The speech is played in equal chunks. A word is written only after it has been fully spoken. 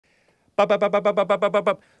Why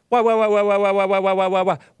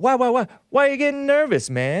are you getting nervous,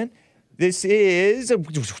 man? This is...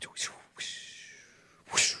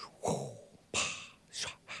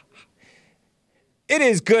 It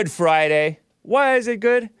is Good Friday. Why is it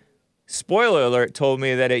good? Spoiler alert told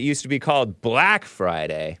me that it used to be called Black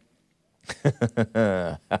Friday.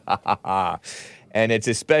 And it's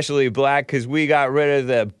especially black because we got rid of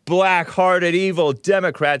the black-hearted evil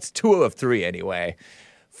Democrats, 2 of 3 anyway,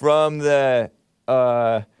 from the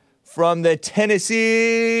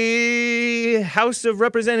Tennessee House of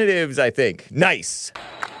Representatives, I think. Nice.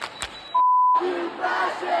 You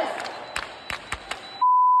fascist!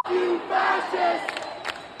 You fascist!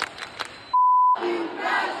 You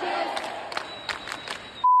fascist!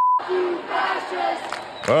 You fascist!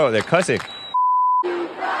 Oh, they're cussing. You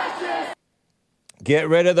fascist! Get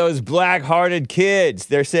rid of those black-hearted kids.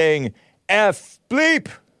 They're saying, F, bleep,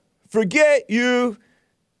 forget you,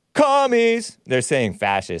 commies. They're saying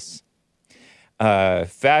fascists.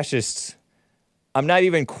 Fascists, I'm not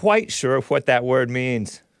even quite sure of what that word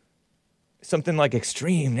means. Something like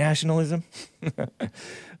extreme nationalism.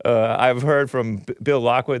 I've heard from Bill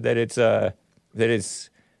Lockwood that it's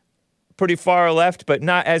pretty far left, but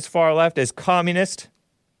not as far left as communist.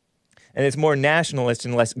 And it's more nationalist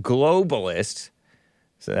and less globalist.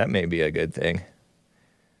 So that may be a good thing.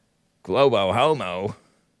 Globo homo.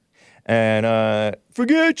 And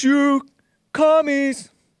forget you, commies.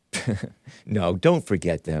 No, don't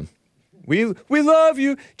forget them. We love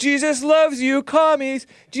you. Jesus loves you, commies.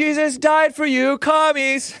 Jesus died for you,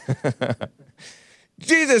 commies.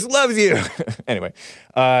 Jesus loves you. Anyway,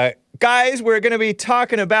 guys, we're going to be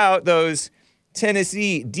talking about those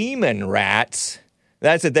Tennessee demon rats.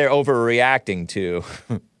 That's what they're overreacting to.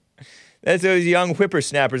 That's those young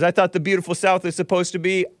whippersnappers. I thought the beautiful South was supposed to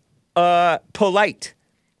be polite.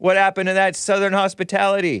 What happened to that Southern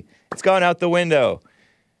hospitality? It's gone out the window.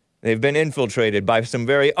 They've been infiltrated by some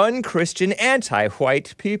very unchristian,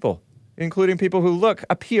 anti-white people, including people who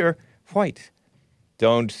appear white.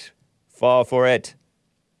 Don't fall for it.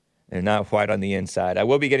 They're not white on the inside. I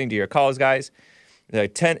will be getting to your calls, guys.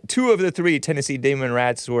 2 of the 3 Tennessee demon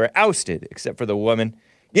rats were ousted, except for the woman.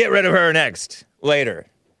 Get rid of her later.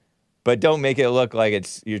 But don't make it look like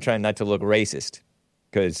you're trying not to look racist,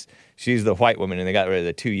 because she's the white woman and they got rid of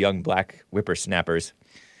the 2 young black whippersnappers.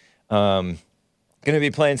 Going to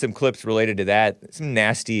be playing some clips related to that. Some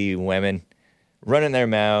nasty women running their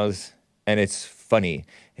mouths, and it's funny.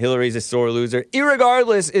 Hillary's a sore loser.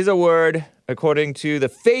 Irregardless is a word, according to the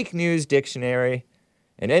fake news dictionary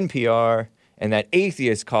and NPR and that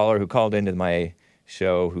atheist caller who called into my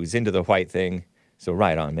show who's into the white thing. So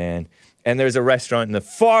right on, man. And there's a restaurant in the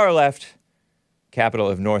far left capital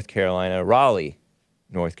of North Carolina, Raleigh,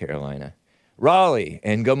 North Carolina. Raleigh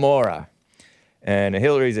and Gomorrah. And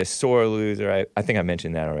Hillary's a sore loser. I think I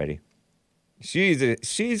mentioned that already.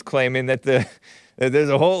 She's claiming that there's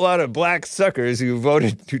a whole lot of black suckers who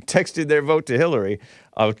texted their vote to Hillary.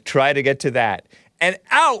 I'll try to get to that. And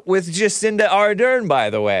out with Jacinda Ardern, by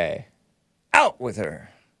the way. Out with her.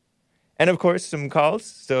 And of course, some calls.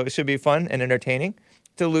 So it should be fun and entertaining.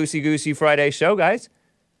 It's a loosey-goosey Friday show, guys.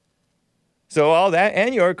 So all that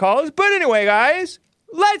and your calls. But anyway, guys,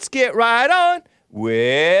 let's get right on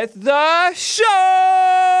with the show!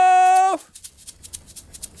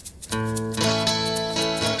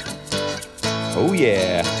 Oh,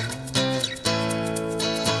 yeah.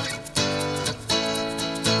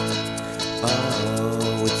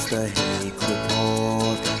 Oh, it's the Hake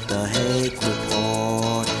Report, the Hake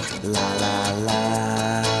Report, la la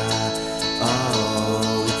la.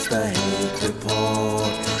 Oh, it's the Hake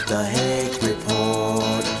Report, the Hake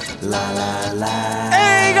Report, la la la.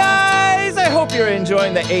 Hey, guys! I hope you're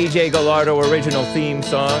enjoying the AJ Gallardo original theme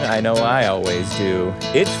song. I know I always do.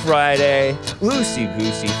 It's Friday,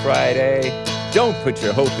 loosey-goosey Friday. Don't put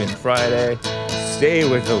your hope in Friday. Stay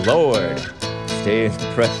with the Lord. Stay in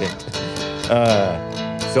the present.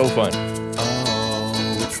 So fun.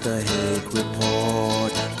 Oh, it's the Hake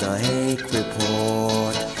Report, the Hake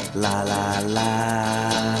Report, la la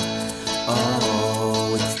la.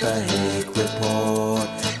 Oh, it's the Hake Report,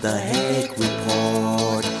 the Hake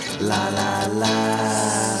Report, la la la.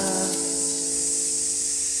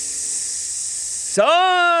 So,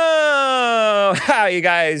 how you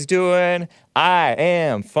guys doing? I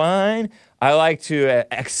am fine. I like to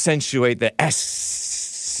accentuate the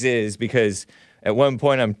S's because at one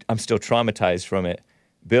point I'm still traumatized from it.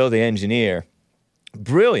 Bill the engineer,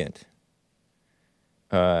 brilliant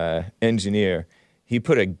engineer. He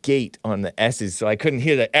put a gate on the S's so I couldn't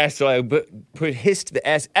hear the S, so I hissed the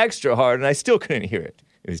S extra hard and I still couldn't hear it.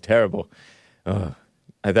 It was terrible.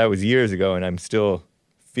 That was years ago and I'm still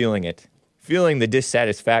feeling it. Feeling the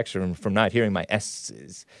dissatisfaction from not hearing my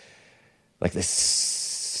S's. Like the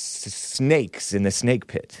snakes in the snake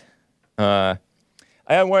pit. I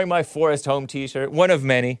am wearing my Forest Home t-shirt, one of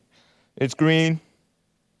many. It's green.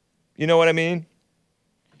 You know what I mean?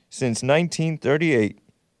 Since 1938.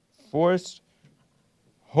 Forest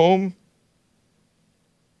Home.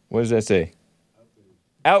 What does that say?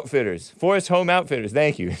 Outfitters. Forest Home Outfitters.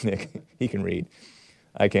 Thank you, Nick. He can read.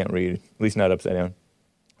 I can't read, at least not upside down.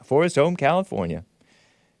 Forest Home, California.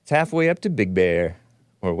 It's halfway up to Big Bear,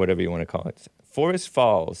 or whatever you want to call it. Forest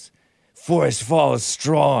Falls. Forest Falls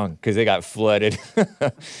strong, because they got flooded.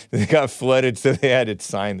 They got flooded, so they had a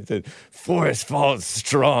sign that said, Forest Falls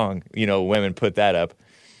strong. You know, women put that up.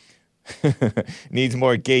 Needs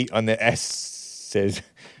more gate on the S, says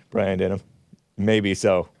Brian Denham. Maybe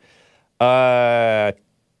so. Shall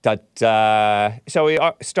we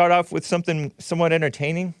start off with something somewhat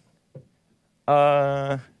entertaining?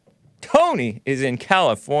 Tony is in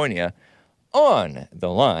California on the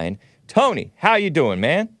line. Tony, how you doing,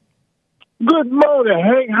 man? Good morning,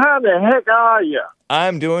 Hank. How the heck are you?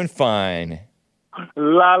 I'm doing fine.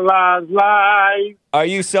 La. Are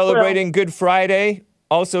you celebrating Good Friday?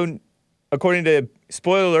 Also, according to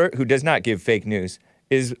Spoiler Alert, who does not give fake news,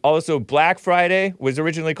 is also Black Friday, was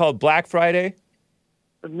originally called Black Friday?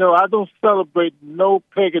 No, I don't celebrate no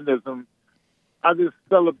paganism. I just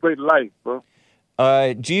celebrate life, bro.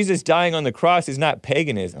 Jesus dying on the cross is not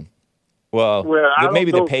paganism. Well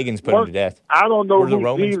maybe the pagans put him to death. I don't know Were the who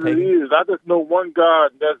Romans Jesus pagans? is. I just know one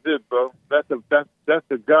God, and that's it, bro. That's the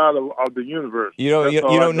God of the universe. You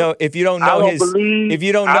don't know if you don't know I don't his. believe, If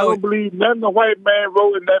you don't I know, don't believe nothing the white man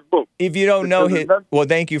wrote in that book. if you don't know his, Because well,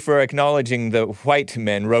 thank you for acknowledging the white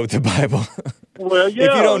men wrote the Bible. Well, yeah.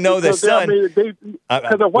 If you don't know the because Son, because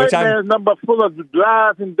the white man's number full of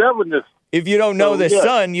lies and devilness. if you don't know the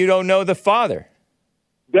Son, you don't know the Father.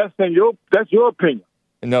 That's your opinion.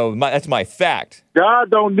 No, that's my fact.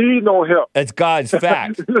 God don't need no help. That's God's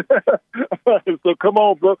fact. So come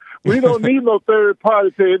on, bro. We don't need no third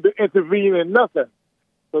party to intervene in nothing.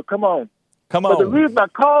 So come on. Come But the on. reason I'm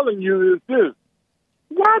calling you is this.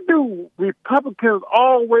 Why do the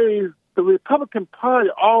Republican Party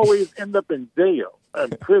always end up in jail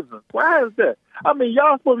and prison? Why is that? I mean,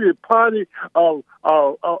 y'all supposed to be a party of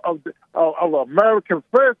American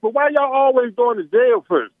first, but why y'all always going to jail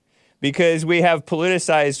first? Because we have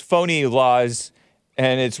politicized phony laws,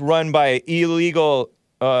 and it's run by illegal,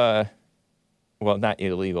 well, not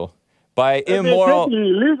illegal, by immoral. It can't be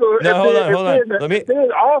illegal. No, hold on. Let me.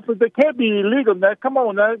 Also, they can't be illegal. Now, come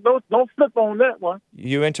on, now, don't flip on that one.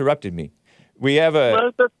 You interrupted me. We have a.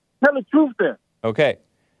 Well, just tell the truth then. Okay,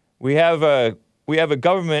 we have a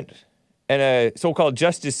government and a so-called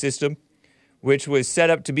justice system, which was set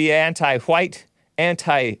up to be anti-white,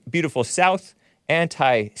 anti-beautiful South,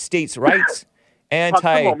 anti-states' rights, Come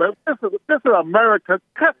on, man. This is America.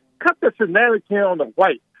 Cut the shenanigans on the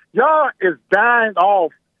white. Y'all is dying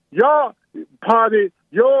off. Y'all party,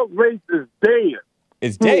 your race is dead.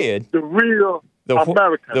 It's dead? The real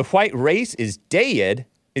American. The white race is dead?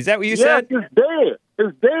 Is that what you yes, said? it's dead.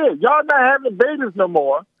 It's dead. Y'all not having babies no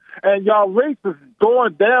more, and y'all race is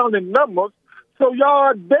going down in numbers, so y'all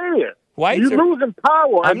are dead. Whites You're losing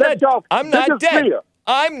power. I'm not dead.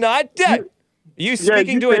 I'm not dead. You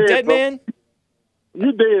speaking to a dead man?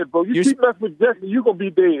 You dead, bro. You keep messing with Jesse, you gonna be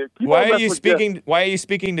dead. Why are you speaking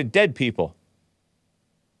to dead people?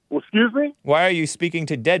 Well, excuse me? Why are you speaking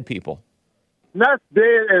to dead people? Not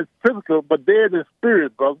dead as physical, but dead in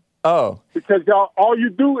spirit, brother. Oh. Because y'all, all you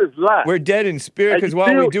do is lie. We're dead in spirit because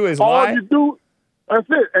all we do is all lie? All you do, that's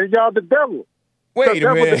it. And y'all the devil. Wait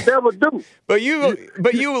a minute. That's what the devil do.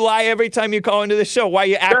 But you lie every time you call into the show. Why are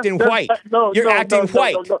you acting white? You're acting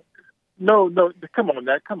white. No, come on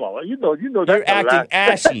now, come on. You know that's you're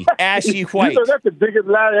acting ashy white. You know that's the biggest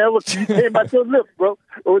lie ever came out your lips, bro.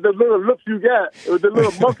 With the little lips you got, with the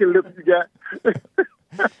little monkey lips you got.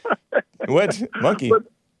 What monkey?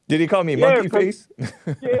 Did he call me monkey face?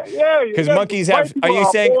 Yeah. Because monkeys have.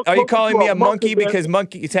 Are you calling me a monkey because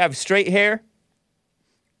monkeys have straight hair?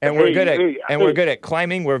 And we're good at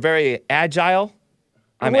climbing. We're very agile.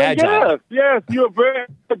 I'm agile. Yes, you're very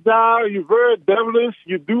agile. You're very devilish.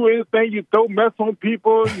 You do anything. You throw mess on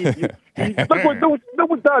people. Look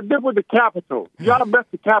what y'all did with the Capitol. Y'all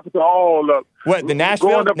messed the Capitol all up. What, the Nashville?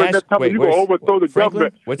 Going up in that time, you gonna overthrow the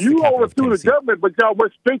government. You overthrew the government, but y'all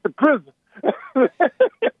went straight to prison.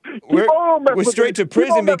 We're straight to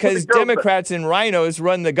prison because Democrats and rhinos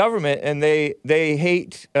run the government, and they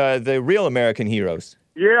hate the real American heroes.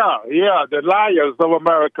 Yeah, the liars of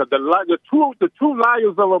America, the true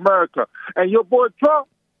liars of America. And your boy Trump,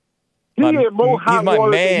 he ain't more hot he's my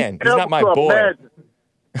man. He's not my boy. Imagine.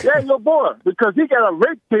 Yeah, your boy, because he got a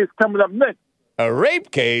rape case coming up next. A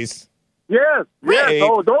rape case? Yes, yes. Rape?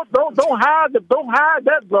 Oh, don't hide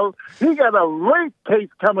that, bro. He got a rape case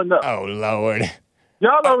coming up. Oh, Lord.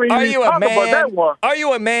 Y'all don't Are even you a talk about man? that one. Are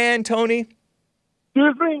you a man, Tony?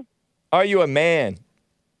 Excuse me? Are you a man?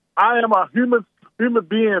 I am a human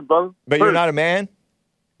being, brother. But you're not a man?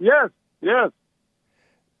 Yes, yes.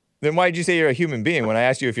 Then why did you say you're a human being when I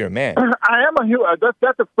asked you if you're a man? I am a human.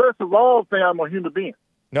 That's the first of all thing. I'm a human being.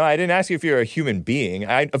 No, I didn't ask you if you're a human being.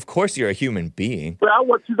 Of course you're a human being. But I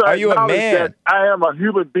want you to Are you a acknowledge man? that I am a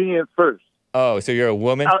human being first. Oh, so you're a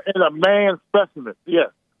woman? And a man specimen, yes.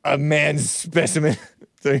 A man's specimen?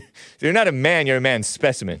 So you're not a man, you're a man's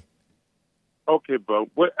specimen. Okay, bro,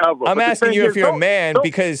 whatever. I'm asking you if you're a man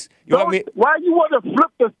because you want me... Why you want to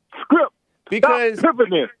flip the script? Because... Stop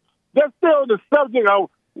flipping it. That's still the subject of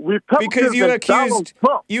Republicans Because Donald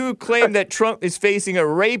Trump. you claim that Trump is facing a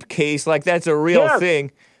rape case like that's a real Yes.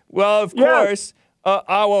 thing. Well, of Yes. course,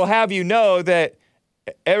 I will have you know that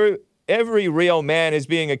every real man is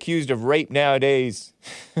being accused of rape nowadays.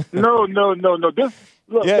 No. This,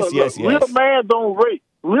 look, Yes. Real man don't rape.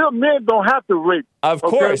 Real men don't have to rape. Of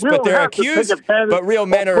okay? course, We but don't they're have to take accused. advantage But real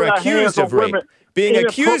men or are put our accused hands on of rape. women Being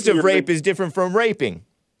accused of inappropriately. rape is different from raping.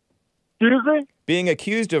 Excuse me? Being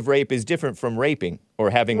accused of rape is different from raping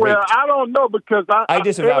or having Well, raped. I don't know because I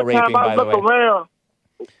disavow every time raping, I by the look way. around,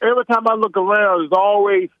 every time I look around, there's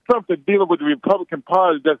always something dealing with the Republican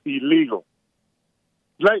Party that's illegal.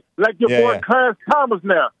 Like your boy Clarence Thomas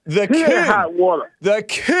now. The he king. in hot water. The How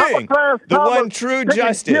king. about Clarence The Thomas one true taking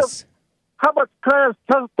justice. gifts? How about Clarence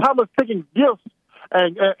Thomas taking gifts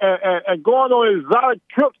and going on exotic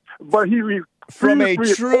trips, but From a he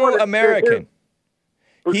true reported American.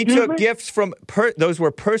 He Excuse took me? gifts from, those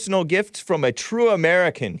were personal gifts from a true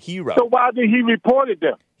American hero. So why did he report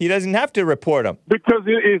them? He doesn't have to report them. Because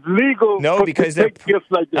it is legal to take gifts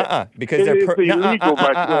like that. Because it is they're illegal,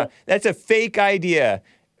 my friend. That's a fake idea.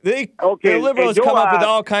 The Okay, liberals in your come up with eyes-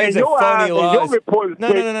 all kinds in of your phony eyes and laws. your report is No.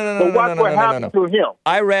 fake, but watch what happened to him.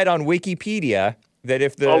 I read on Wikipedia that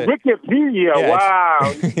if the Wikipedia, Yes.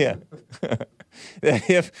 wow. yeah that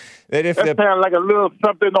if That the sounds like a little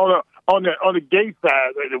something on the gay side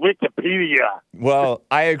of the Wikipedia. Well,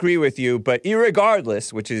 I agree with you, but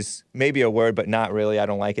irregardless, which is maybe a word, but not really. I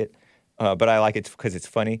don't like it, but I like it because it's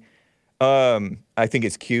funny. I think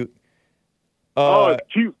it's cute. It's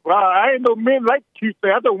cute. Wow, I ain't know men like cute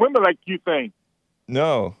things. I thought women like cute things.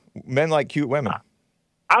 No, men like cute women.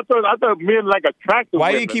 I thought men like attractive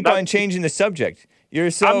Why do women. you keep Not- on changing the subject? You're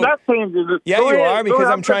so. I'm not saying this. Yeah, Go you ahead, are go because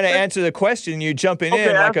ahead. I'm trying to just- answer the question. You're jumping Okay,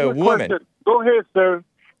 in like answer a the woman. question. Go ahead, sir.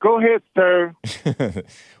 Go ahead, sir.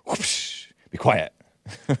 Whoosh, be quiet.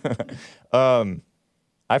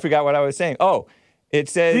 I forgot what I was saying. Oh, it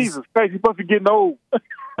says. Jesus Christ, you're supposed to be getting old.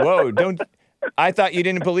 Whoa! Don't. I thought you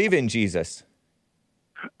didn't believe in Jesus.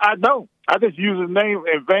 I don't. I just use his name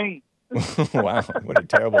in vain. Wow, what a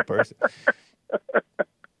terrible person.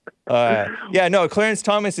 Yeah, no, Clarence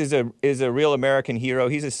Thomas is a real American hero.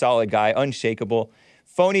 He's a solid guy, unshakable.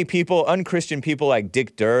 Phony people, unchristian people like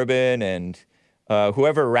Dick Durbin and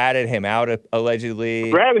whoever ratted him out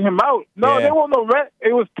allegedly. Ratted him out? No, Yeah. there wasn't no rat.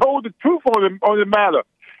 It was told the truth on the matter.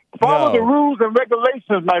 Follow No. the rules and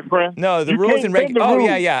regulations, my friend. No, the You rules can't and bend the Oh,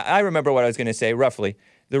 rules. yeah. I remember what I was going to say, roughly.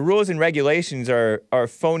 The rules and regulations are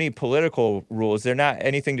phony political rules. They're not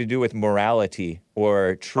anything to do with morality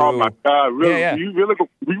or true. Oh my God! Really? Yeah. You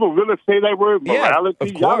gonna really say that word? Yeah, Morality?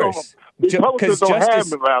 of Y'all don't- course. Republicans don't have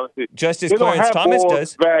morality. Just as They don't Clarence have Thomas moral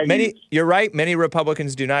does. values. You're right. Many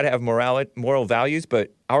Republicans do not have moral values,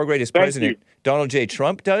 but our greatest Thank president, you. Donald J.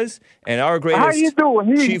 Trump, does, and our How greatest you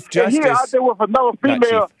doing? Chief Justice. He out there with another Not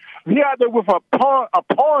female. He out there with a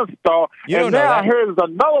porn star. You and don't know now I that. heard there's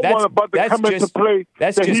another That's- one about to that's come into just- play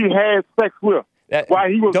that's that just- he had sex with while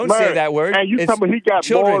he was Don't married. say that word. And you It's tell me he got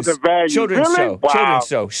morals and values. Children's really? show. Wow. Children's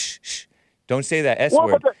show. Shh, shh. Don't say that S What word.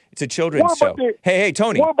 about the- It's a children's what show. about the- Hey,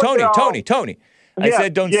 Tony, what about Tony. I Yeah,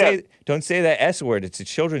 said don't yeah. say that S word. It's a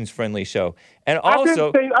children's friendly show. And I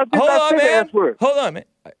also, did hold not on, say the man. S word. Hold on, man.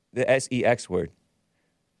 The SEX word.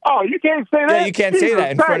 Oh, you can't say that? Yeah, you can't say Jesus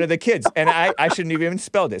that in front Christ. of the kids. And I shouldn't have even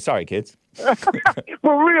spelled it. Sorry, kids.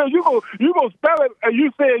 For real, you go spell it and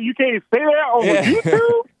you say you can't say that on Yeah.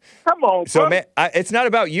 YouTube? Come on, So, brother. man, it's not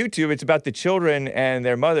about YouTube. It's about the children and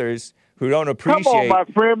their mothers who don't Come appreciate on, my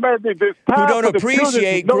friend, man. There's who time don't for the children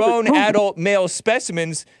appreciate to know the grown truth. adult male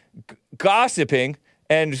specimens gossiping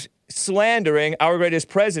and slandering our greatest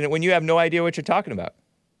president when you have no idea what you're talking about.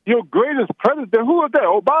 Your greatest president, who was that?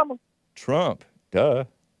 Obama? Trump, duh.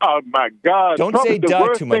 Oh my God! Don't Trump say is the duh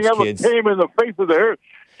worst too much, thing ever kids. came in the face of the earth.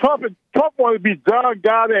 Trump wanted to be John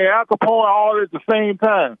Gotti and Al Capone all at the same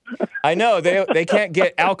time. I know. They can't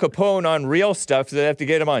get Al Capone on real stuff, so they have to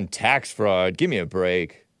get him on tax fraud. Give me a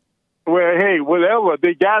break. Well, hey, whatever.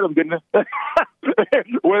 They got him, didn't they?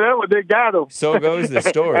 Whatever, they got him. So goes the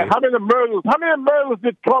story. And how many murders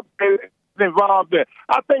did Trump get involved in?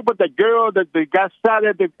 I think with the girl that they got shot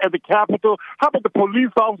at the Capitol, how about the police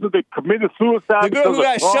officer that committed suicide? The girl who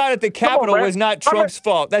got shot at the Capitol was not Trump's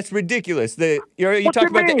fault. That's ridiculous. You talking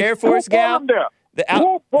about the Air Force gal? Who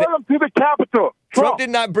brought him to the Capitol? Trump did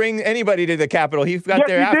not bring anybody to the Capitol. He got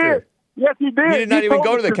there after. Did. Yes, he did. He did not even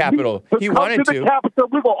go to the Capitol. He wanted to. The Capitol,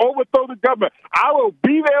 we're going to overthrow the government. I will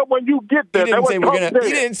be there when you get there. He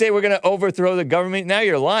didn't say we're gonna overthrow the government. Now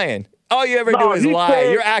you're lying. All you ever do is lie.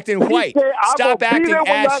 You're acting white. Stop acting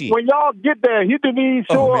ashy. When y'all get there, he didn't even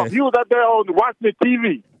show up. He was out there watching the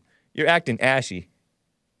TV. You're acting ashy.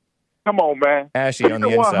 Come on, man. Ashy on the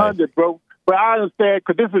inside. 100, bro. But I understand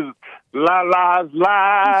because this is live.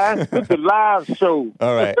 It's a live show.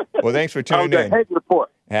 All right. Well, thanks for tuning in. Hank Report.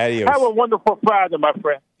 Adios. Have a wonderful Friday, my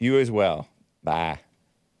friend. You as well. Bye.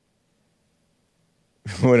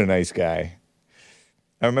 What a nice guy.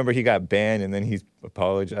 I remember he got banned and then he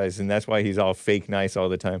apologized, and that's why he's all fake nice all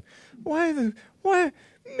the time. Why,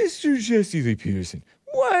 Mr. Jesse Lee Peterson,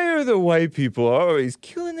 why are the white people always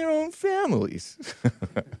killing their own families?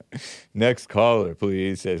 Next caller,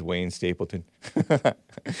 please, says Wayne Stapleton.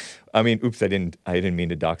 I mean, oops, I didn't mean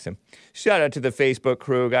to dox him. Shout out to the Facebook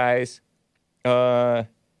crew, guys. Let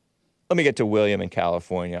me get to William in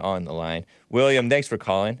California on the line. William, thanks for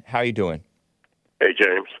calling. How you doing? Hey,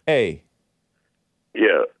 James. Hey.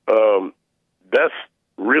 Yeah, that's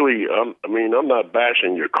really, I'm not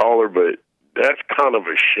bashing your caller, but that's kind of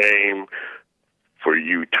a shame for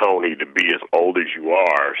you, Tony, to be as old as you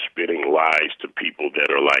are, spitting lies to people that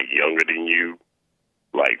are, like, younger than you,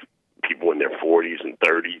 like people in their 40s and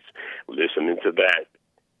 30s, listening to that.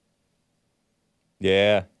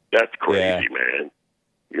 Yeah. That's crazy, man.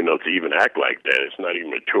 You know, to even act like that, it's not even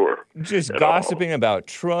mature. Just gossiping about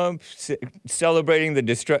Trump, celebrating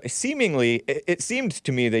the seemingly, it seemed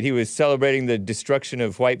to me that he was celebrating the destruction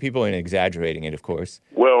of white people and exaggerating it, of course.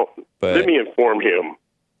 Well, let me inform him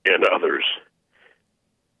and others.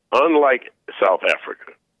 Unlike South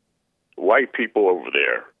Africa, white people over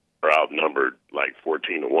there are outnumbered like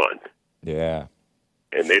 14-1. Yeah.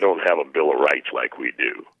 And they don't have a Bill of Rights like we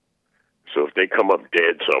do. So if they come up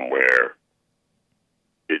dead somewhere,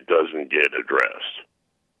 it doesn't get addressed.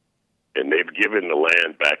 And they've given the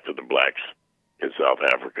land back to the blacks in South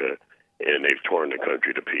Africa, and they've torn the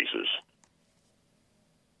country to pieces.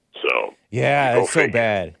 So yeah, it's so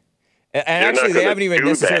bad. And actually, they haven't even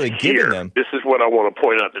necessarily given them. This is what I want to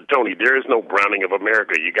point out to Tony. There is no browning of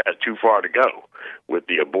America. You got too far to go with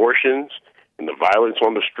the abortions and the violence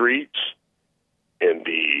on the streets and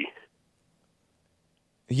the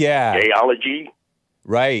gayology.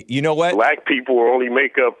 Right. You know what? Black people only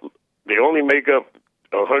make up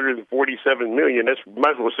 147 million. That's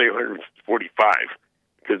might as well say 145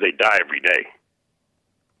 because they die every day.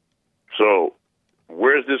 So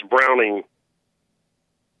where's this browning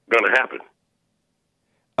going to happen?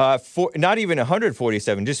 Not even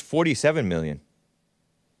 147, just 47 million.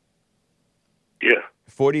 Yeah.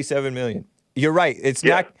 47 million. You're right. It's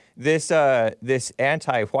not this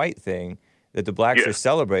anti-white thing that the blacks are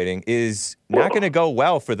celebrating is not going to go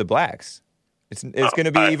well for the blacks. It's going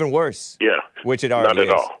to be even worse. Yeah. Which it already is.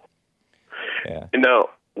 Not at all. Yeah. Now,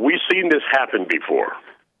 we've seen this happen before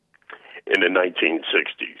in the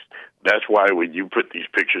 1960s. That's why when you put these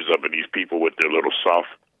pictures up of these people with their little soft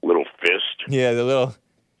little fist. Yeah, the little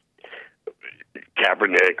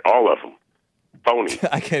Kaepernick, all of them. Phony.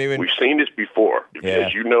 I can't even. We've seen this before.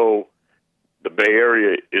 Because you know the Bay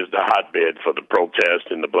Area is the hotbed for the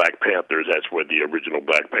protest and the Black Panthers. That's where the original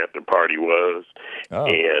Black Panther Party was. Oh.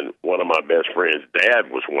 And one of my best friends'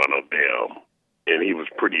 dad was one of them. And he was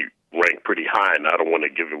ranked pretty high, and I don't want to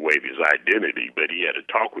give away his identity, but he had a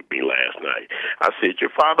talk with me last night. I said, your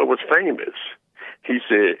father was famous. He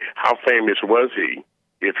said, how famous was he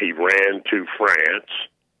if he ran to France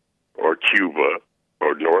or Cuba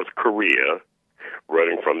or North Korea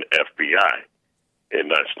running from the FBI? And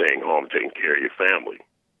not staying home taking care of your family.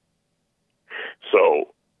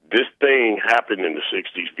 So this thing happened in the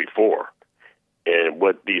 60s before. And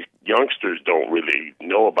what these youngsters don't really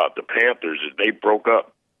know about the Panthers is they broke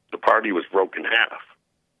up. The party was broken in half.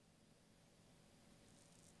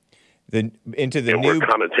 And we're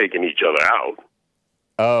kind of taking each other out.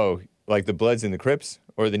 Oh, like the Bloods and the Crips?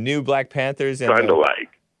 Or the new Black Panthers? Kind of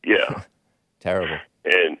like, yeah. Terrible.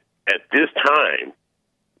 And at this time,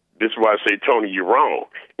 this is why I say, Tony, you're wrong.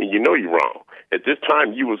 And you know you're wrong. At this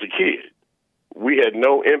time, you was a kid. We had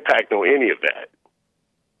no impact on any of that.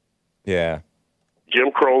 Yeah.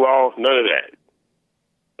 Jim Crow law, none of that.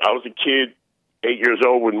 I was a kid, 8 years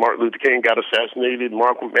old when Martin Luther King got assassinated,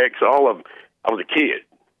 Malcolm X, all of them. I was a kid.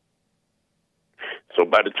 So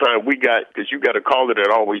by the time we got, because you got a caller that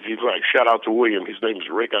always, he's like, shout out to William. His name is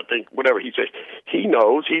Rick, I think, whatever. He says, he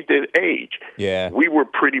knows, he's his age. Yeah. We were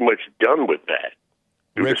pretty much done with that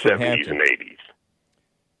through Rick the from 70s Hampton. and 80s.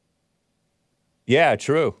 Yeah,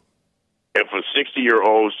 true. And for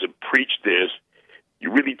 60-year-olds to preach this,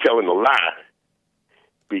 you're really telling a lie,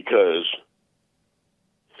 because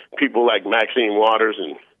people like Maxine Waters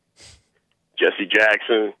and Jesse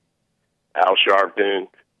Jackson, Al Sharpton,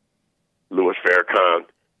 Louis Farrakhan,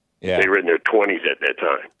 they were in their 20s at that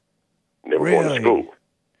time. And they were going to school.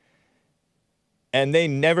 And they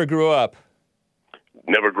never grew up.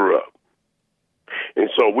 Never grew up. And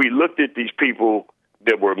so we looked at these people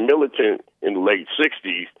that were militant in the late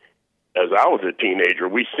 60s. As I was a teenager,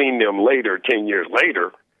 we seen them later, 10 years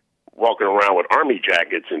later, walking around with army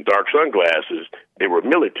jackets and dark sunglasses. They were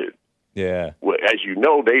militant. Yeah. Well, as you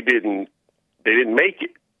know, they didn't make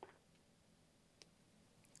it.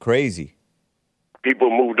 Crazy.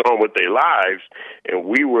 People moved on with their lives, and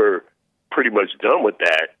we were pretty much done with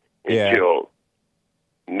that until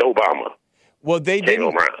Obama. Well, they came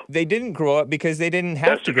didn't. around. They didn't grow up because they didn't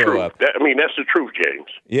have to grow up. That's the truth, James.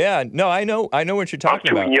 Yeah. No, I know what you're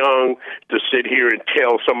talking about. I'm too young to sit here and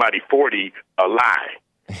tell somebody 40 a lie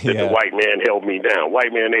that the white man held me down.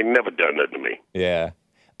 White man ain't never done nothing to me. Yeah,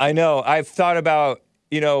 I know. I've thought about,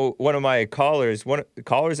 one of my callers,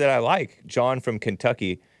 that I like, John from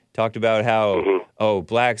Kentucky, talked about how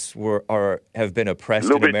blacks have been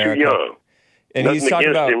oppressed in America. Too young. And Nothing he's talking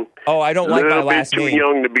about, him. I don't like my last name. Too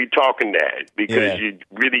young to be talking that, because you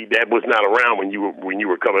really, that was not around when you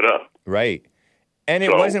were coming up. Right. And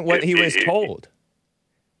it wasn't what he was told.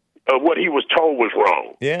 What he was told was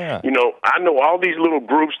wrong. Yeah. I know all these little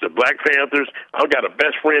groups, the Black Panthers. I've got a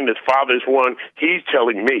best friend, his father's one. He's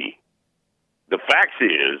telling me the fact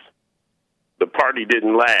is the party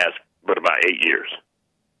didn't last but about 8 years.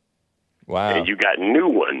 Wow. And you got new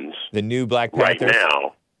ones. The new Black Panthers. Right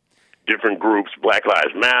now. Different groups, Black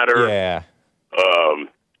Lives Matter. Yeah.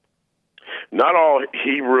 Not all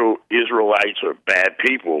Hebrew Israelites are bad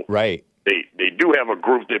people. Right. They do have a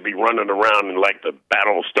group that be running around in like the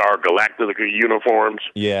Battlestar Galactica uniforms.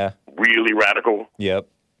 Yeah. Really radical. Yep.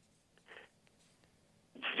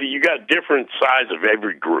 See, you got different sides of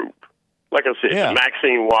every group. Like I said, the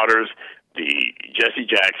Maxine Waters, the Jesse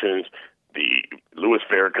Jacksons, the Louis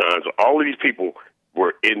Farrakhan's, all of these people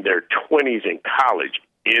were in their 20s in college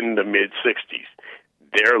in the mid-60s.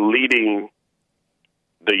 They're leading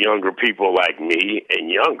the younger people like me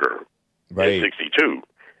and younger at 62.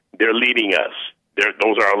 They're leading us.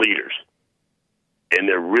 Those are our leaders. And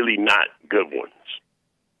they're really not good ones.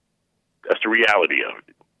 That's the reality of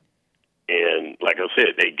it. And like I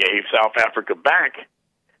said, they gave South Africa back,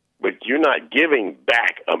 but you're not giving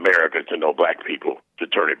back America to no black people to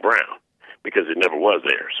turn it brown, because it never was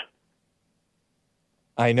theirs.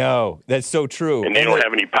 I know. That's so true. And they don't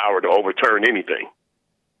have any power to overturn anything.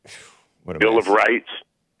 What a Bill mess. of Rights,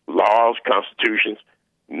 laws, constitutions,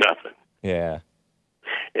 nothing. Yeah.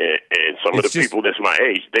 And some of the people that's my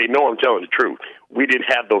age, they know I'm telling the truth. We didn't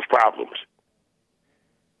have those problems.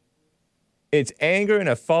 It's anger and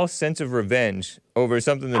a false sense of revenge over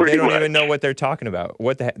something that they don't even know what they're talking about.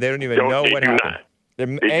 They don't even know what happened. They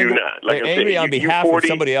do not. Like they're angry on behalf of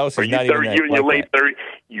somebody else who's not even you're in your late 30s,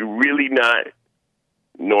 you're really not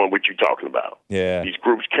knowing what you're talking about. Yeah. These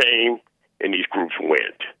groups came and these groups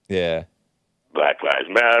went. Yeah. Black Lives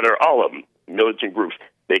Matter, all of them, militant groups.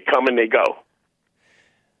 They come and they go.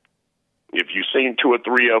 If you've seen two or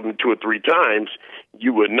three times,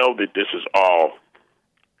 you would know that this is all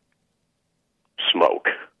smoke.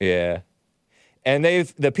 Yeah. And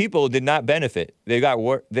the people did not benefit.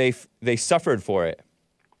 They suffered for it.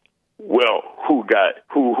 Well,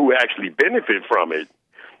 who actually benefited from it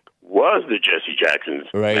was the Jesse Jacksons,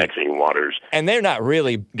 Maxine Waters. And they're not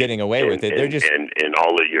really getting away with it. They're just and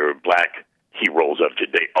all of your black heroes of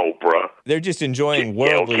today, Oprah. They're just enjoying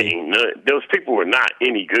worldly. Those people were not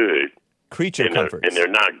any good creature comforts, and they're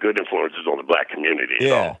not good influences on the black community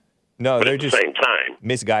at all. No, but they're at just the same time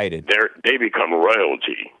misguided. They become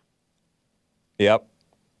royalty. Yep.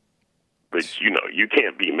 But you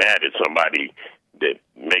can't be mad at somebody that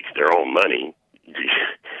makes their own money.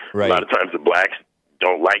 Right. A lot of times the blacks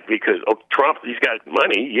don't like because Trump, he's got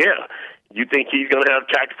money. Yeah. You think he's going to have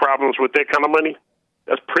tax problems with that kind of money?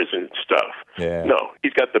 That's prison stuff. Yeah. No,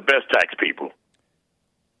 he's got the best tax people.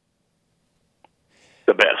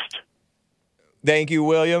 The best. Thank you,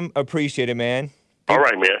 William. Appreciate it, man. All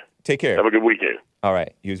right, man. Take care. Have a good weekend. All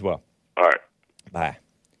right. You as well. All right. Bye.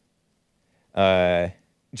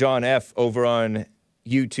 John F. over on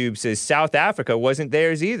YouTube says South Africa wasn't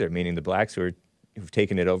theirs either, meaning the blacks who've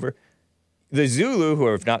taken it over. The Zulu, who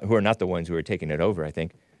are not the ones who are taking it over, I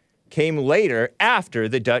think, came later after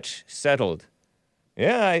the Dutch settled.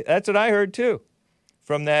 Yeah, that's what I heard too,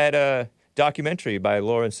 from that documentary by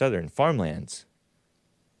Lauren Southern, Farmlands.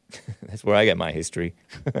 That's where I get my history.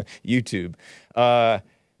 YouTube.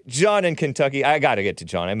 John in Kentucky. I got to get to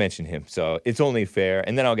John. I mentioned him, so it's only fair.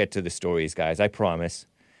 And then I'll get to the stories, guys. I promise.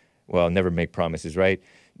 Well, never make promises, right?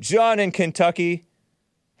 John in Kentucky.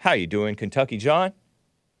 How you doing, Kentucky, John?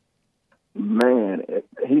 Man,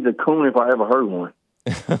 he's a coon if I ever heard one.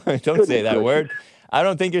 Don't say that word. I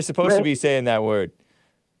don't think you're supposed to be saying that word.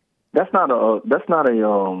 That's not a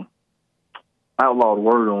outlawed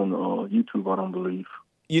word on YouTube, I don't believe.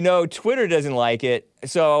 You know, Twitter doesn't like it,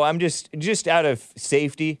 so I'm just out of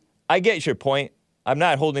safety. I get your point. I'm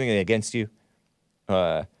not holding it against you.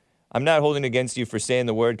 I'm not holding it against you for saying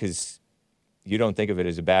the word because you don't think of it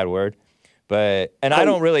as a bad word. I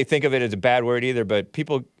don't really think of it as a bad word either, but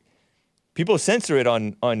people censor it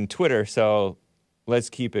on Twitter, so let's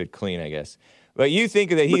keep it clean, I guess. But you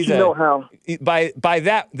think that he's by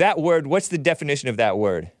that word, what's the definition of that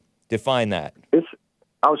word? Define that.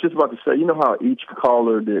 I was just about to say, you know how each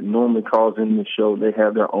caller that normally calls in the show, they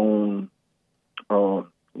have their own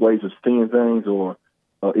ways of seeing things or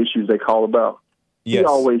issues they call about? Yes. He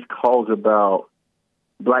always calls about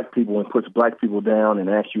black people and puts black people down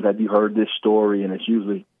and asks you, have you heard this story? And it's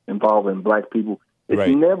usually involving black people. It's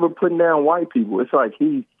right. never putting down white people. It's like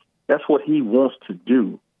that's what he wants to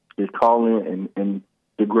do, is call in and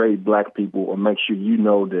degrade black people or make sure you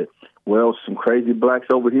know that, well, some crazy blacks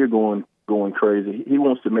over here going crazy. He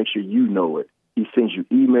wants to make sure you know it. He sends you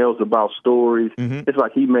emails about stories. Mm-hmm. It's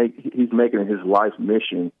like he's making it his life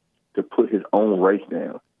mission to put his own race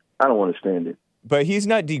down. I don't understand it. But he's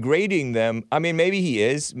not degrading them. I mean, maybe he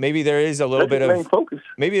is. Maybe there is a little bit of main focus.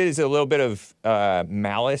 Maybe there's a little bit of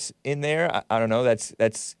malice in there. I don't know.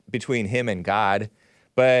 That's between him and God.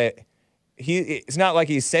 But it's not like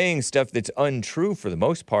he's saying stuff that's untrue for the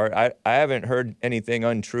most part. I haven't heard anything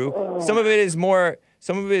untrue. Some of it is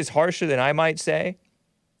harsher than I might say,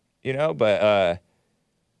 you know, but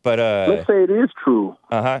let's say it is true.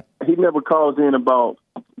 Uh-huh. He never calls in about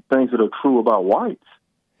things that are true about whites.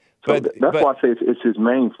 So that's why I say it's his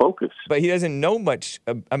main focus. But he doesn't know much.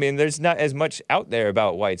 I mean, there's not as much out there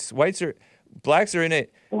about whites. Blacks are in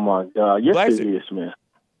it. Oh my God! Yes, it is, man.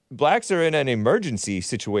 Blacks are in an emergency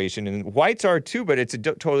situation, and whites are too, but it's a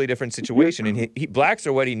totally different situation. And blacks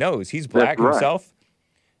are what he knows. He's black himself.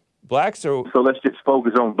 Blacks are. So let's just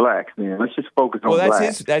focus on blacks, then. Let's just focus on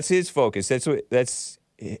blacks. That's his focus. That's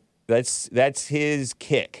his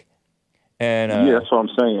kick. And yeah, that's what I'm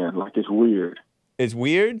saying. Like, it's weird. It's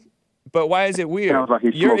weird, but why is it weird? Sounds like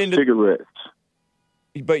he smokes cigarettes.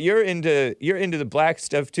 But you're into the black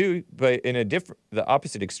stuff too, but in the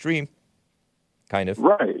opposite extreme, kind of.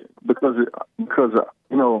 Right, because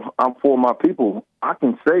you know, I'm for my people. I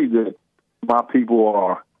can say that my people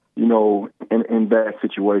are, you know, in bad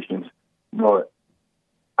situations, but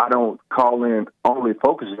I don't call in only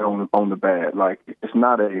focusing on the bad. Like, it's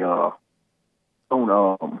not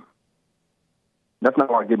that's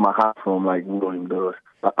not where I get my high from, like William does.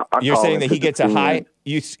 You're saying that he gets a high.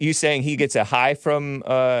 You saying he gets a high from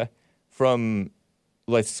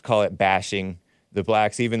let's call it bashing the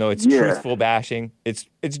blacks, even though it's truthful bashing. It's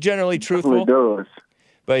generally truthful. It does.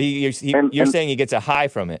 But you're saying he gets a high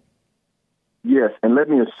from it. Yes, and let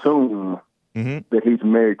me assume that he's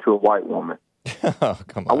married to a white woman. Oh,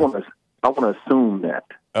 come on. I want to assume that.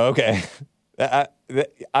 Okay. I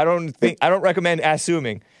don't recommend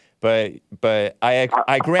assuming. But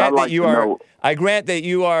I grant that you are. I grant that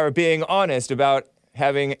you are being honest about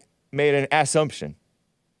having made an assumption.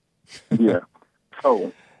 Yeah.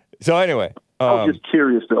 So anyway, I was just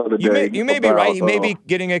curious the other day. You may be right. He may be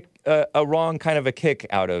getting a wrong kind of a kick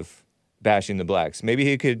out of bashing the blacks. Maybe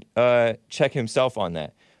he could check himself on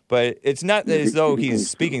that. But it's not as though he's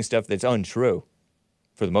speaking stuff that's untrue,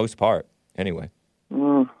 for the most part. Anyway.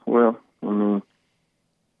 Well, I mean,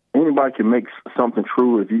 anybody can make something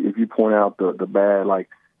true if you point out the bad. Like,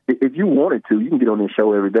 if you wanted to, you can get on this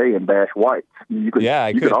show every day and bash whites. You could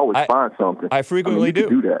always find something. I frequently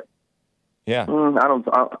do that. Yeah.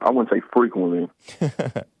 I wouldn't say frequently.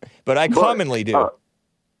 But I commonly do.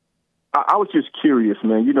 I was just curious,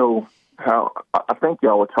 man. You know how I think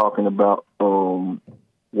y'all were talking about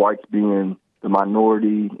whites being the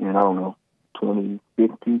minority in, I don't know,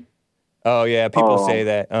 2050. Oh, yeah. People say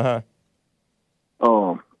that. Uh-huh.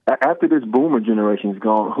 After this boomer generation is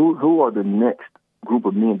gone, who are the next group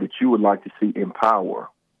of men that you would like to see in power?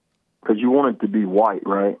 Because you want it to be white,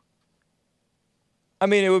 right? I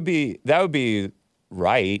mean, that would be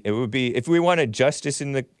right. It would be if we wanted justice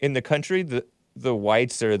in the country. The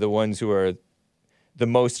whites are the ones who are the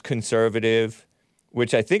most conservative,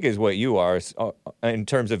 which I think is what you are in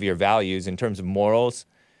terms of your values, in terms of morals,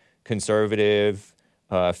 conservative,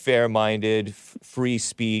 fair-minded, free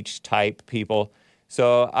speech type people.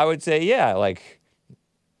 So I would say, yeah, like,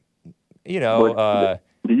 you know,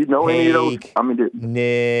 do you know any of those? I mean,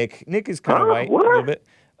 Nick is kind of white a little bit.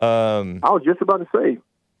 I was just about to say.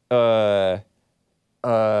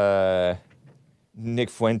 Nick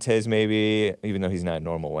Fuentes, maybe, even though he's not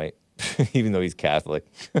normal white, even though he's Catholic.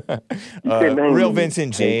 Real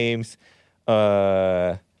Vincent James.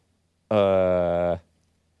 Artie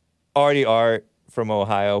Art from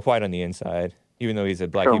Ohio, white on the inside, even though he's a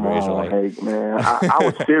black Hebrew Israelite. Hey, man, I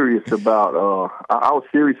was serious about. I was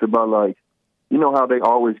serious about, like, you know how they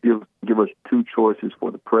always give us two choices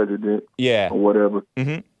for the president, or whatever,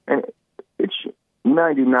 and it's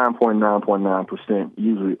 99.9%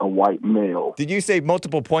 usually a white male. Did you say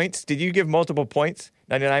multiple points? Did you give multiple points?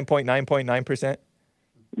 99.9%?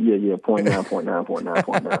 Yeah, 0.9.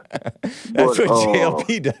 That's what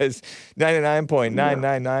JLP does.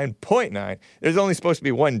 99.999.9. There's only supposed to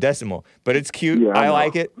be one decimal, but it's cute. Yeah, I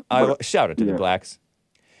like it. Shout out to the blacks.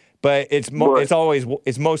 But it's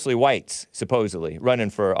mostly whites, supposedly,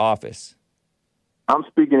 running for office. I'm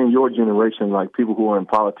speaking in your generation, like people who are in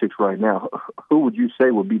politics right now. Who would you say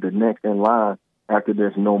would be the next in line after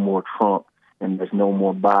there's no more Trump and there's no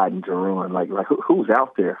more Biden to run? Like who's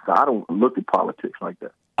out there? I don't look at politics like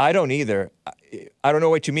that. I don't either. I don't know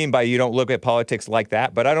what you mean by you don't look at politics like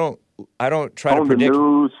that, but I don't try to predict. The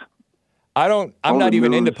news, I'm not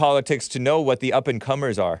even into politics to know what the up and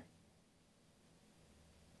comers are.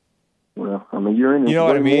 Well, I mean, you're in. You know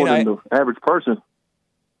what I mean? More than the average person.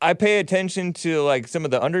 I pay attention to, like, some of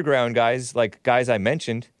the underground guys, like guys I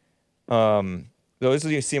mentioned.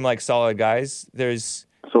 Those seem like solid guys. There's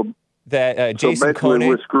Jason Koenig.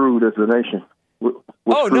 We're screwed as a nation. We're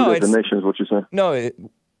screwed as a nation is what you're saying. No,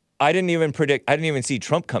 I didn't even predict. I didn't even see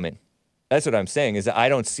Trump coming. That's what I'm saying. Is that I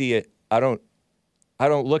don't see it. I don't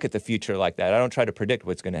look at the future like that. I don't try to predict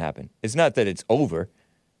what's going to happen. It's not that it's over.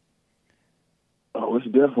 Oh, it's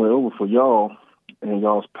definitely over for y'all. And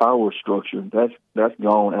y'all's power structure, that's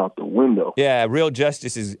gone out the window. Yeah, real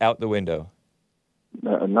justice is out the window.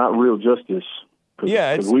 Not real justice.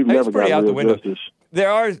 Yeah, we've never got out real the window. Justice.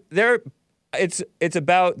 It's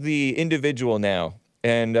about the individual now,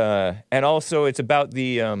 and also it's about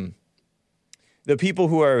the people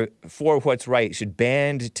who are for what's right should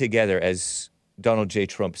band together, as Donald J.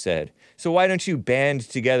 Trump said. So why don't you band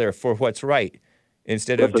together for what's right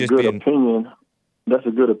instead of just being? Opinion. That's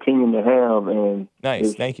a good opinion to have. And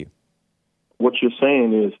nice, thank you. What you're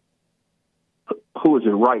saying is, who is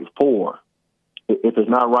it right for? If it's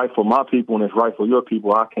not right for my people and it's right for your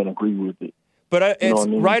people, I can't agree with it. But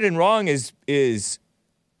right and wrong is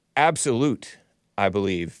absolute, I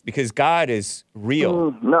believe, because God is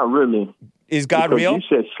real. Not really. Is God real? You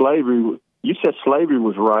said slavery. You said slavery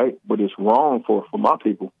was right, but it's wrong for my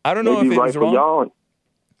people. I don't know if it was wrong. For y'all.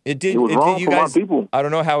 It was wrong you for guys, my people. I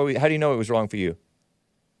don't know how do you know it was wrong for you?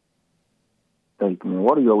 Thank you, man.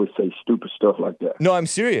 Why do you always say stupid stuff like that? No, I'm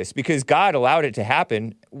serious, because God allowed it to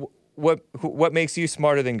happen. What makes you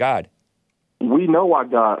smarter than God? We know why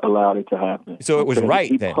God allowed it to happen. So it was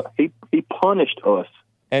right then. He punished us.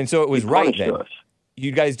 And so it was right then. Us.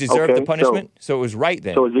 You guys deserved the punishment, so it was right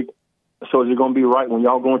then. So is it going to be right when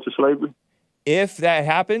y'all go into slavery? If that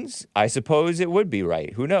happens, I suppose it would be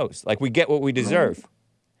right. Who knows? Like, we get what we deserve. Right.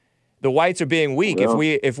 The whites are being weak. Well,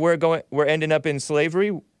 if we're ending up in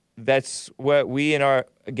slavery, that's what we are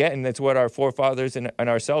getting. That's what our forefathers and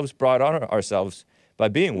ourselves brought on ourselves by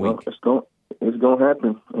being weak. It's going to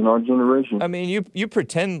happen in our generation. I mean, you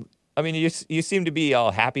pretend. I mean, you seem to be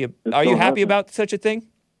all happy. Are you happy about such a thing?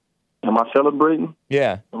 Am I celebrating?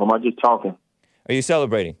 Yeah. Or am I just talking? Are you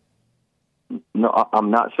celebrating? No,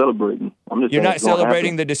 I'm not celebrating. You're not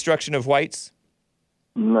celebrating the destruction of whites?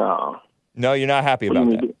 No. No, you're not happy about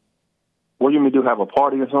that. What do you mean, have a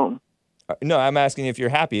party or something? No, I'm asking if you're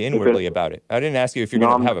happy inwardly about it. I didn't ask you if you're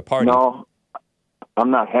going to have a party. No, I'm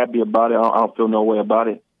not happy about it. I don't feel no way about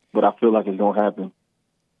it, but I feel like it's going to happen.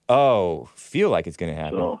 Oh, feel like it's going to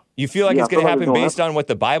happen. So, you feel like it's going to happen based on what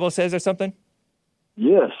the Bible says or something?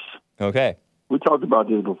 Yes. Okay. We talked about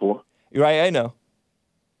this before. Right, I know.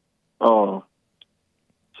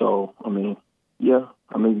 So, I mean, yeah.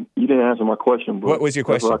 I mean, you didn't answer my question, but what was your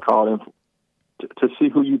question? That's what I called in. to see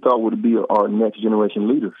who you thought would be our next generation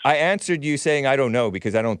leaders. I answered you saying I don't know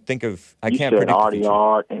because I don't think of, I can't predict the future.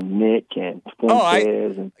 Art and Nick and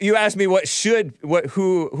Fuentes. You asked me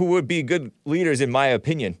who would be good leaders in my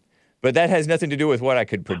opinion, but that has nothing to do with what I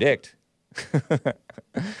could predict.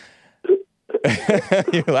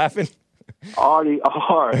 You're laughing? Artie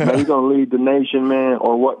Art, man, he's going to lead the nation, man,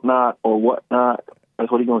 or whatnot. That's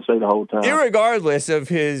what he's going to say the whole time. Irregardless of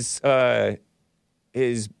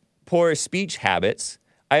his poor speech habits,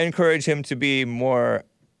 I encourage him to be more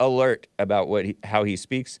alert about how he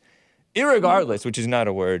speaks. Irregardless, which is not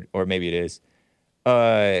a word, or maybe it is.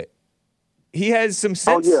 He has some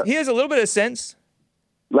sense. Oh, yeah. He has a little bit of sense.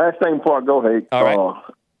 Last thing before I go, hey. All right.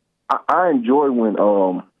 I enjoy when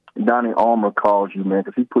Donnie Armour calls you, man,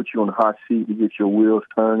 because he puts you on the hot seat. He gets your wheels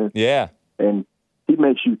turning. Yeah. And he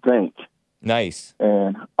makes you think. Nice.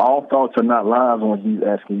 And all thoughts are not lies when he's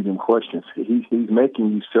asking you them questions. He's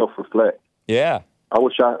making you self-reflect. Yeah. I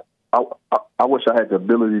wish I had the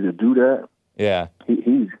ability to do that. Yeah.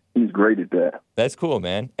 He's great at that. That's cool,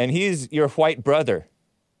 man. And he's your white brother.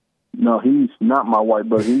 No, he's not my white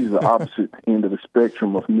brother. He's the opposite end of the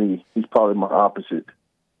spectrum of me. He's probably my opposite.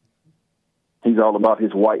 He's all about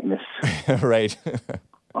his whiteness. Right.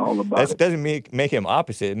 All about that it. Doesn't make him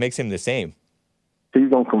opposite. It makes him the same. He's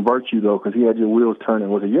going to convert you, though, because he had your wheels turning.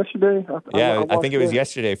 Was it yesterday? I think it was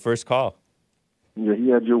yesterday, first call. Yeah, he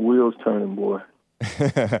had your wheels turning, boy.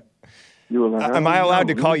 You were like, am I allowed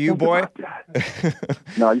to call you boy?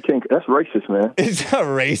 No, you can't. That's racist, man. It's not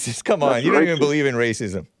racist. Come on. You don't even believe in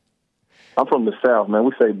racism. I'm from the South, man.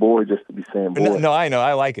 We say boy just to be saying boy. No, I know.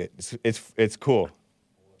 I like it. It's cool.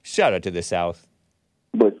 Shout out to the South.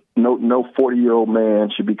 But no 40-year-old man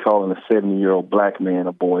should be calling a 70-year-old black man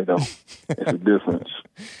a boy, though. It's a difference.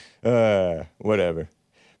 Whatever.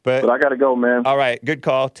 But I got to go, man. All right. Good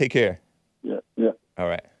call. Take care. Yeah. All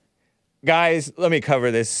right. Guys, let me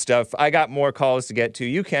cover this stuff. I got more calls to get to.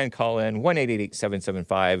 You can call in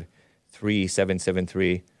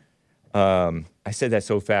 1-888-775-3773. I said that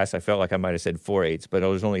so fast, I felt like I might have said 4 8s, but it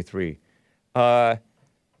was only 3. The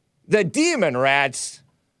Demon Rats,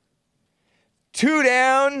 2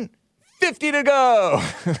 down, 50 to go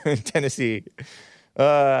in Tennessee.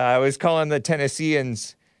 I was calling the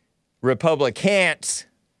Tennesseans Republicans,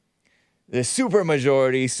 the super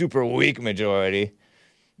weak majority.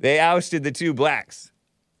 They ousted the 2 blacks.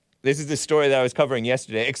 This is the story that I was covering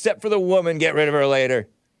yesterday, except for the woman, get rid of her later.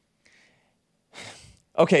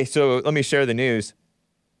 Okay, so let me share the news.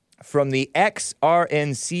 From the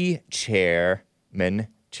ex-RNC chair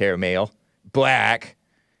male, black.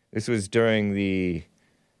 This was during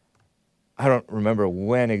I don't remember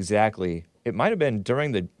when exactly. It might have been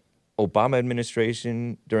during the Obama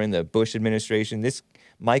administration, during the Bush administration. This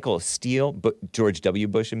Michael Steele, George W.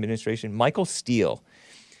 Bush administration. Michael Steele,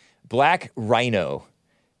 black rhino,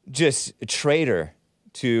 just a traitor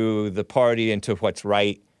to the party and to what's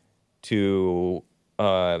right, to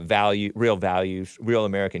real values, real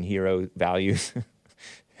American hero values.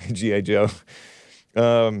 G.I. Joe.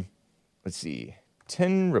 Let's see.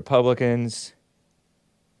 10 Republicans.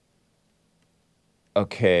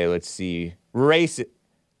 Okay, let's see.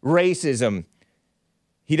 Racism.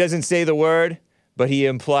 He doesn't say the word, but he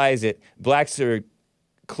implies it. Blacks are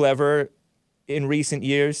clever in recent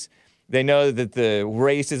years. They know that the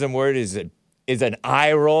racism word is an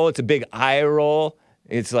eye roll. It's a big eye roll.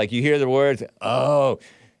 It's like you hear the words, oh,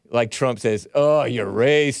 like Trump says, oh, you're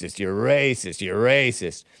racist, you're racist, you're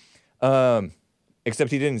racist.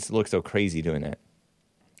 Except he didn't look so crazy doing that.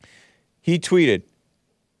 He tweeted,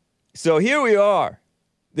 so here we are.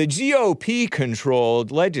 The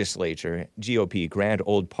GOP-controlled legislature, GOP, Grand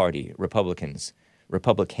Old Party, Republicans,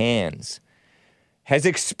 has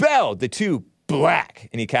expelled the 2 black,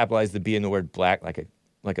 and he capitalized the B in the word black like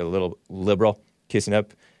a little liberal kissing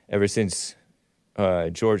up ever since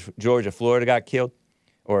Georgia, Florida got killed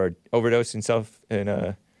or overdosed himself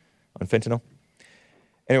on fentanyl.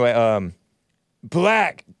 Anyway,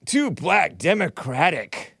 2 black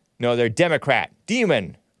Democratic. No, they're Democrat.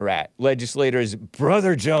 Demon rat legislators.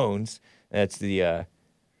 Brother Jones. That's the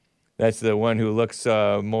one who looks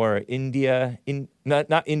more Indian,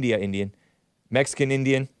 Mexican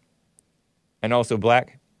Indian, and also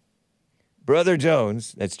black. Brother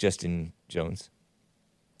Jones. That's Justin Jones.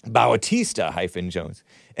 Bautista-Jones.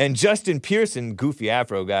 And Justin Pearson, goofy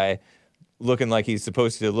Afro guy, looking like he's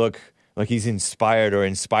supposed to look like he's inspired or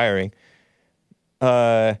inspiring.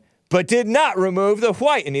 But did not remove the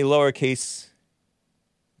white, any lowercase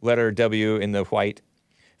letter W in the white.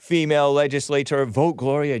 Female legislator, vote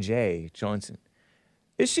Gloria J. Johnson.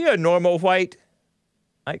 Is she a normal white?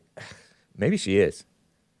 Maybe she is.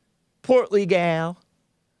 Portly gal.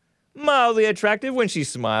 mildly attractive when she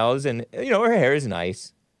smiles, and, her hair is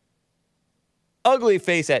nice. Ugly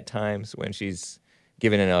face at times when she's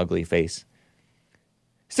given an ugly face.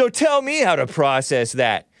 So tell me how to process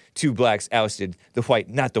that. 2 blacks ousted,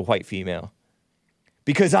 not the white female.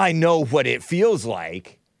 Because I know what it feels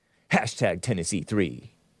like. Hashtag Tennessee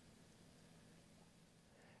 3.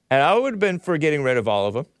 And I would have been for getting rid of all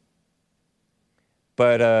of them.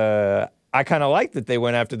 But I kind of like that they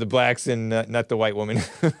went after the blacks and not the white woman.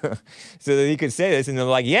 So that he could say this, and they're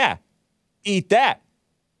like, yeah, eat that.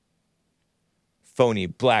 Phony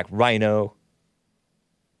black rhino.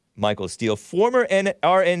 Michael Steele, former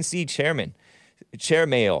RNC chairman, chair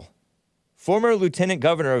male, former lieutenant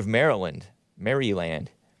governor of Maryland,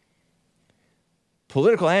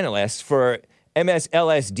 political analyst for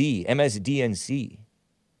MSDNC,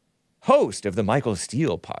 host of the Michael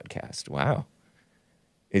Steele podcast. Wow.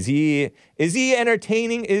 Is he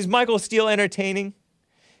entertaining? Is Michael Steele entertaining?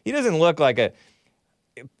 He doesn't look like a...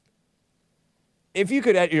 If you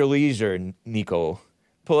could, at your leisure, Nico,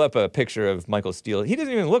 pull up a picture of Michael Steele, he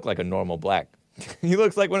doesn't even look like a normal black. He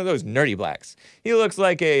looks like one of those nerdy blacks. He looks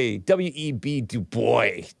like a W.E.B. Du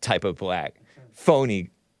Bois type of black. Phony,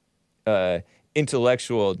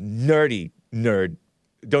 intellectual, nerdy nerd.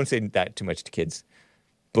 Don't say that too much to kids.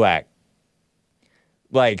 Black.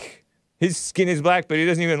 Like, his skin is black, but he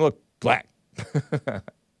doesn't even look black.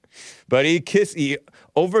 But he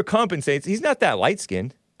overcompensates. He's not that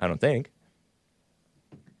light-skinned, I don't think.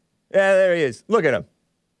 Yeah, there he is. Look at him.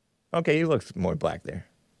 Okay, he looks more black there.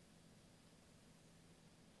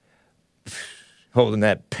 Holding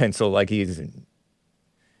that pencil like he's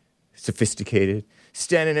sophisticated.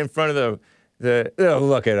 Standing in front of oh,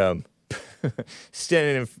 look at him.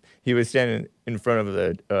 He was standing in front of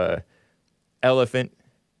the elephant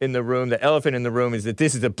in the room. The elephant in the room is that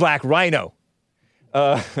this is a black rhino.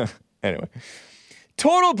 Anyway.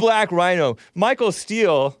 Total black rhino. Michael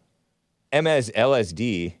Steele,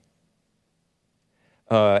 MSDNC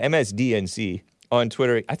on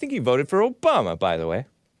Twitter. I think he voted for Obama, by the way.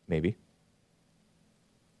 Maybe.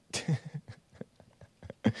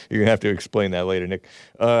 You're going to have to explain that later, Nick.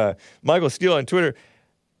 Michael Steele on Twitter,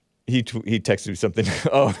 he texted me something.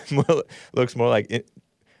 Oh, looks more like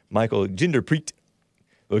Michael Ginderpreet.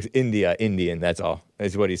 Looks Indian, that's all.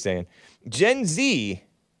 That's what he's saying. Gen Z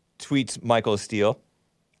tweets Michael Steele.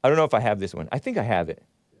 I don't know if I have this one. I think I have it.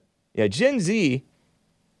 Yeah, Gen Z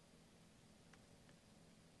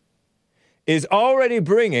is already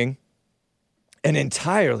bringing an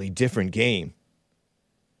entirely different game.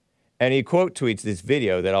 And he quote tweets this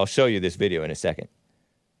video that I'll show you this video in a second.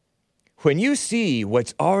 When you see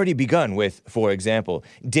what's already begun with, for example,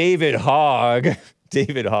 David Hogg.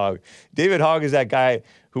 David Hogg is that guy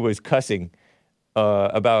who was cussing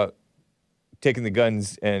about taking the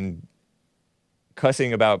guns and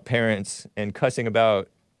cussing about parents and cussing about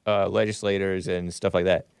legislators and stuff like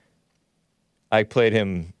that. I played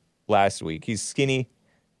him last week. He's skinny,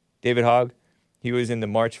 David Hogg. He was in the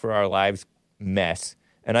March for Our Lives mess.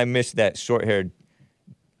 And I missed that short-haired,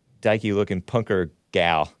 dykey-looking punker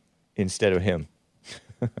gal instead of him.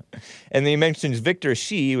 And then he mentions Victor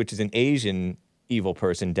Shi, which is an Asian evil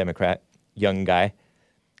person, Democrat, young guy.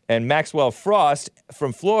 And Maxwell Frost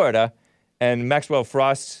from Florida. And Maxwell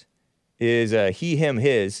Frost is he, him,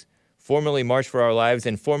 his, formerly March for Our Lives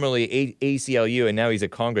and formerly ACLU, and now he's a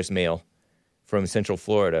Congress male from Central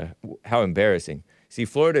Florida. How embarrassing. See,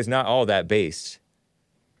 Florida is not all that based.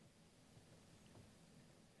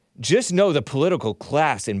 Just know the political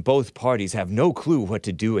class in both parties have no clue what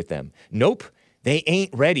to do with them. Nope, they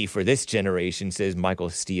ain't ready for this generation, says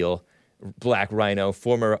Michael Steele, Black Rhino,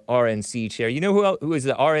 former RNC chair. You know who is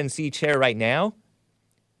the RNC chair right now?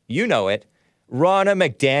 You know it. Ronna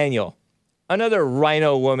McDaniel, another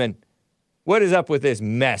rhino woman. What is up with this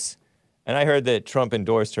mess? And I heard that Trump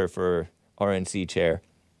endorsed her for RNC chair.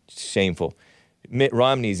 Shameful. Mitt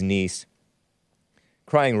Romney's niece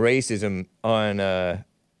crying racism on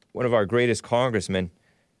one of our greatest congressmen,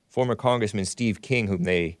 former Congressman Steve King, whom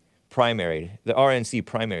they primaried. The RNC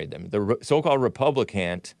primaried them. The so-called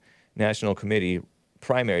Republican National Committee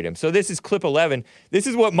primaried him. So this is clip 11. This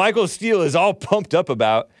is what Michael Steele is all pumped up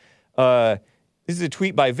about. This is a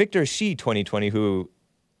tweet by Victor Shi, 2020, who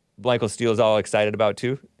Michael Steele is all excited about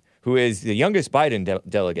too, who is the youngest Biden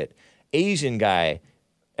delegate. Asian guy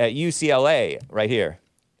at UCLA right here.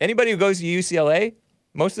 Anybody who goes to UCLA,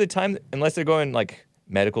 most of the time, unless they're going like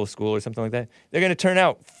medical school or something like that, they're going to turn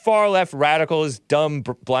out far left radicals, dumb,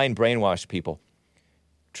 blind, brainwashed people.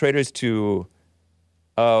 Traitors to,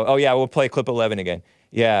 oh yeah, we'll play clip 11 again.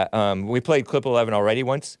 Yeah, we played clip 11 already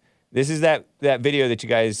once. This is that video that you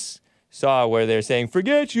guys saw where they're saying,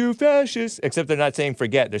 forget you fascists, except they're not saying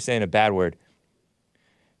forget, they're saying a bad word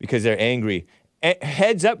because they're angry.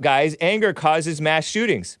 Heads up, guys, anger causes mass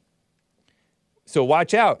shootings. So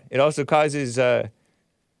watch out. It also causes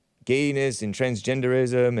gayness and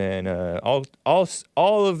transgenderism and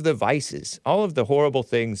all of the vices, all of the horrible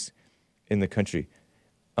things in the country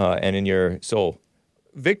and in your soul.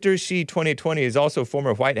 Victor Xi 2020 is also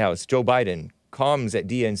former White House Joe Biden, comms at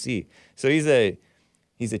DNC. So he's a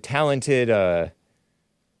talented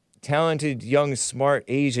young, smart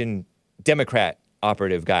Asian Democrat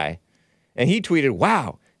operative guy. And he tweeted,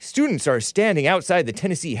 wow, students are standing outside the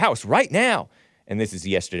Tennessee House right now. And this is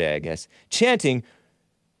yesterday, I guess, chanting,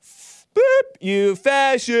 "Boop, you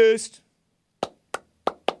fascist."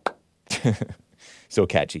 So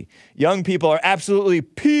catchy. Young people are absolutely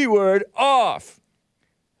P-word off.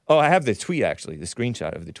 Oh, I have the tweet, actually, the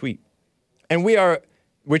screenshot of the tweet. And we are,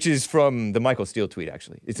 which is from the Michael Steele tweet,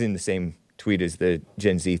 actually. It's in the same tweet as the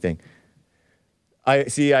Gen Z thing. I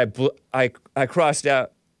crossed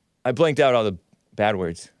out, I blanked out all the bad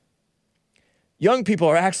words. Young people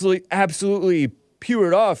are actually absolutely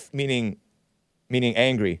P-word off, meaning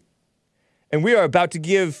angry. And we are about to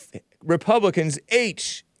give Republicans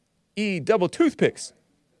H-E double toothpicks.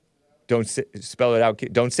 Don't spell it out.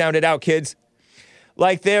 Don't sound it out, kids.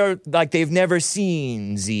 Like they've never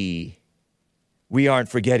seen Z. We aren't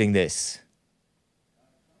forgetting this.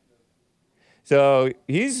 So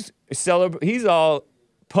he's all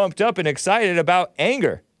pumped up and excited about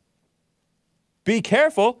anger. Be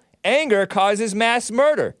careful. Anger causes mass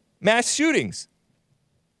murder, mass shootings.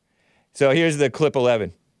 So here's the clip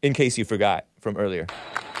 11, in case you forgot from earlier.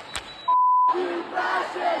 You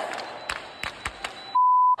fascist!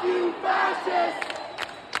 You fascist!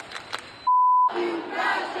 You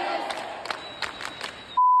fascist!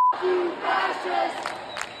 You fascist!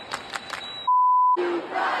 You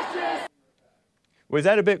fascist! Was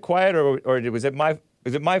that a bit quiet, or was it my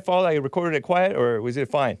fault I recorded it quiet, or was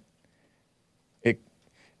it fine?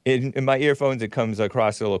 In my earphones, it comes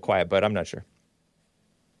across a little quiet, but I'm not sure.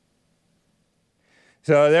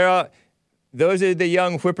 So those are the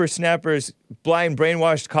young whippersnappers, blind,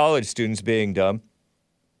 brainwashed college students being dumb.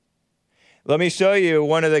 Let me show you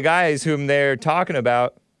one of the guys whom they're talking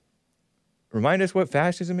about. Remind us what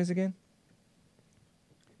fascism is again?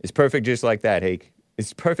 It's perfect just like that, Hake.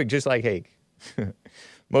 It's perfect just like Hake.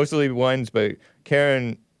 Mostly ones, but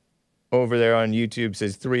Karen over there on YouTube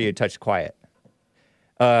says 3, a touch quiet.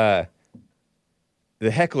 The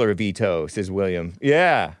heckler veto, says William.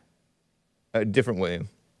 Yeah. A different William.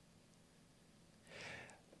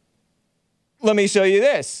 Let me show you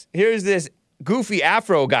this. Here's this goofy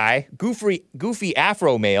Afro guy, goofy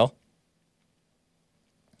Afro male.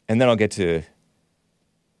 And then I'll get to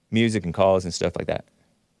music and calls and stuff like that.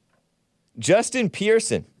 Justin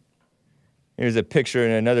Pearson. Here's a picture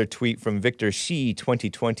and another tweet from Victor Xi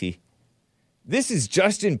 2020. This is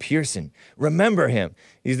Justin Pearson. Remember him.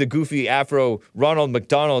 He's the goofy Afro Ronald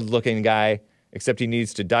McDonald looking guy, except he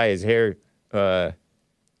needs to dye his hair.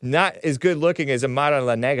 Not as good looking as Amara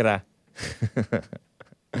La Negra.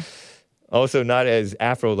 Also not as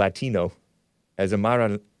Afro-Latino as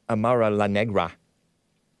Amara La Negra.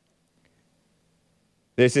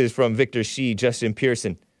 This is from Victor Xi, Justin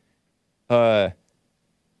Pearson. It's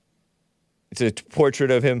a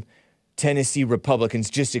portrait of him. Tennessee Republicans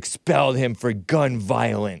just expelled him for gun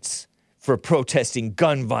violence, for protesting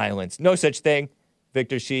gun violence. No such thing,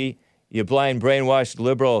 Victor Xi, you blind, brainwashed,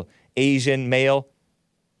 liberal, Asian male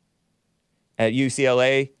at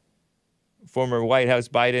UCLA, former White House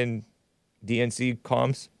Biden DNC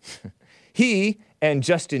comms. He and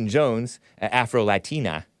Justin Jones,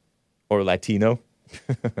 Afro-Latina, or Latino,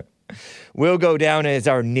 will go down as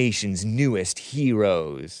our nation's newest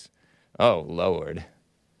heroes. Oh, Lord.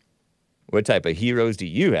 What type of heroes do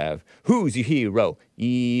you have? Who's your hero?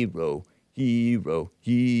 Hero, hero,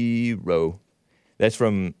 hero. That's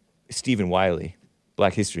from Stephen Wiley,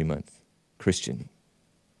 Black History Month, Christian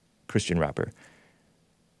rapper.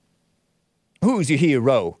 Who's your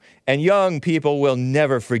hero? And young people will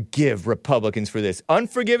never forgive Republicans for this.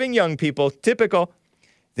 Unforgiving young people, typical.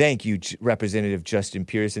 Thank you, Representative Justin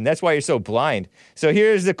Pearson. That's why you're so blind. So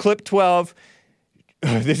here's the clip 12.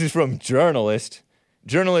 This is from Journalist.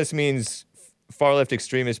 Journalist means far-left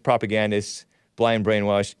extremist, propagandist, blind,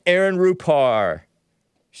 brainwashed. Aaron Rupar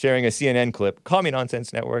sharing a CNN clip. Call Me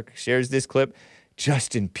Nonsense Network shares this clip.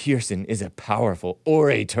 Justin Pearson is a powerful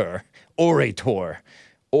orator. Listen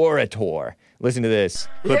to this.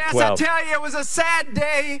 Clip 12. Yes, I tell you, it was a sad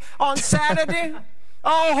day on Saturday.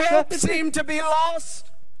 All hope seemed to be lost.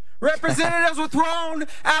 Representatives were thrown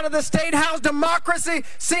out of the State House. Democracy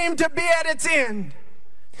seemed to be at its end.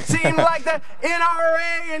 Seemed like the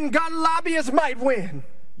NRA and gun lobbyists might win.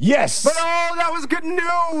 Yes. But oh, that was good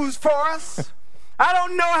news for us. I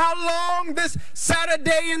don't know how long this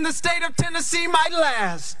Saturday in the state of Tennessee might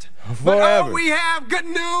last. But oh, we have good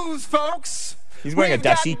news, folks. He's wearing We've a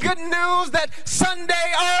got dashiki. good news that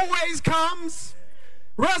Sunday always comes.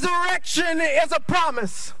 Resurrection is a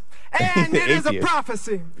promise. And it is a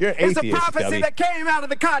prophecy. You're an It's atheist, a prophecy Stubby. that came out of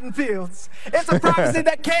the cotton fields. It's a prophecy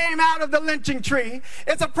that came out of the lynching tree.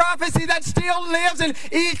 It's a prophecy that still lives in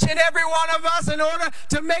each and every one of us in order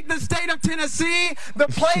to make the state of Tennessee the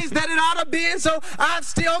place that it ought to be. And so I've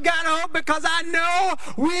still got hope because I know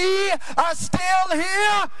we are still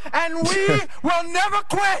here and we will never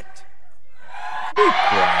quit.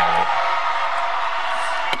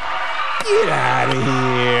 Get out of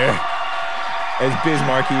here. As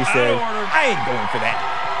Bismarcky said, I ain't going for that.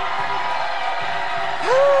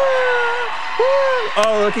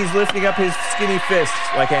 Oh, look, he's lifting up his skinny fists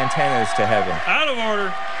like antennas to heaven. Out of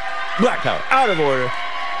order. Black power, out of order.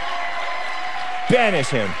 Banish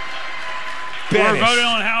him. Banish. We're voting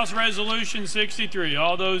on House Resolution 63.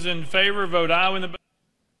 All those in favor, vote aye when the...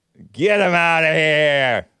 Get him out of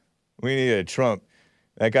here. We need a Trump.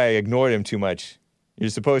 That guy ignored him too much. You're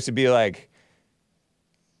supposed to be like,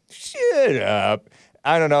 shut up.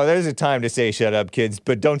 I don't know. There's a time to say shut up, kids,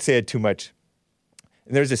 but don't say it too much.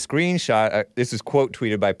 And there's a screenshot. This is quote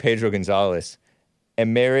tweeted by Pedro Gonzalez,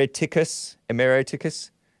 Emeriticus,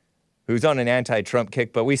 who's on an anti-Trump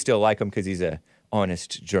kick, but we still like him because he's a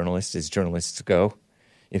honest journalist, as journalists go,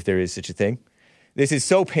 if there is such a thing. This is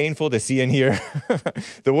so painful to see and hear.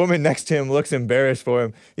 The woman next to him looks embarrassed for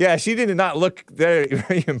him. Yeah, she did not look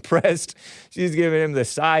very impressed. She's giving him the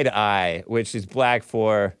side eye, which is black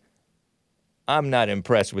for, I'm not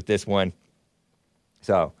impressed with this one.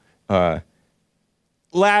 So,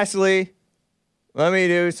 lastly, let me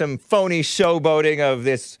do some phony showboating of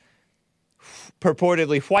this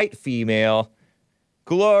purportedly white female,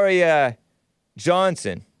 Gloria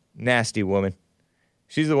Johnson. Nasty woman.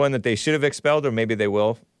 She's the one that they should have expelled, or maybe they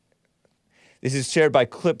will. This is shared by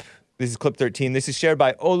clip 13. This is shared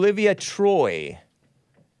by Olivia Troy,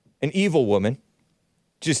 an evil woman.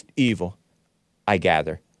 Just evil, I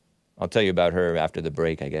gather. I'll tell you about her after the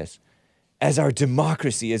break, I guess. As our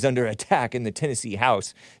democracy is under attack in the Tennessee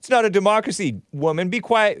House. It's not a democracy, woman. Be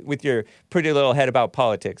quiet with your pretty little head about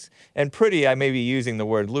politics. And pretty, I may be using the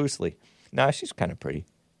word loosely. Nah, she's kind of pretty.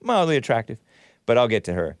 Mildly attractive. But I'll get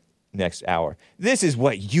to her next hour. This is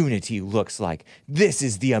what unity looks like. This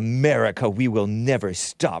is the America we will never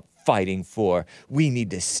stop fighting for. We need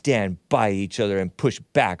to stand by each other and push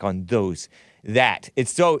back on those that.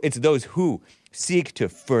 It's those who seek to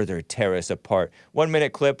further tear us apart. 1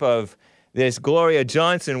 minute clip of this Gloria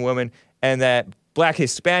Johnson woman and that black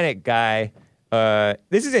Hispanic guy.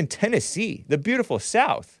 This is in Tennessee, the beautiful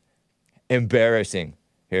South. Embarrassing.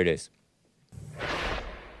 Here it is.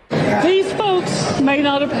 These folks may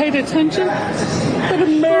not have paid attention, but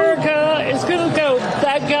America is going to go,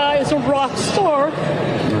 that guy is a rock star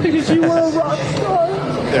because you were a rock star.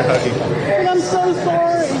 They're hugging. And I'm so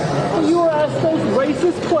sorry that you were asked those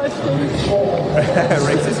racist questions.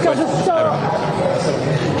 Racist Because question. it's so...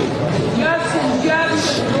 Yes, and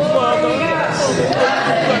yes,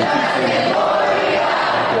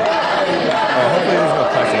 Hopefully there's no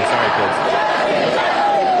cussing. Sorry, kids.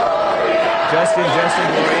 Justin,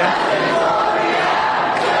 Gloria.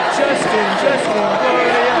 Justin,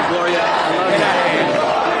 Gloria. Gloria, I love Get out of here.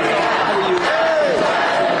 How are you?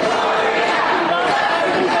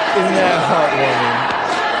 Isn't that heartwarming?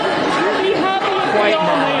 be happy if we Quite all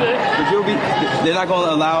mad. made it. But they're not going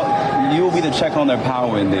to allow, you will be the check on their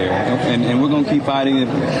power in there. And we're going to keep fighting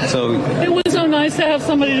it. So It was so nice to have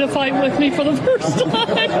somebody to fight with me for the first time.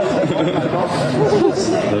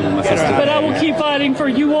 my sister. But I will keep fighting for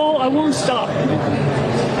you all. I won't stop.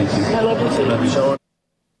 I love you too.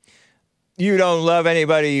 You don't love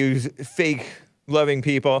anybody, you fake loving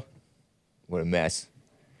people. What a mess.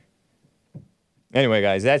 Anyway,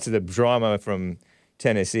 guys, that's the drama from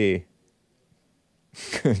Tennessee.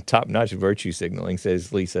 Top-notch virtue signaling,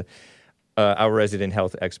 says Lisa, our resident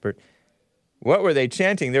health expert. What were they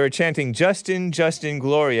chanting? They were chanting Justin,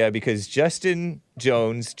 Gloria, because Justin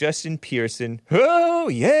Jones, Justin Pearson, oh,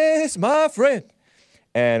 yes, my friend,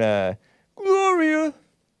 and Gloria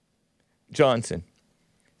Johnson.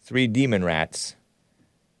 3 demon rats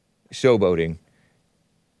showboating,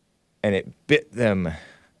 and it bit them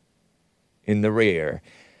in the rear.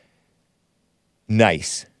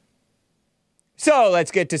 Nice. So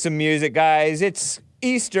let's get to some music, guys. It's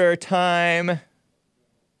Easter time.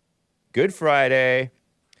 Good Friday.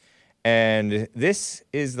 And this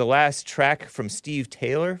is the last track from Steve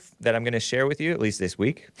Taylor that I'm going to share with you, at least this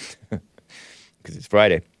week, because it's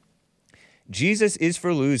Friday. Jesus is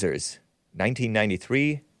for Losers,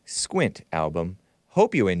 1993 Squint album.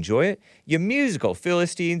 Hope you enjoy it. You musical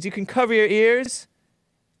Philistines, you can cover your ears,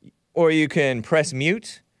 or you can press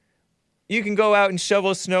mute. You can go out and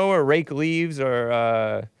shovel snow or rake leaves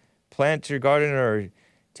or plant your garden or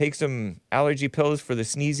take some allergy pills for the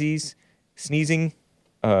sneezing.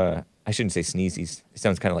 I shouldn't say sneezies. It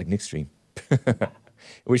sounds kind of like Nick Stream.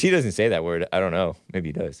 Which he doesn't say that word. I don't know. Maybe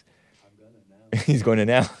he does. I'm going to now. He's going to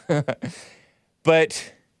now.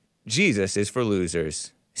 But Jesus is for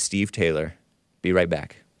Losers. Steve Taylor. Be right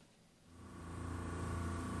back.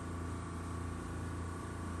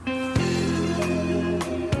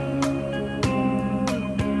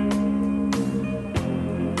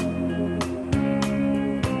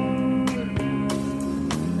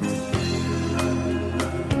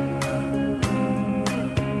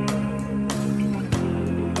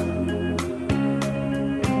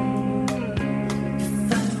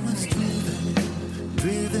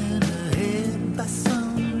 Driven ahead by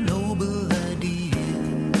some noble idea.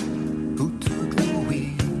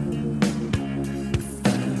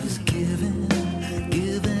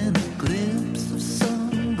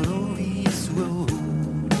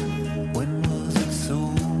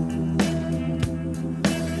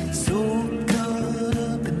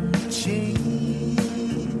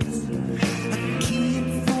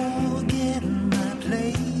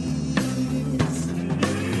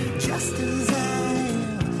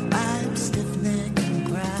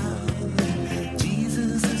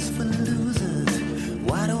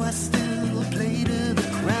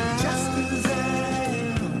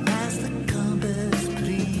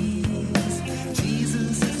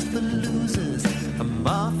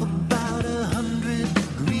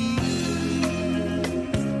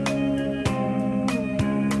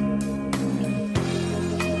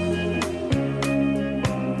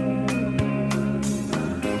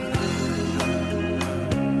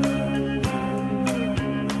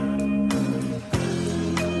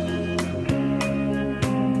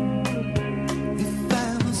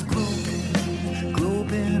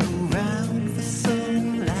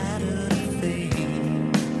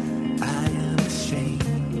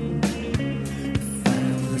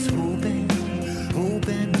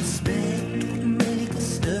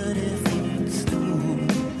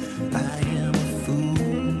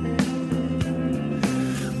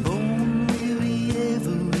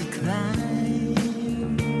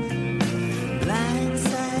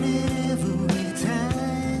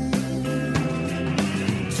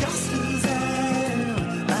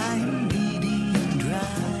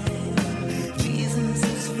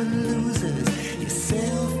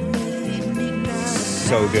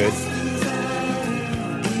 so good.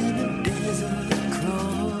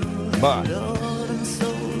 Ma.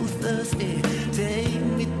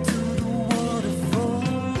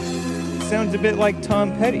 Sounds a bit like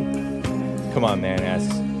Tom Petty. Come on, man,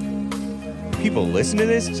 asks. People listen to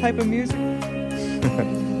this type of music?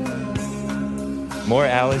 More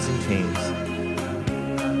Alice in Chains.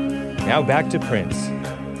 Now back to Prince.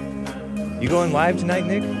 You going live tonight,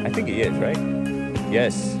 Nick? I think he is, right?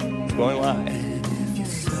 Yes, it's going live.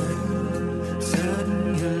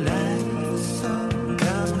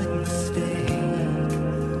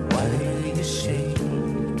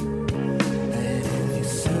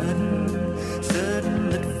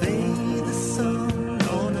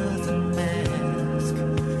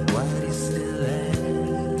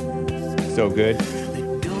 So good.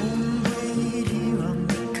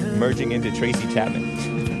 Merging into Tracy Chapman.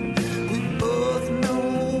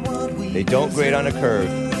 They don't grade on a curve.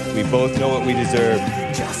 We both know what we deserve.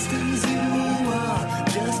 Just as you are,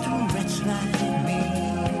 just a wretch like me.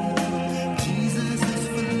 Jesus is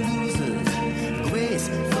for losers, grace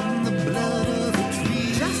from the blood of a tree.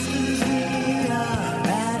 Just as we are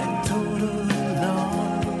at a total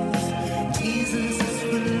loss. Jesus is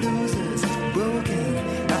for losers, broken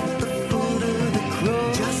at the foot of the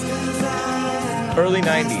cross. Just as I am. Early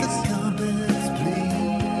 90s.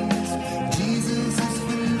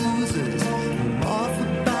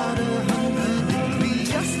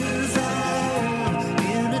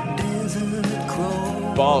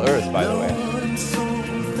 Ball Earth, by the way.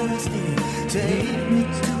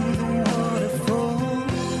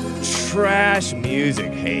 Trash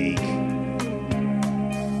music, Hake.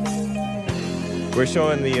 We're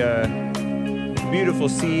showing the beautiful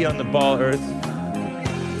sea on the Ball Earth.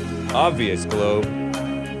 Obvious globe.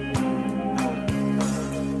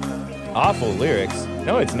 Awful lyrics.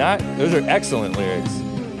 No, it's not. Those are excellent lyrics.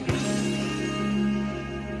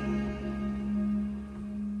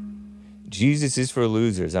 Jesus is for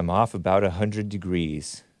losers. I'm off about 100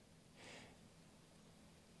 degrees.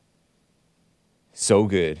 So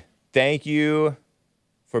good. Thank you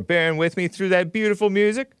for bearing with me through that beautiful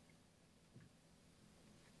music.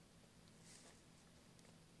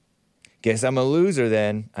 Guess I'm a loser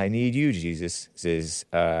then. I need you, Jesus, says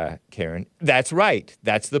Karen. That's right.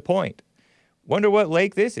 That's the point. Wonder what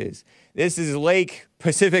lake this is. This is Lake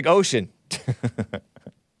Pacific Ocean.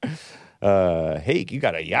 Hey, you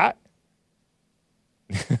got a yacht?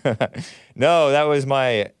 No, that was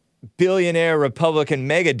my billionaire Republican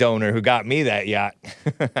mega donor who got me that yacht.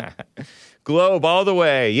 Globe all the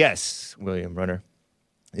way. Yes, William Runner.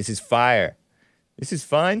 This is fire. This is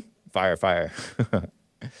fun. Fire, fire.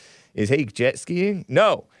 Is Hake jet skiing?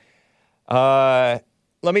 No. Let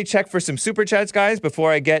me check for some super chats, guys,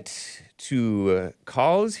 before I get to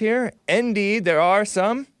calls here. Indeed, there are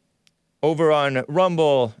some over on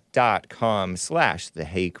rumble.com/The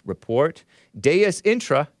Hake Report. Deus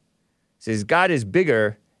Intra says, God is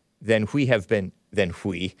bigger than we have been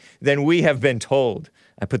told.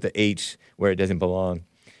 I put the H where it doesn't belong.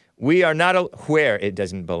 We are not where it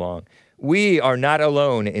doesn't belong. We are not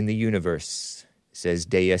alone in the universe, says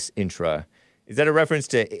Deus Intra. Is that a reference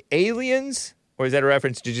to aliens or is that a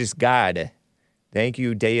reference to just God? Thank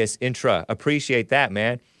you, Deus Intra. Appreciate that,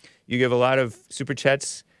 man. You give a lot of super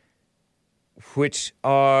chats which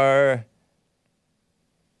are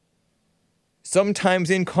sometimes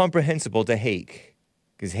incomprehensible to Hake,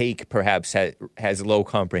 because Hake perhaps has low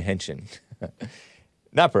comprehension.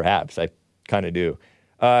 Not perhaps, I kind of do.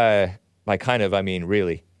 By kind of, I mean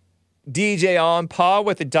really. DJ on Paw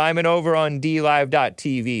with a diamond over on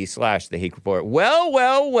DLive.tv/The Hake Report.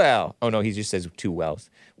 Well. Oh no, he just says two wells.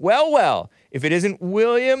 Well. If it isn't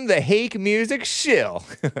William the Hake Music Shill.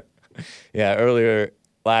 Yeah, earlier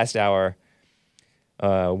last hour,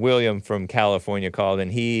 William from California called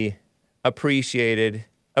and he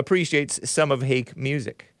appreciates some of Hake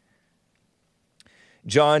music.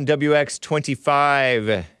 John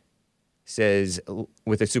WX25 says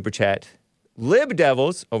with a super chat, Lib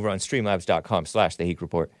Devils over on streamlabs.com/The Hake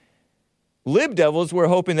Report. Lib Devils were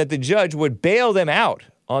hoping that the judge would bail them out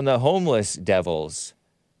on the homeless devils.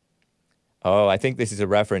 Oh, I think this is a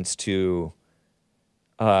reference to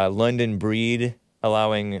London Breed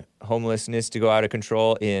allowing homelessness to go out of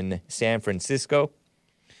control in San Francisco.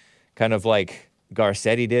 Kind of like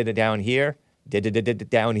Garcetti did down here.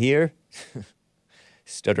 Down here.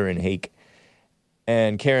 Stuttering Hake.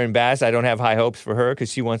 And Karen Bass, I don't have high hopes for her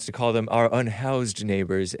because she wants to call them our unhoused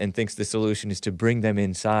neighbors and thinks the solution is to bring them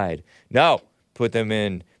inside. No, put them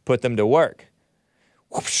to work.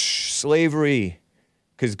 Whoosh, slavery.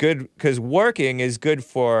 Because working is good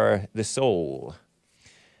for the soul.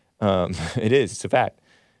 It is, it's a fact.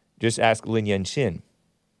 Just ask Lin Yan Chin.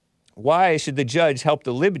 Why should the judge help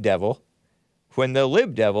the lib devil when it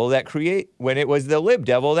was the lib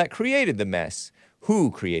devil that created the mess?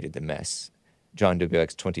 Who created the mess? John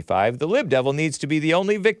WX25. The lib devil needs to be the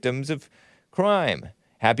only victims of crime.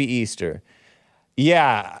 Happy Easter.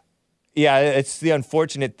 Yeah, it's the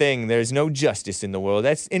unfortunate thing. There's no justice in the world.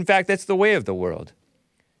 That's the way of the world.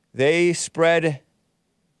 They spread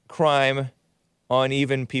crime on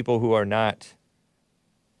even people who are not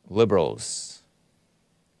liberals,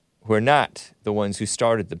 who are not the ones who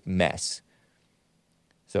started the mess.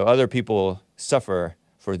 So other people suffer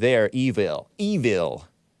for their evil.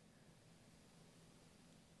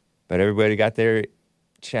 But everybody got their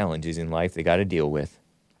challenges in life they got to deal with.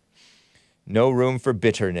 No room for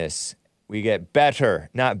bitterness. We get better,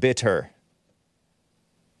 not bitter.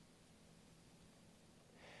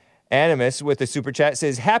 Animus with the super chat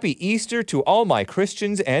says, Happy Easter to all my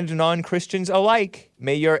Christians and non-Christians alike.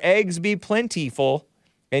 May your eggs be plentiful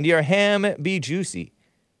and your ham be juicy.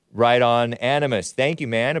 Right on, Animus. Thank you,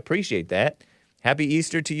 man. Appreciate that. Happy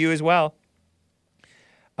Easter to you as well.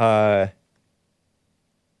 I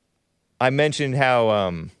mentioned how,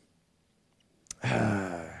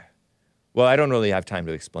 well, I don't really have time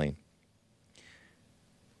to explain.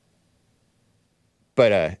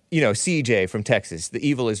 But, CJ from Texas, the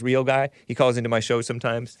evil is real guy, he calls into my show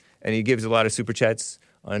sometimes, and he gives a lot of super chats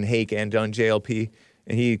on Hake and on JLP,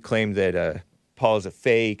 and he claimed that Paul is a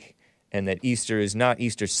fake, and that Easter is not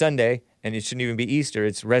Easter Sunday, and it shouldn't even be Easter,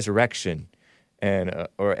 it's resurrection. And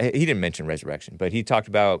or he didn't mention resurrection, but he talked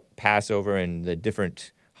about Passover and the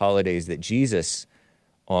different holidays that Jesus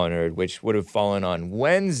honored, which would have fallen on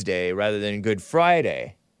Wednesday rather than Good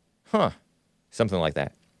Friday. Something like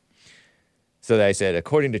that. So I said,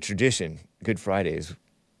 according to tradition, Good Friday is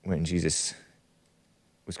when Jesus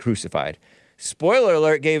was crucified. Spoiler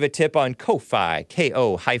alert gave a tip on Ko-Fi,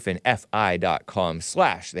 ko-fi.com/The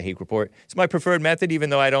Hake Report. It's my preferred method,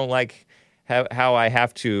 even though I don't like how I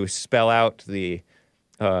have to spell out the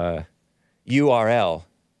URL,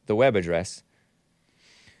 the web address.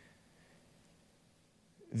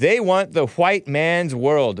 They want the white man's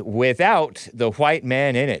world without the white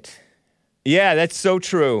man in it. Yeah, that's so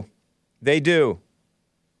true. They do.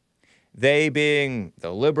 They being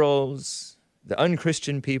the liberals, the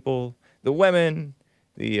unchristian people, the women,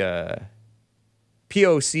 the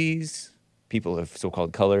POCs, people of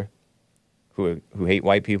so-called color, who hate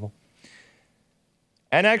white people.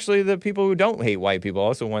 And actually, the people who don't hate white people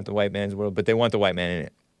also want the white man's world, but they want the white man in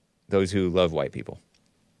it. Those who love white people.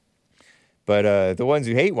 But the ones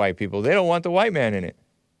who hate white people, they don't want the white man in it.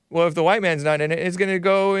 Well, if the white man's not in it, it's gonna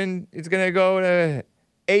go to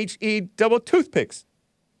HE double toothpicks.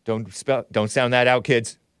 Don't sound that out,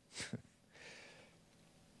 kids.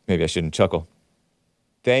 Maybe I shouldn't chuckle.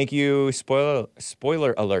 Thank you,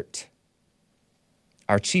 spoiler alert.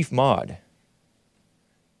 Our chief mod.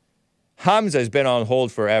 Hamza's been on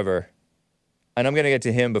hold forever. And I'm going to get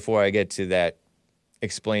to him before I get to that,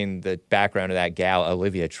 explain the background of that gal,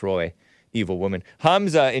 Olivia Troy, evil woman.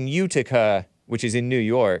 Hamza in Utica, which is in New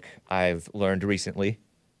York, I've learned recently,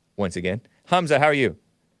 once again. Hamza, how are you?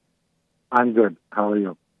 I'm good. How are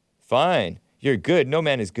you? Fine. You're good. No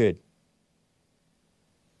man is good.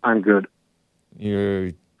 I'm good.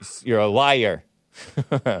 You're a liar.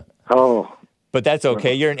 Oh. But that's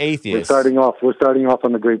okay. You're an atheist. We're starting off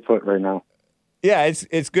on the great foot right now. Yeah,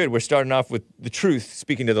 it's good. We're starting off with the truth,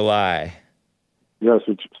 speaking to the lie. Yes,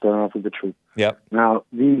 we're starting off with the truth. Yep. Now,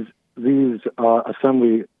 these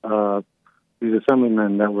assemblymen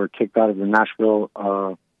that were kicked out of the Nashville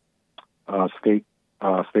state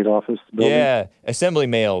office building. Yeah, assembly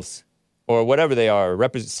males or whatever they are,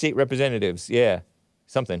 state representatives. Yeah,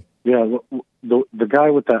 something. Yeah, the guy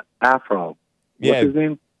with the afro. What's his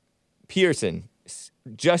name? Pearson.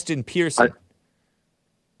 Justin Pearson.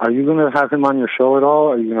 Are you going to have him on your show at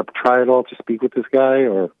all? Are you going to try at all to speak with this guy?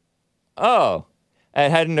 Or? Oh, it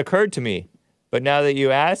hadn't occurred to me. But now that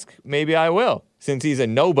you ask, maybe I will, since he's a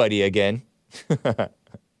nobody again.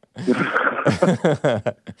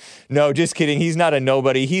 No, just kidding. He's not a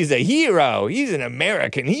nobody. He's a hero. He's an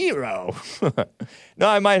American hero. No,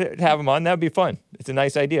 I might have him on. That'd be fun. It's a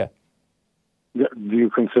nice idea. Do you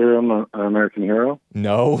consider him an American hero?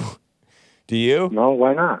 No. Do you? No,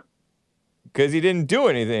 why not? Because he didn't do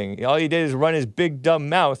anything. All he did is run his big dumb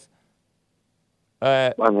mouth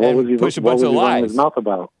and push a bunch of lies. His mouth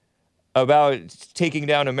about taking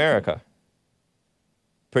down America.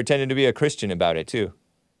 Pretending to be a Christian about it, too.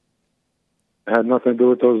 It had nothing to do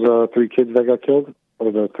with those 3 kids that got killed?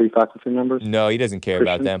 Or the 3 faculty members? No, he doesn't care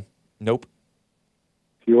about them. Nope.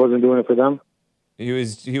 He wasn't doing it for them? He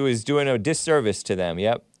was doing a disservice to them,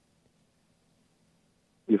 yep.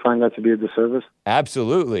 You find that to be a disservice?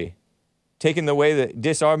 Absolutely.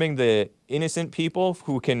 Disarming the innocent people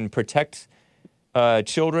who can protect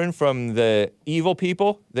children from the evil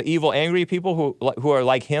people, the evil, angry people who are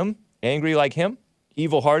like him, angry like him,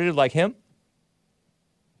 evil-hearted like him.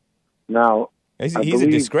 Now, he's a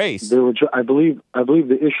disgrace. I believe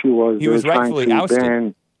the issue was he was rightfully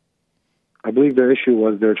ousted. I believe the issue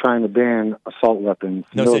was they're trying to ban assault weapons,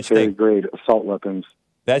 military-grade assault weapons.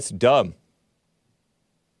 That's dumb.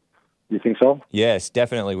 You think so? Yes,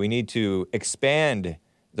 definitely. We need to expand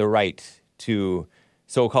the right to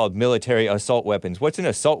so-called military assault weapons. What's an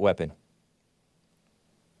assault weapon?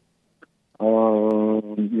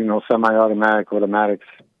 Semi-automatic, automatics,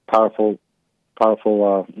 powerful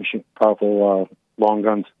long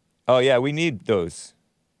guns. Oh yeah, we need those.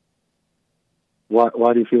 Why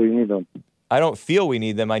do you feel you need them? I don't feel we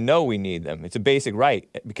need them. I know we need them. It's a basic right.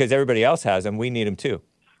 Because everybody else has them, we need them too.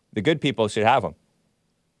 The good people should have them.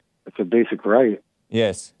 It's a basic right.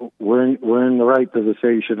 Yes. Where in the right does it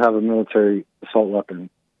say you should have a military assault weapon?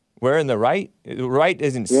 Where in the right? The right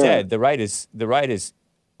isn't said. The right is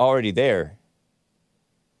already there.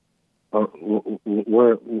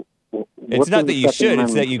 It's not that you should,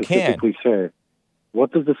 it's that you can.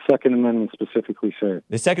 What does the Second Amendment specifically say?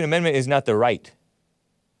 The Second Amendment is not the right.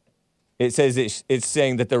 It says it's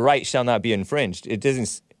saying that the right shall not be infringed.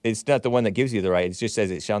 It's not the one that gives you the right. It just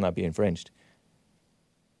says it shall not be infringed.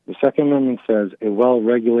 The Second Amendment says a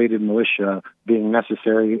well-regulated militia being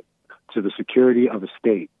necessary to the security of a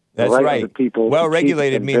state. That's right. Of the people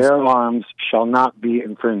well-regulated means bear arms shall not be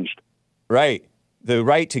infringed. Right. The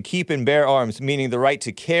right to keep and bear arms, meaning the right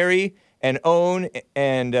to carry and own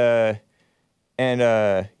and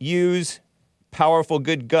use powerful,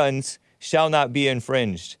 good guns shall not be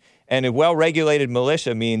infringed. And a well-regulated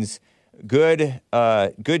militia means good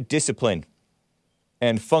discipline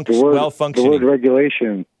and well-functioning.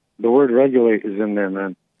 The word regulate is in there,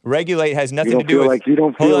 man. Regulate has nothing to do feel with. like you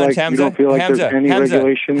don't feel hold on, like Hamza. you don't feel like Hamza, there's any Hamza,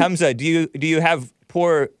 regulation. Hamza, do you have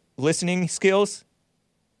poor listening skills?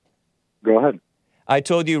 Go ahead. I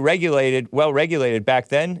told you well regulated back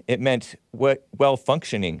then. It meant well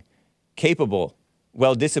functioning, capable,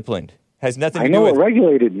 well disciplined. Has nothing to do with what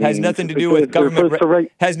regulated means. Has nothing to do with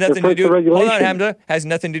government. Has nothing to do. Hold on, Hamza. Has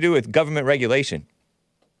nothing to do with government regulation.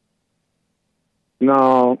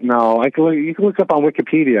 No. You can look up on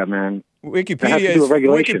Wikipedia, man.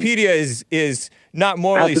 Wikipedia is not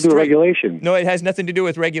morally It has to do with straight. regulation. No, it has nothing to do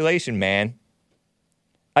with regulation, man.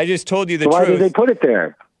 I just told you the So truth. why did they put it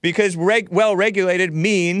there? Because well-regulated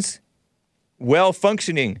means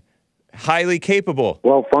well-functioning, highly capable.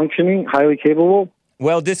 Well-functioning, highly capable?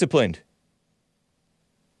 Well-disciplined.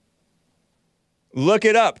 Look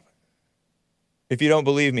it up if you don't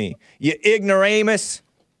believe me. You ignoramus.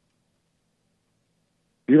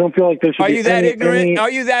 You don't feel like there should Are be you that ignorant? any... Are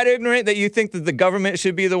you that ignorant that you think that the government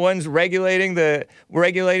should be the ones regulating the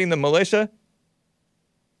militia?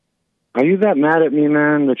 Are you that mad at me,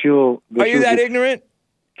 man, that you'll... Are you that ignorant?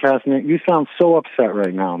 Casting, you sound so upset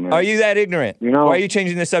right now, man. Are you that ignorant? You know, why are you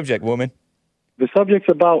changing the subject, woman? The subject's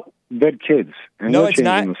about dead kids. And No, you're it's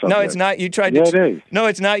not. changing the No, subject. it's not. You tried Yeah, to. it is. No,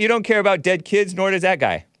 it's not. You don't care about dead kids, nor does that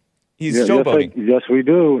guy. He's Yes, showboating. yes, we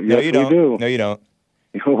do. No, Yes, you don't. we do. No, you don't.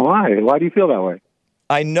 Why? Why do you feel that way?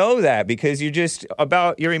 I know that because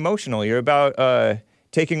you're emotional. You're about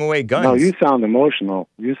taking away guns. No, you sound emotional.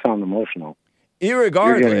 You sound emotional. Irregardless.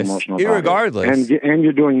 You're getting emotional about it. Irregardless. And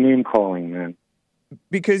you're doing name calling, man.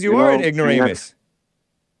 Because you are an know, ignoramus.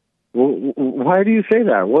 Why do you say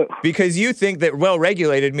that? What? Because you think that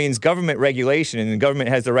well-regulated means government regulation, and the government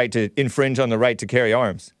has the right to infringe on the right to carry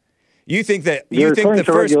arms. You think that You're the referring to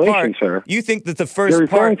first regulation, part. sir. You think that the first You're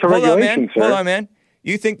referring part. to Hold on, man. regulation, sir. Hold on, man.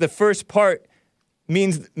 You think the first part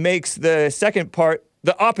makes the second part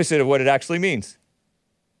the opposite of what it actually means.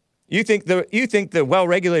 You think the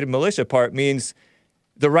well-regulated militia part means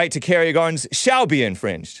the right to carry arms shall be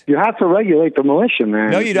infringed. You have to regulate the militia,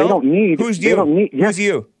 man. No, you don't. They don't need. Who's they you? Don't need, yes. Who's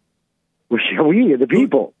you? We, the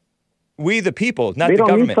people. We, the people, not they the don't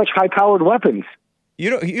government. need such high-powered weapons.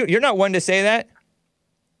 You're not one to say that.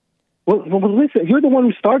 Well, listen. You're the one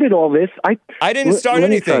who started all this. I didn't start let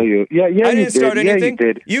me anything. tell you. Yeah, I didn't start did. anything. Yeah,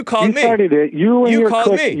 you did. You called me. You started it. You and You your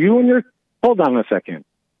called clique. me. You and your. Hold on a second.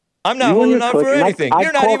 I'm not You and holding your on clique, for and anything. I've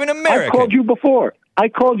You're not called- even American. I called you before.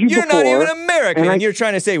 You're not even American, and you're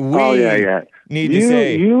trying to say we need to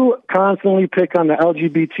say. You constantly pick on the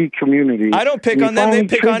LGBT community. I don't pick You on them. They finally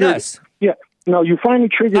pick on triggered- us. Yeah. No, you finally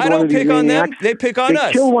triggered I one don't of these pick on them. maniacs. They pick on They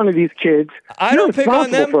us. kill one of these kids. I You're don't pick on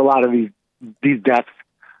responsible them. for a lot of these deaths.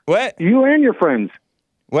 What? You and your friends.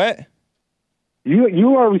 What?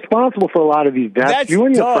 You are responsible for a lot of these deaths. That's you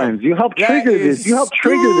and your dumb. friends. You helped That trigger is this. You helped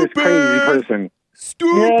trigger this crazy person.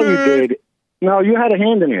 Stupid. Yeah, you did. No, you had a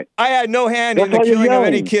hand in it. I had no hand That's in the why you're killing of yelling.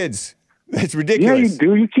 any kids. That's Yeah, ridiculous. you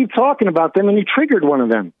do. You keep talking about them, and you triggered one of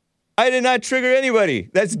them. I did not trigger anybody.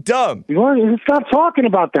 That's dumb. You stop talking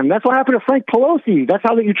about them. That's what happened to Frank Pelosi. That's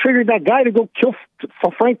how you triggered that guy to go kill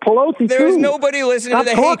Frank Pelosi. There's too. nobody listening Stop to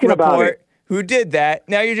the Hake talking about Report it. who did that.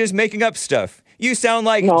 Now you're just making up stuff. You sound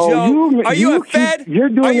like No, Joe. Are you a keep- Fed? you're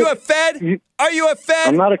doing Are you it- a Fed? Are you a Fed?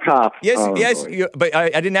 I'm not a cop. Yes, Oh, yes. boy. But I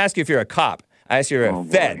didn't ask you if you're a cop. I asked you if you're a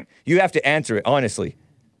Fed. boy. You have to answer it honestly.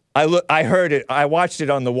 I heard it. I watched it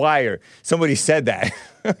on The Wire. Somebody said that.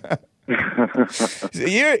 So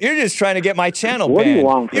you're just trying to get my channel What do banned. you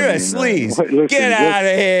want from You're a me, man? sleaze. Listen, Get out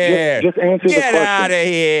of here. Just answer the Get question. out of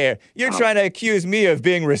here. You're trying to accuse me of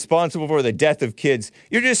being responsible for the death of kids.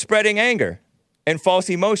 You're just spreading anger and false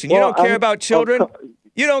emotion. You Well, don't care about children.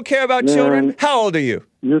 You don't care about children. How old are you?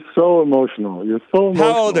 You're so emotional. You're so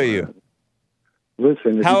emotional. How old are you? man.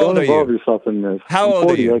 Listen, if How you old don't are you? involve yourself in this, How I'm old are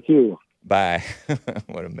 40 you? like you. Bye.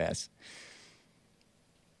 What a mess.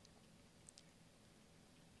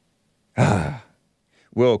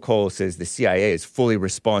 Will Cole says the CIA is fully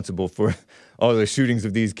responsible for all the shootings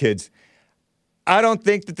of these kids. I don't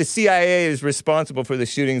think that the CIA is responsible for the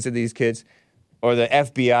shootings of these kids or the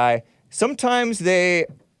FBI. Sometimes they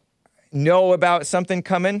know about something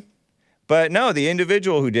coming, but no, the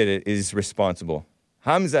individual who did it is responsible.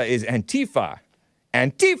 Hamza is Antifa.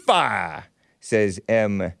 Antifa, says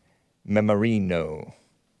M. Memarino.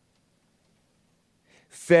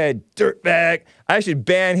 Fed dirtbag. I should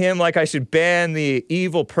ban him like I should ban the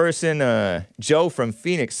evil person, Joe from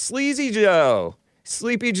Phoenix. Sleazy Joe.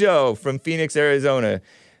 Sleepy Joe from Phoenix, Arizona.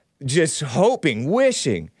 Just hoping,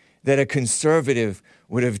 wishing that a conservative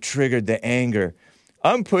would have triggered the anger.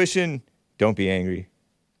 I'm pushing, don't be angry.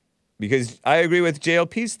 Because I agree with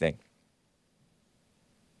JLP's thing.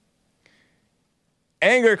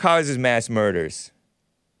 Anger causes mass murders.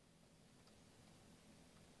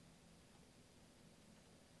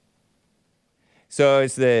 So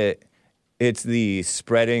it's the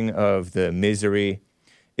spreading of the misery.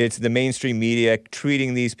 It's the mainstream media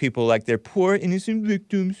treating these people like they're poor, innocent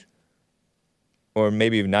victims. Or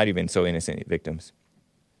maybe not even so innocent victims.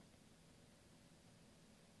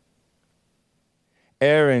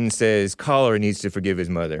 Aaron says Collar needs to forgive his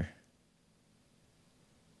mother.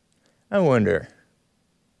 I wonder.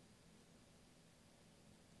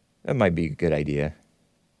 That might be a good idea.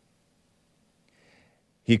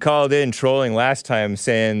 He called in trolling last time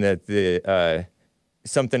saying that the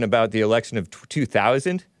something about the election of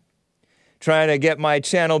 2000, trying to get my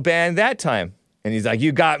channel banned that time. And he's like,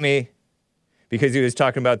 you got me. Because he was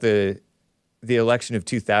talking about the election of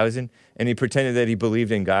 2000, and he pretended that he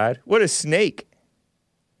believed in God. What a snake.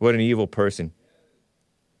 What an evil person.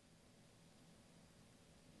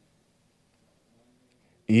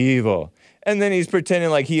 Evil. And then he's pretending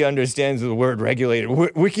like he understands the word regulated.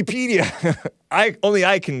 Wikipedia. Only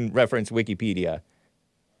I can reference Wikipedia.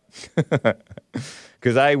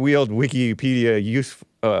 Because I wield Wikipedia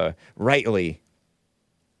rightly.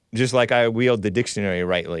 Just like I wield the dictionary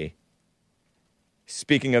rightly.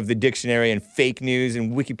 Speaking of the dictionary and fake news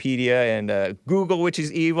and Wikipedia and Google, which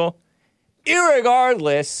is evil,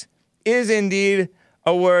 irregardless is indeed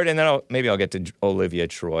a word. And then maybe I'll get to Olivia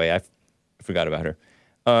Troy. I forgot about her.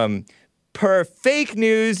 Per fake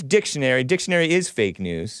news dictionary is fake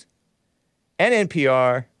news, and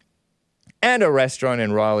NPR, and a restaurant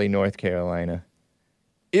in Raleigh, North Carolina.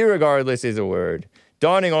 Irregardless is a word.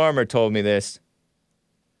 Dawning Armor told me this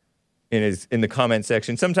in the comment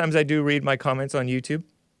section. Sometimes I do read my comments on YouTube.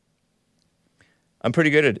 I'm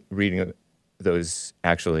pretty good at reading those,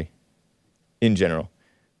 actually, in general.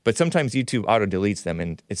 But sometimes YouTube auto-deletes them,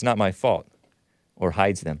 and it's not my fault, or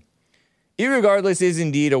hides them. Irregardless is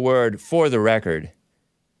indeed a word, for the record,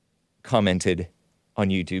 commented on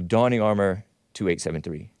YouTube, Dawning Armor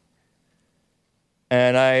 2873.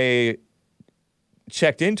 And I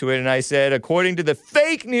checked into it, and I said, according to the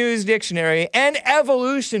fake news dictionary and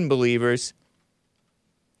evolution believers,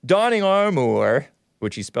 Dawning Armor,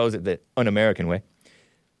 which he spells it the un-American way,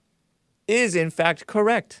 is in fact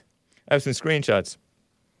correct. I have some screenshots.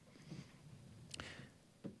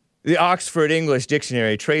 The Oxford English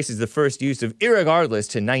Dictionary traces the first use of irregardless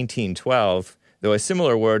to 1912, though a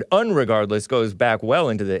similar word, unregardless, goes back well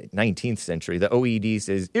into the 19th century. The OED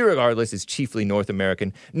says irregardless is chiefly North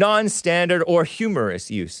American, non-standard or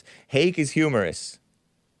humorous use. Hake is humorous.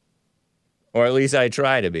 Or at least I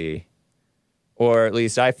try to be. Or at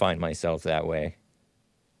least I find myself that way.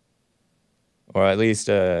 Or at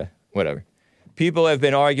least, whatever. People have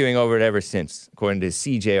been arguing over it ever since, according to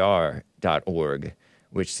CJR.org.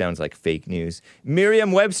 Which sounds like fake news.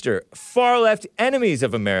 Merriam-Webster, far-left enemies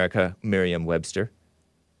of America, Merriam-Webster.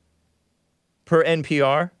 Per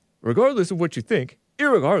NPR, regardless of what you think,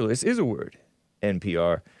 irregardless is a word.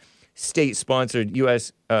 NPR, state-sponsored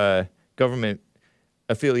U.S.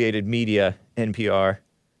 government-affiliated media, NPR.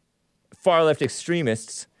 Far-left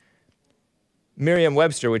extremists,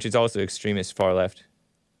 Merriam-Webster, which is also extremist, far-left,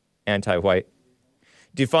 anti-white,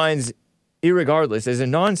 defines irregardless as a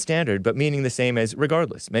non-standard, but meaning the same as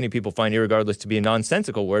regardless. Many people find irregardless to be a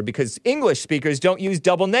nonsensical word because English speakers don't use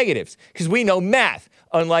double negatives, because we know math,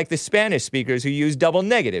 unlike the Spanish speakers who use double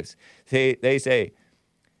negatives. They say,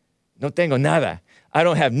 no tengo nada. I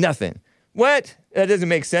don't have nothing. What? That doesn't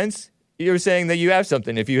make sense. You're saying that you have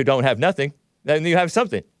something. If you don't have nothing, then you have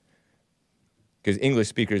something. Because English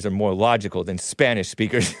speakers are more logical than Spanish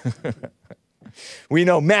speakers. We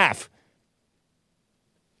know math.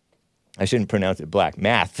 I shouldn't pronounce it black.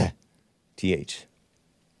 Math. TH.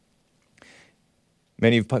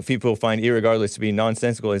 Many people find irregardless to be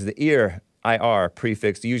nonsensical as the IR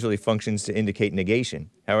prefix usually functions to indicate negation.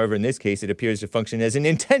 However, in this case, it appears to function as an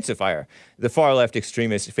intensifier. The far-left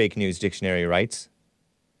extremist fake news dictionary writes.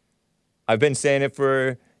 I've been saying it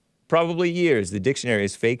for probably years. The dictionary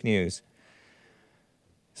is fake news.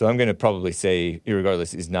 So I'm going to probably say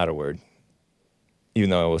irregardless is not a word, even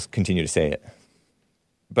though I will continue to say it.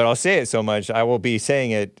 But I'll say it so much, I will be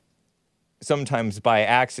saying it sometimes by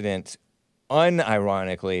accident,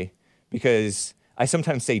 unironically, because I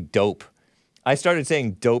sometimes say dope. I started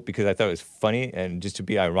saying dope because I thought it was funny and just to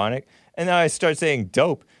be ironic. And now I start saying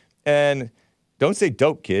dope. And don't say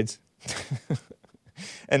dope, kids.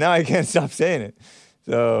 And now I can't stop saying it.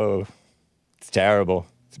 So it's terrible.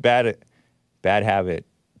 It's bad habit.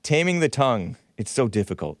 Taming the tongue. It's so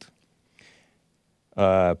difficult.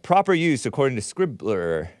 Proper use, according to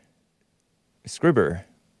Scribber,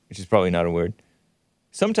 which is probably not a word,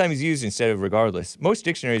 sometimes used instead of regardless. Most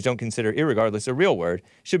dictionaries don't consider irregardless a real word.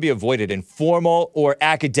 Should be avoided in formal or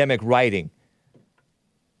academic writing.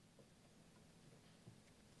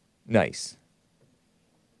 Nice.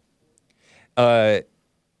 Now,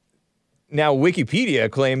 Wikipedia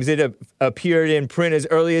claims it appeared in print as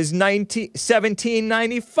early as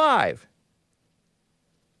 1795.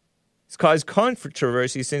 It's caused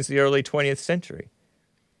controversy since the early 20th century.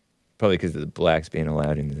 Probably because of the blacks being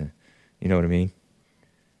allowed into the... You know what I mean?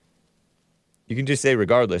 You can just say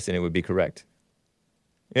regardless and it would be correct.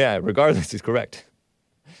 Yeah, regardless is correct.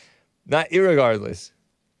 Not irregardless.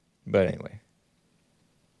 But anyway.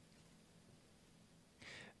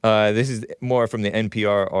 This is more from the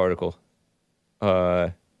NPR article.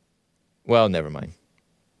 Well, never mind.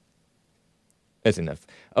 That's enough.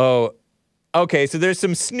 Oh, okay, so there's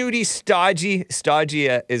some snooty, stodgy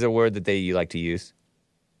is a word that they like to use.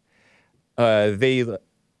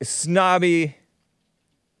 Snobby,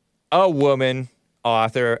 a woman,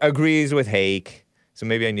 author, agrees with Hake. So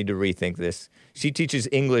maybe I need to rethink this. She teaches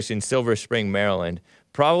English in Silver Spring, Maryland.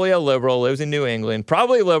 Probably a liberal, lives in New England.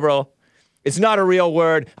 Probably liberal. It's not a real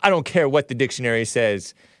word. I don't care what the dictionary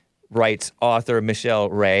says, writes author Michelle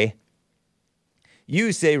Ray.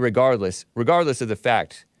 You say regardless of the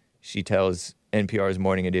fact, she tells NPR's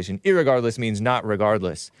Morning Edition. Irregardless means not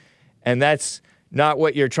regardless. And that's not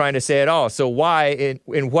what you're trying to say at all. So why,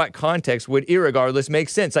 in what context would irregardless make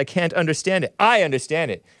sense? I can't understand it. I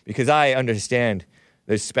understand it because I understand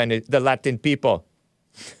the Latin people.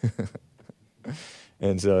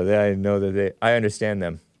 And so I know that I understand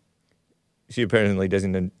them. She apparently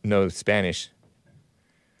doesn't know Spanish.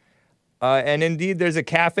 And indeed, there's a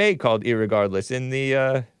cafe called Irregardless in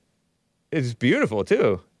the, it's beautiful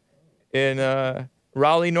too, in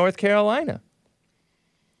Raleigh, North Carolina.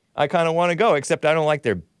 I kind of want to go, except I don't like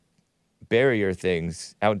their barrier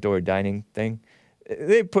things, outdoor dining thing.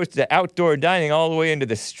 They put the outdoor dining all the way into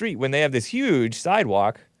the street when they have this huge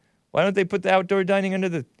sidewalk. Why don't they put the outdoor dining under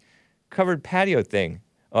the covered patio thing?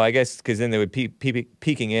 Oh, I guess because then they would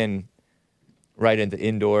peeking in right into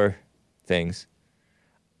indoor things.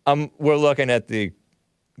 We're looking at the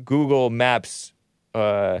Google Maps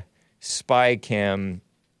spy cam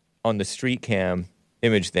on the street cam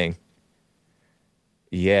image thing.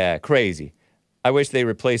 Yeah, crazy. I wish they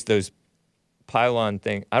replaced those pylon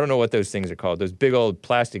thing. I don't know what those things are called. Those big old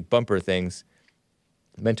plastic bumper things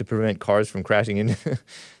meant to prevent cars from crashing into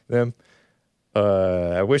them.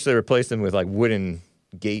 I wish they replaced them with like wooden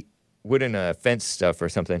fence stuff or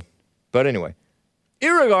something. But anyway,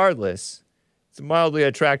 irregardless, it's a mildly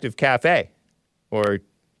attractive cafe or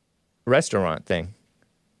restaurant thing.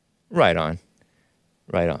 Right on.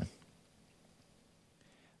 Right on.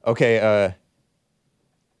 Okay,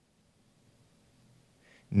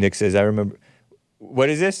 Nick says, I remember. What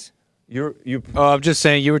is this? You. Oh, I'm just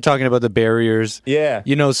saying, you were talking about the barriers. Yeah.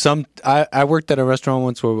 You know, I worked at a restaurant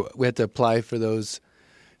once where we had to apply for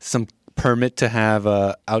some permit to have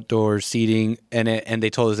outdoor seating, and they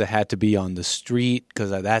told us it had to be on the street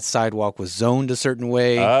because that sidewalk was zoned a certain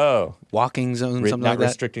way. Oh. Walking zone, something like that. Not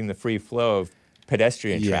restricting the free flow of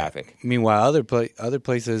pedestrian traffic. Meanwhile, other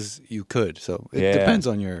places you could, so it depends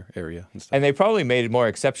on your area and stuff. And they probably made more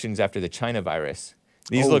exceptions after the China virus.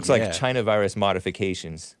 These looks like China virus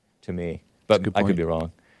modifications to me, but I could be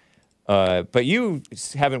wrong. But you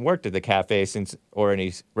haven't worked at the cafe or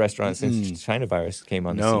any restaurant since China virus came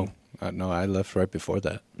on the scene. No, I left right before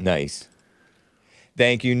that. Nice.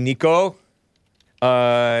 Thank you, Nico.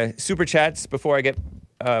 Super chats before I get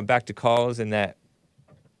back to calls and that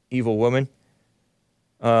evil woman.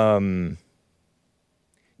 DJ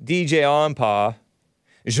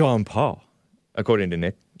Jean-Paul, according to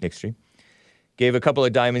Nick Stream, gave a couple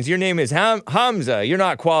of diamonds. Your name is Hamza. You're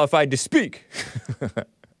not qualified to speak.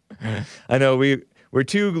 I know we're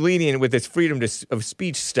too lenient with this freedom of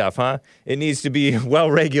speech stuff, huh? It needs to be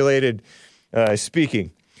well-regulated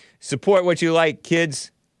speaking. Support what you like,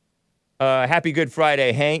 kids. Happy Good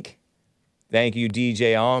Friday, Hank. Thank you,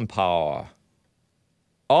 DJ On Power.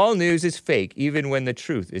 All news is fake, even when the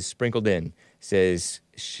truth is sprinkled in, says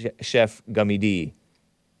Chef Gummy D.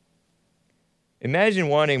 Imagine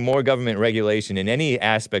wanting more government regulation in any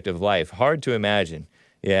aspect of life. Hard to imagine.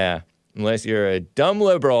 Yeah, unless you're a dumb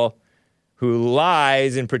liberal who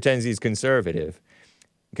lies and pretends he's conservative.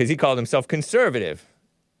 Because he called himself conservative.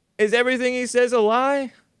 Is everything he says a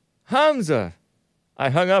lie? Hamza, I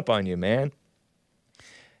hung up on you, man.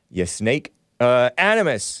 You snake.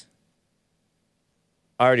 Animus.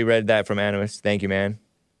 I already read that from Animus. Thank you, man.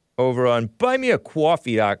 Over on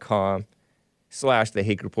buymeacoffee.com/The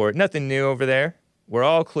Hake Report. Nothing new over there. We're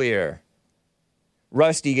all clear.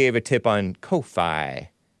 Rusty gave a tip on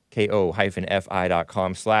Ko-Fi.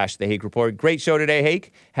 ko-fi.com/The Hake Report. Great show today,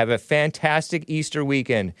 Hake. Have a fantastic Easter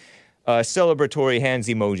weekend. Celebratory hands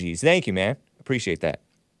emojis. Thank you, man. Appreciate that.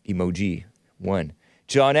 Emoji 1.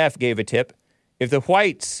 John F. gave a tip. If the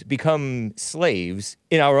whites become slaves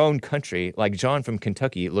in our own country, like John from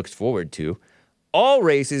Kentucky looks forward to, all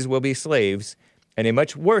races will be slaves in a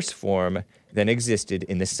much worse form than existed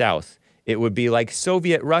in the South. It would be like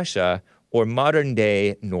Soviet Russia or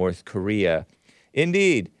modern-day North Korea.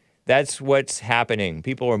 Indeed, that's what's happening.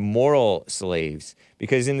 People are moral slaves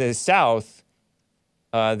because in the South,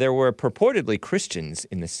 there were purportedly Christians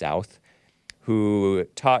in the South who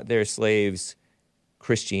taught their slaves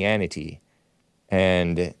Christianity.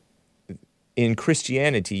 And in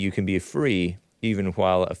Christianity, you can be free even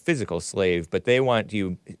while a physical slave, but they want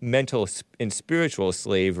you mental and spiritual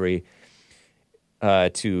slavery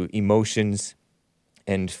to emotions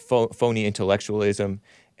and phony intellectualism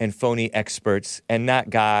and phony experts, and not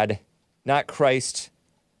God, not Christ,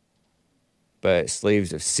 but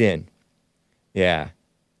slaves of sin. Yeah,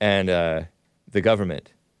 and the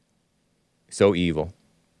government. So evil.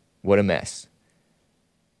 What a mess.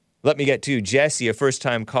 Let me get to Jesse, a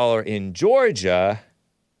first-time caller in Georgia,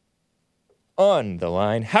 on the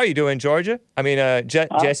line. How you doing, Georgia? I mean,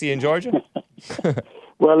 Jesse in Georgia?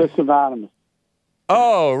 Well, it's anonymous.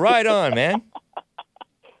 Oh, right on, man.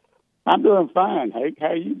 I'm doing fine. Hey,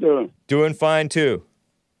 how you doing? Doing fine, too.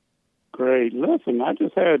 Great. Listen, I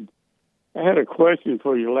had a question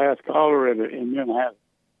for your last caller, and then I have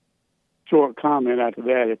a short comment after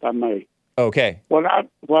that, if I may. Okay. What I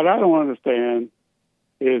don't understand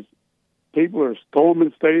is people are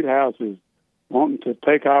storming state houses, wanting to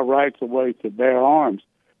take our rights away to bear arms.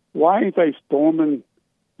 Why ain't they storming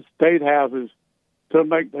state houses to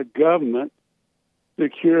make the government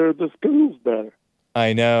secure the schools better?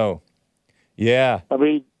 I know. Yeah. I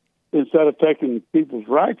mean, instead of taking people's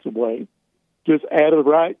rights away, just add a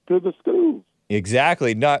right to the schools.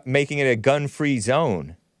 Exactly. Not making it a gun-free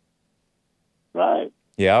zone. Right.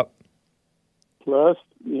 Yep. Plus,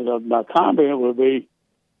 my comment would be,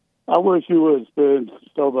 I wish you would spend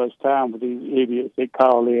so much time with these idiots that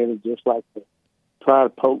call in and just like to try to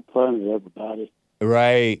poke fun at everybody.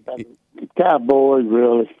 Right. It's kind of boring,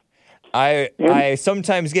 really. I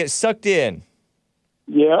sometimes get sucked in.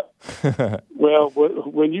 Yeah. Well,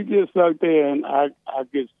 when you get sucked in, I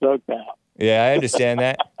get sucked out. Yeah, I understand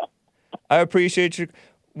that. I appreciate your...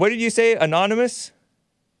 What did you say? Anonymous?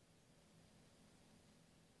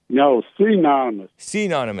 No, synonymous.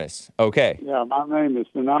 Synonymous. Okay. Yeah, my name is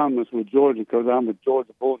synonymous with Georgia because I'm a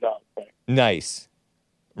Georgia Bulldog fan. Nice.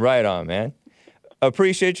 Right on, man.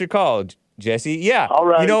 Appreciate your call, Jesse. Yeah. All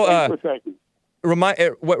right. Thanks for a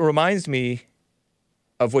second. What reminds me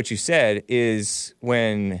of what you said is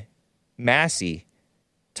when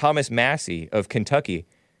Thomas Massey of Kentucky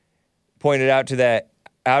pointed out to that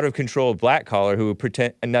out-of-control black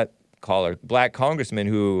black congressman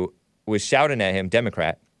who was shouting at him,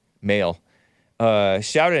 Democrat, male,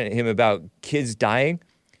 shouting at him about kids dying.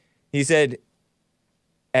 He said,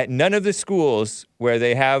 at none of the schools where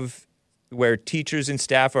teachers and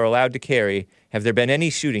staff are allowed to carry, have there been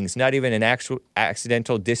any shootings, not even an actual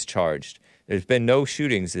accidental discharge. There's been no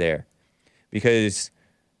shootings there because,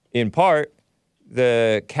 in part,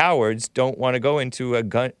 the cowards don't want to go into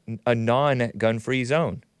a non-gun-free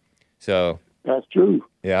zone. So that's true.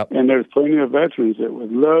 Yeah. And there's plenty of veterans that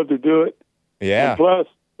would love to do it. Yeah. And plus,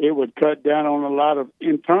 it would cut down on a lot of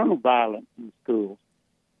internal violence in schools.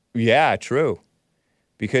 Yeah, true.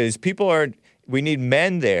 Because we need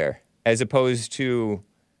men there as opposed to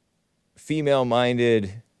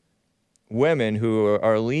female-minded women who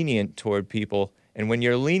are lenient toward people. And when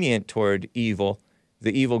you're lenient toward evil,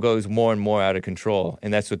 the evil goes more and more out of control.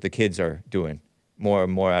 And that's what the kids are doing, more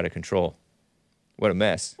and more out of control. What a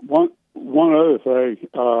mess. One other thing.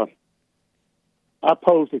 I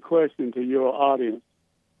posed a question to your audience.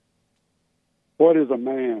 What is a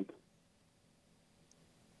man?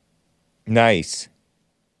 Nice.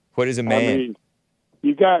 What is a man?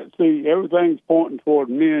 I mean, everything's pointing toward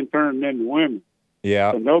men turning into women.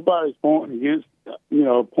 Yeah. And nobody's pointing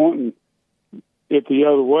pointing it the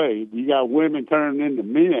other way. You got women turning into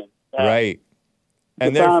men. Right.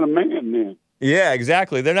 And they're a man then. Yeah,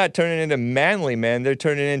 exactly. They're not turning into manly men. They're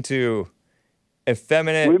turning into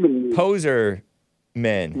effeminate poser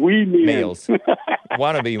men. Males.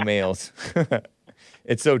 Wannabe males.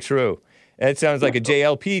 It's so true. That sounds like a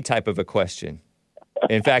JLP type of a question.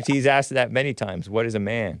 In fact, he's asked that many times. What is a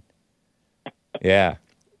man? Yeah.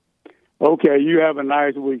 Okay, you have a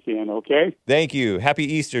nice weekend, okay? Thank you. Happy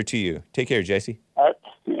Easter to you. Take care, Jesse.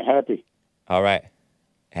 Happy. All right.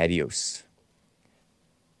 Adios.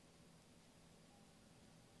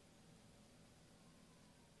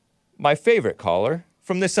 My favorite caller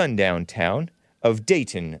from the sundown town of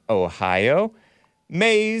Dayton, Ohio.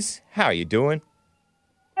 Maze, how you doing?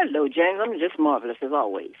 Hello, James. I'm just marvelous as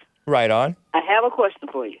always. Right on. I have a question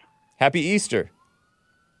for you. Happy Easter.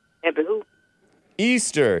 Happy who?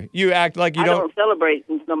 Easter. You act like you I don't celebrate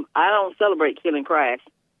killing Christ.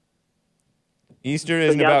 Easter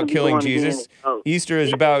isn't about killing Jesus. Easter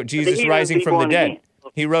is about Jesus rising from the dead.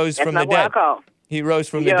 He rose from the dead. He rose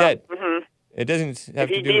from the dead. Mm-hmm. It doesn't have to do with If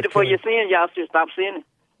he did it for your sins, y'all should stop sinning.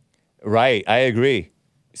 Right, I agree.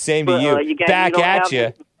 Same to you. Back at you.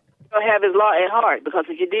 You don't have his law at heart, because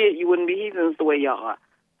if you did, you wouldn't be heathens the way y'all are.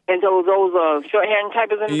 And those shorthand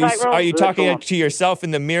typers in the tight room. Are you talking to yourself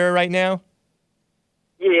in the mirror right now?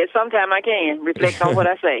 Yeah, sometime I can reflect on what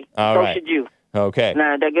I say. All so right. should you. Okay.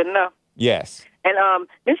 Now, that good enough? Yes. And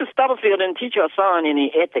Mrs. Stubblefield didn't teach her son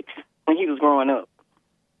any ethics when he was growing up.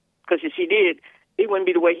 Because if she did, he wouldn't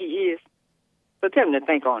be the way he is. So tell him to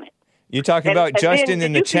think on it. You talking about Justin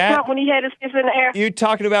in the chat? Trump when he had his fist in the air? You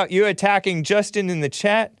talking about you attacking Justin in the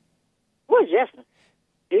chat? Who is Justin?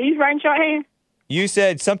 He's writing shorthand? You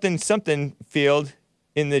said something field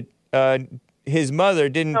in the his mother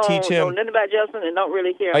didn't teach him. No, nothing about Justin, and don't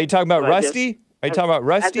really care. Are you talking about Rusty? Are you talking about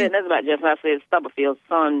Rusty? I said nothing about Justin. I said Stubblefield's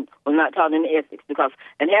son was not taught any ethics, because,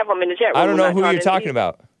 and half of them in the chat room. I don't know who you're talking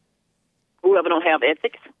about. Whoever don't have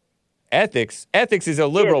ethics. Ethics is a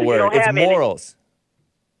liberal word. It's morals.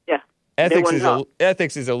 Yeah. Ethics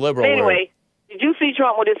is a liberal word. Anyway, did you see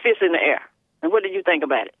Trump with his fist in the air? And what did you think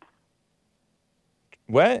about it?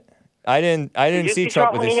 What? I didn't see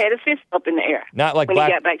Trump with when he had his fist up in the air. Not like when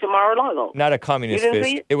he got back to Mar-a-Lago. Not a communist you didn't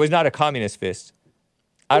fist. See it? It was not a communist fist.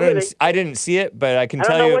 Oh, I didn't see it, but I can tell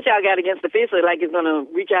you. I don't know what y'all got against the fist. Like it's going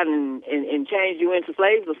to reach out and change you into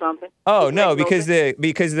slaves or something. Oh no, because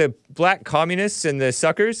the black communists and the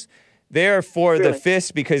suckers, they're for the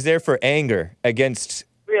fist because they're for anger against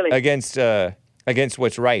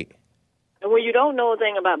what's right. And when you don't know a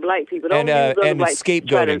thing about black people, don't use and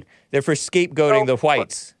scapegoating. They're for scapegoating the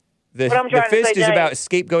whites. The fist is about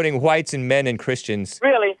scapegoating whites and men and Christians.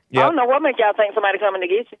 Really? Yep. I don't know what makes y'all think somebody coming to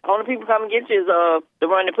get you. Only people coming to get you is the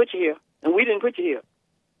one that put you here, and we didn't put you here.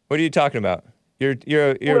 What are you talking about? You're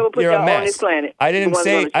a on mess. this planet, I didn't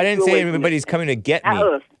say anybody's coming to get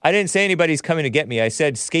me. I didn't say anybody's coming to get me. I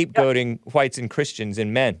said scapegoating whites and Christians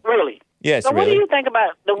and men. Really? Yes. So really. what do you think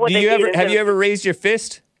about Have you ever raised your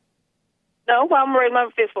fist? No. What I'm raising my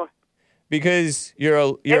fist for? Because you're a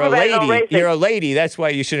lady. You're a lady. That's why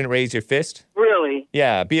you shouldn't raise your fist. Really?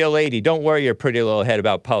 Yeah, be a lady. Don't worry your pretty little head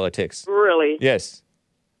about politics. Really? Yes.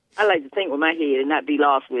 I like to think with my head and not be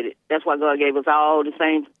lost with it. That's why God gave us all the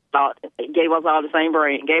same thought. He gave us all the same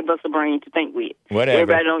brain. Gave us a brain to think with. Whatever.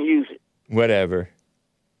 Everybody don't use it. Whatever.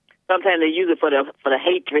 Sometimes they use it for the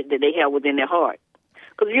hatred that they have within their heart.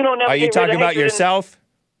 Because you don't never. Are you talking about yourself?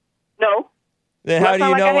 No. Then how do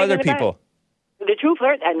you know other people? The truth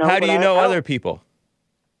hurts. I know. How do you know other people?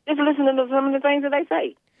 Just listening to some of the things that they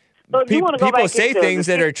say. So people say things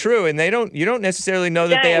that are true, and you don't necessarily know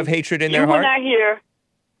that they have hatred in their heart.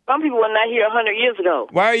 Some people were not here 100 years ago.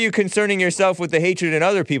 Why are you concerning yourself with the hatred in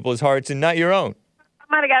other people's hearts and not your own?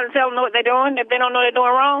 Somebody got to tell them what they're doing if they don't know they're doing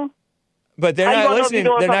wrong. But they're not listening.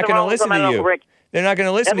 They're not going to listen to you. They're not going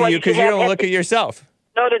to listen to you because you don't look at yourself.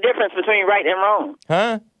 Know the difference between right and wrong.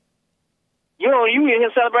 Huh? You in here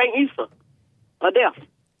celebrating Easter. A death.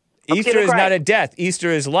 Easter is not a death. Easter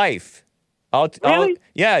is life. Really?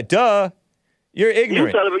 Yeah, duh. You're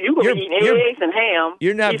ignorant. You could be eating eggs and ham.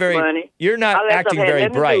 You're not You're not acting very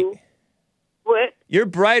bright. What? You're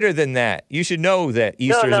brighter than that. You should know that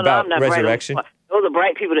Easter is about resurrection. Those are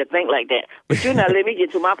bright people that think like that. But you're not letting me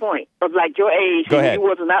get to my point. Of like your age, you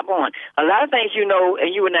was not born. A lot of things you know,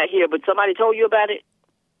 and you were not here, but somebody told you about it.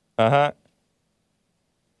 Uh-huh.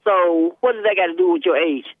 So what does that got to do with your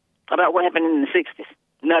age? About what happened in the 60s?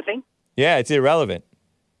 Nothing. Yeah, it's irrelevant.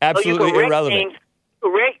 Absolutely irrelevant.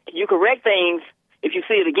 You correct things if you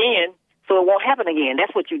see it again, so it won't happen again.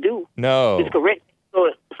 That's what you do. No. Just correct so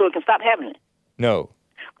it can stop happening. No.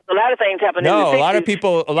 A lot of things happen in the 60s. A lot of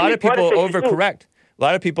people overcorrect. A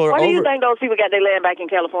lot of people are Why do you think those people got their land back in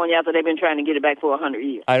California after they've been trying to get it back for 100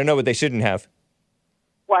 years? I don't know, but they shouldn't have.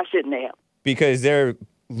 Why shouldn't they have? Because they're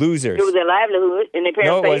losers. It was their livelihood, and their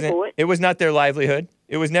parents paid for it. It was not their livelihood.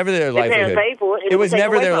 It was never their livelihood. Their parents paid for it. It was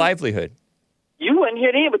never their livelihood. You weren't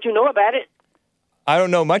here then, but you know about it. I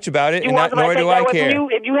don't know much about it, nor do I care.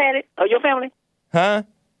 If you had it, or your family? Huh?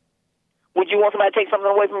 Would you want somebody to take something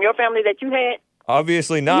away from your family that you had?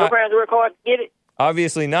 Obviously not. Your parents work hard to get it?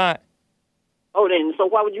 Obviously not. Oh, then, so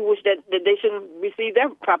why would you wish that they shouldn't receive their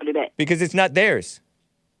property back? Because it's not theirs.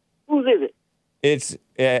 Whose is it? It's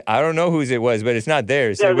I don't know whose it was, but it's not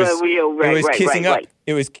theirs. It was kissing up.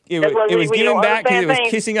 It was given back because it was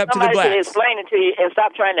kissing up to the blacks. Somebody should explain it to you and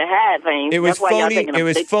stop trying to hide things. It was phony. It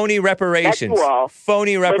was phony reparations.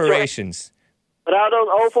 Phony reparations. But all those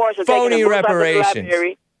old folks are Phony taking the books out of the reparations.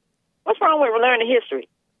 library. What's wrong with learning history,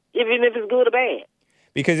 even if it's good or bad?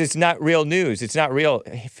 Because it's not real news. It's not real.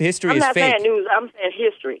 History I'm is not fake. saying news. I'm saying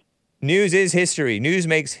history. News is history. News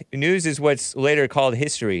is what's later called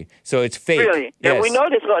history. So it's fake. Really? Yes. And we know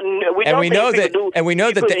this. We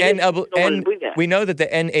know that the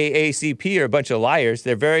NAACP are a bunch of liars.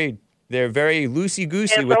 They're very loosey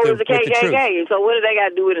goosey and with so the is the with the truth. KKK. So what do they got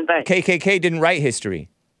to do with anything? KKK didn't write history.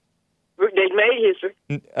 They made history.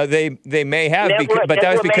 They may have, but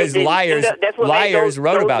that was because liars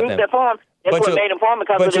wrote about them. That's what made them form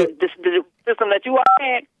because of the system that you all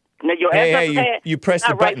had. Your ancestors had. You pressed a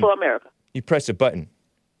not button. right for America. You pressed a button.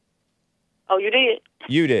 Oh, you did?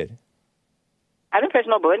 You did. I didn't press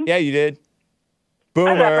no button. Yeah, you did. I did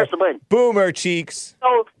not Boomer. press the button. Boomer cheeks.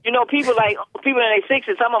 So, people in their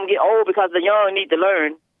 60s, some of them get old because the young need to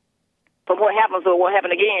learn from what happens or what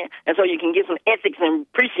happened again. And so you can get some ethics and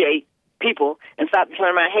appreciate people and stop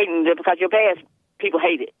turning around hating just because your past people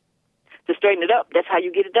hate it. To straighten it up, that's how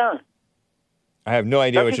you get it done. I have no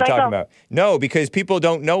idea what you're talking about. No, because people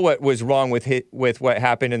don't know what was wrong with what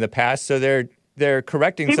happened in the past, so they're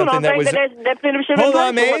correcting people something don't that think was. that should Hold be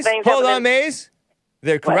on, Maze. Hold on, Maze.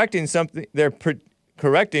 They're What? correcting something. They're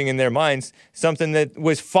correcting in their minds something that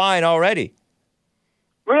was fine already.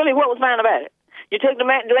 Really, what was fine about it? You took the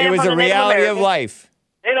land It was from a the Native reality of Americans. life.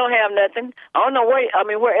 They don't have nothing. I don't know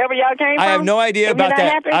wherever y'all came from. I have no idea about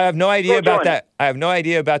that. Happened, I have no idea go about join that. I have no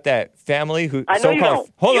idea about that family who I know you so-called.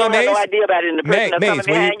 don't. Hold you on, don't Maze. have no idea about it. And the person that's coming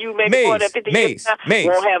behind you, maybe more than 50 years from now,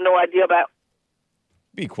 won't have no idea about.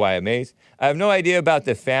 Be quiet, Maze. I have no idea about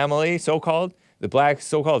the family, the black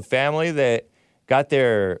so-called family that got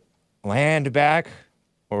their land back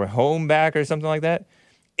or home back or something like that.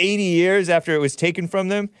 80 years after it was taken from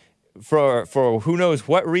them for who knows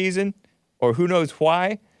what reason or who knows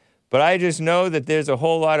why. But I just know that there's a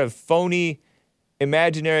whole lot of phony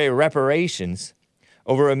imaginary reparations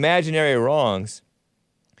over imaginary wrongs,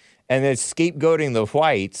 and it's scapegoating the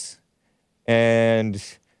whites. And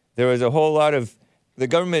there was a whole lot of the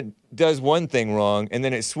government does one thing wrong, and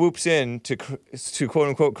then it swoops in to quote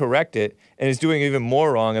unquote correct it, and is doing even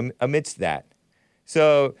more wrong amidst that.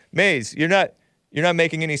 So, Maze, you're not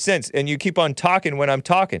making any sense, and you keep on talking when I'm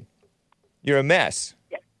talking. You're a mess.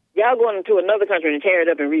 Y'all going to another country and tear it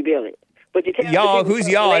up and rebuild it. But you tell Y'all, who's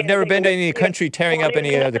y'all? I've never been to any country tearing up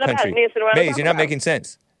any other country. Maze, you're not making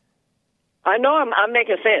sense. I know I'm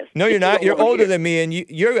making sense. No, you're not. You're older than me, and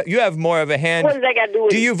you have more of a hand. What does that got to do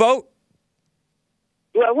with Do you vote?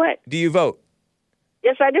 Do I what? Do you vote?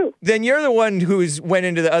 Yes, I do. Then you're the one who's went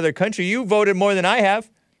into the other country. You voted more than I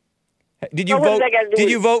have. Did you vote?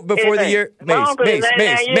 Did you vote before the year?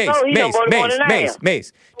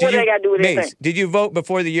 Mace. Did you vote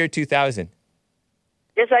before the year 2000?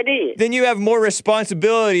 Yes, I did. Then you have more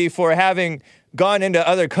responsibility for having gone into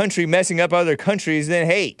other country, messing up other countries than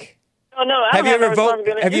Hake. No, I don't have no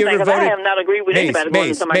responsibility. Have you ever voted? I have not agreed with anybody going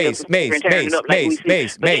to somebody else's country and tearing it up like we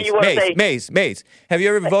see. Mace. Have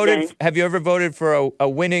you ever voted? Have you ever voted for a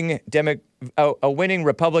winning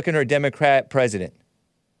Republican or Democrat president?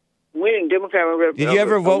 Winning Democrat or Republican? Did you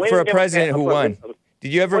ever vote for a president who won?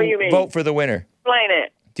 Did you ever vote for the winner? Explain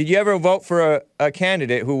that. Did you ever vote for a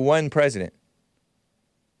candidate who won president?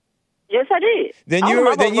 Yes, I did. Then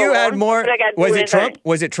you had more. Was it Trump?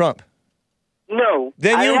 Was it Trump? No.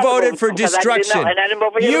 Then you voted for destruction.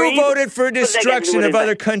 You voted for destruction of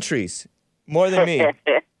other countries more than me.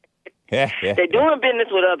 Yeah. They're doing business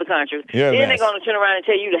with other countries. Then they're going to turn around and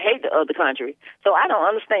tell you to hate the other country. So I don't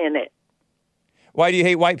understand that. Why do you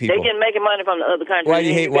hate white people? They're making money from the other country. Why do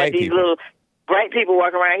you hate white people? These little bright people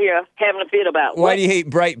walking around here having a fit about. Why do you hate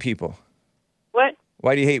bright people? What?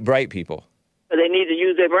 Why do you hate bright people? But they need to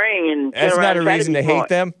use their brain and. That's not a reason to hate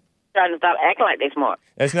them. Trying to stop acting like they're smart.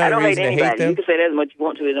 That's not a reason to hate them. You can say that as much as you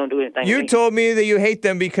want to. They don't do anything. You told me that you hate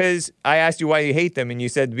them because I asked you why you hate them, and you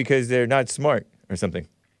said because they're not smart or something.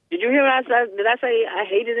 Did you hear what I said? Did I say I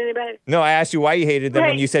hated anybody? No, I asked you why you hated them,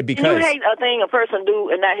 and you said because. You hate a thing a person do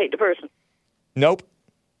and not hate the person. Nope.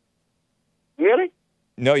 Really?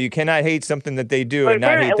 No, you cannot hate something that they do and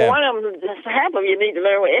not hate them. One of them, half of you need to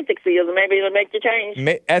learn what ethics is, and maybe it'll make you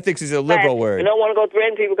change. Ethics is a liberal word. You don't want to go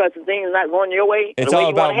threaten people because the thing is not going your way. It's the way all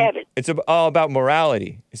you want to have it. It's all about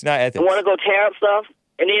morality. It's not ethics. You want to go tear up stuff,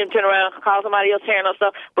 and then turn around and call somebody else tearing up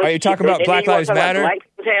stuff. But Are you talking about Black Lives Matter? Black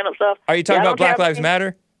people tearing up stuff. Are you talking about Black Lives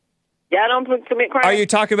Matter? Y'all don't commit crimes. Are you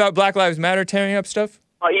talking about Black Lives Matter tearing up stuff?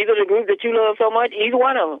 Or either the group that you love so much, either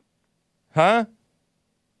one of them. Huh?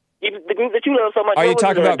 The group that you love so much. Are you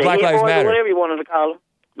talking about Black Lives Matter? Whatever you wanted to call them.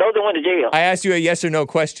 Those that went to jail. I asked you a yes or no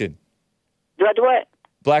question. Do I do what?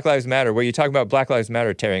 Black Lives Matter. Were you talking about Black Lives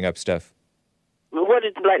Matter tearing up stuff? What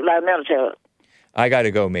did Black Lives Matter tell us? I got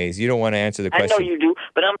to go, Maze. You don't want to answer the question. I know you do,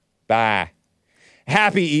 but I'm... Bye.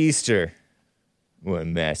 Happy Easter. What a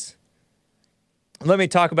mess. Let me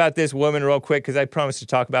talk about this woman real quick because I promised to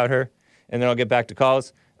talk about her, and then I'll get back to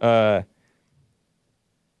calls.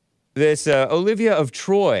 This Olivia of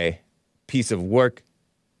Troy piece of work.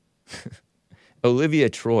 Olivia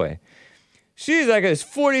Troy. She's like a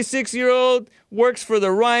 46-year-old, works for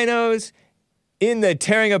the rhinos in the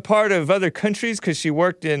tearing apart of other countries because she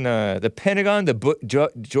worked in the Pentagon, the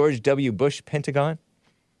George W. Bush Pentagon.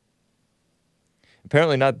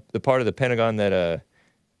 Apparently not the part of the Pentagon that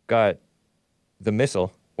got the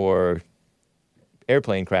missile or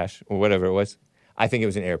airplane crash or whatever it was. I think it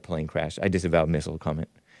was an airplane crash. I disavow missile comment.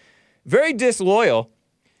 Very disloyal.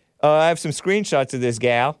 I have some screenshots of this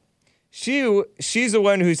gal. She's the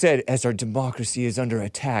one who said, as our democracy is under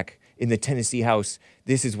attack in the Tennessee House,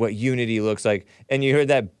 this is what unity looks like. And you heard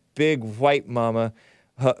that big white mama,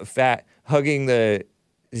 fat, hugging the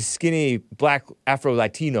skinny black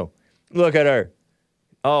Afro-Latino. Look at her.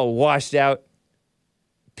 All washed out.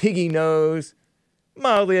 Piggy nose.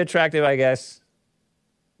 Mildly attractive, I guess.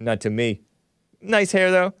 Not to me. Nice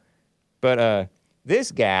hair, though. But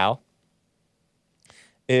this gal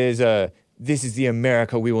is... This is the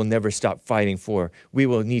America we will never stop fighting for. We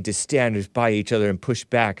will need to stand by each other and push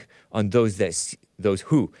back on those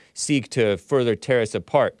who seek to further tear us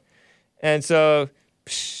apart. And so,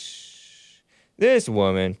 this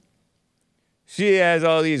woman, she has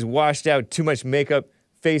all these washed out, too much makeup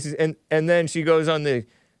faces, and then she goes on the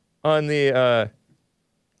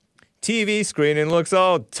TV screen and looks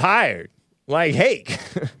all tired, like Hake,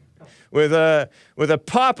 with a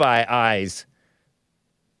Popeye eyes.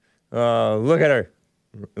 Look at her.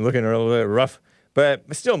 Looking a little bit rough, but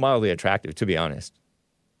still mildly attractive, to be honest.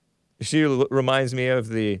 She reminds me of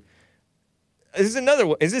the... Is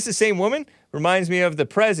this the same woman? Reminds me of the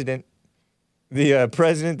president. The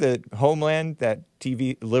president that Homeland, that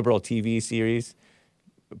liberal TV series,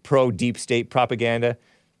 pro-deep state propaganda.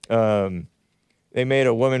 They made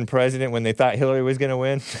a woman president when they thought Hillary was going to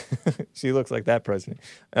win. She looks like that president.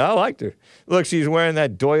 And I liked her. Look, she's wearing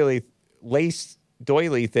that lace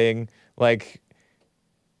doily thing like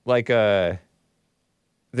the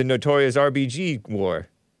notorious RBG wore.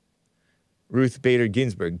 Ruth Bader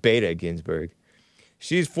Ginsburg.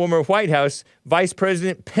 She's former White House Vice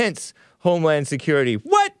President Pence, Homeland Security.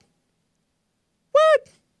 What?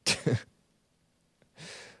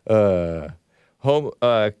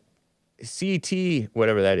 CT,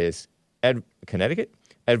 whatever that is. Connecticut?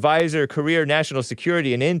 Advisor, Career National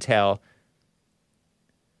Security and Intel.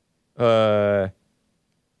 Diehard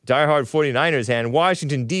 49ers hand.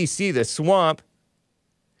 Washington, D.C., the swamp.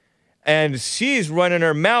 And she's running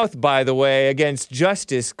her mouth, by the way, against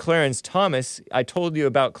Justice Clarence Thomas. I told you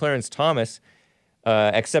about Clarence Thomas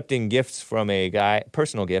accepting gifts from a guy,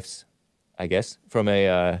 personal gifts, I guess, from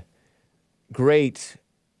a great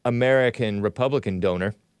American Republican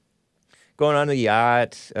donor. Going on the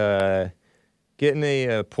yacht, getting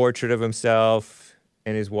a portrait of himself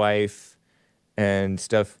and his wife and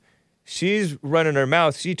stuff. She's running her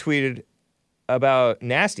mouth. She tweeted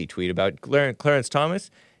nasty tweet about Clarence Thomas.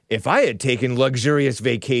 If I had taken luxurious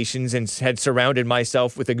vacations and had surrounded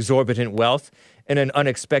myself with exorbitant wealth and an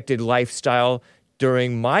unexpected lifestyle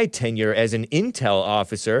during my tenure as an intel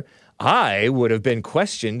officer, I would have been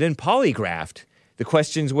questioned and polygraphed. The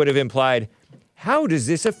questions would have implied, how does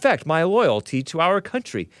this affect my loyalty to our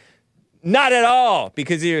country? Not at all,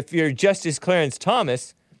 because if you're Justice Clarence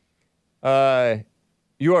Thomas,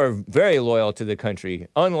 you are very loyal to the country,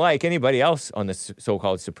 unlike anybody else on the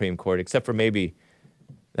so-called Supreme Court, except for maybe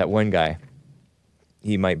that one guy.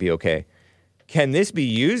 He might be okay. Can this be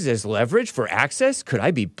used as leverage for access? Could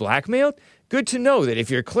I be blackmailed? Good to know that if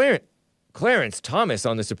you're Clarence Thomas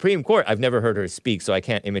on the Supreme Court, I've never heard her speak, so I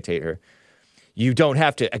can't imitate her. You don't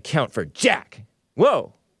have to account for jack.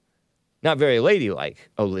 Whoa. Not very ladylike,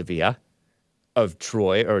 Olivia of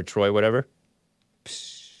Troy, or Troy, whatever.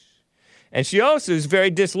 Psh. And she also is very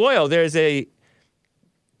disloyal. There's a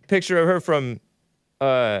picture of her from,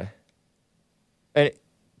 I don't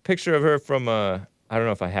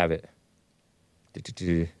know if I have it.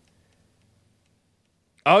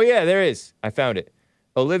 Oh, yeah, there is. I found it.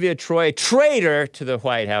 Olivia Troy, traitor to the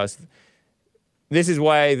White House. This is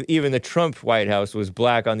why even the Trump White House was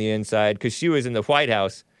black on the inside, because she was in the White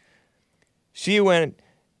House. She went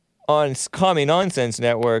on Commie Nonsense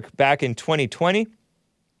Network back in 2020,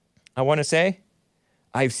 I want to say.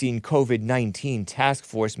 I've seen COVID-19 task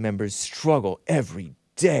force members struggle every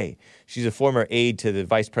day. She's a former aide to the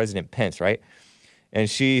Vice President Pence, right? And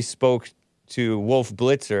she spoke to Wolf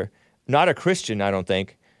Blitzer, not a Christian, I don't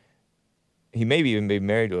think. He may even be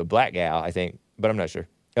married to a black gal, I think. but I'm not sure.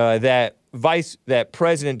 That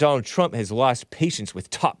President Donald Trump has lost patience with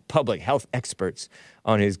top public health experts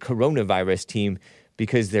on his coronavirus team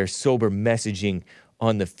because their sober messaging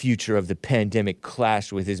on the future of the pandemic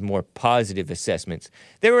clashed with his more positive assessments.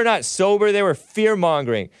 They were not sober, they were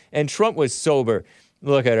fear-mongering. And Trump was sober.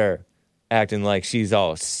 Look at her, acting like she's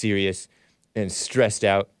all serious and stressed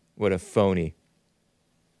out. What a phony.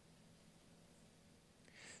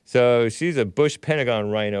 So she's a Bush Pentagon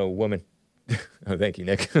rhino woman. Oh, thank you,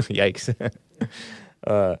 Nick. Yikes.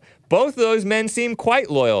 Both of those men seem quite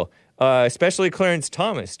loyal, especially Clarence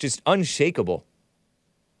Thomas, just unshakable.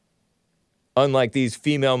 Unlike these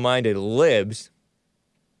female-minded libs.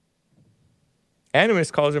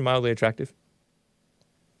 Animus calls her mildly attractive.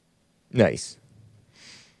 Nice.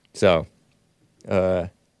 So,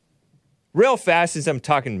 real fast, as I'm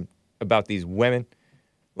talking about these women,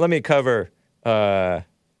 let me cover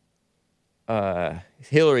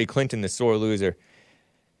Hillary Clinton, the sore loser.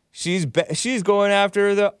 She's going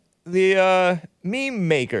after the meme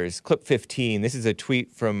makers. Clip 15. This is a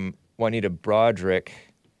tweet from Juanita Broderick.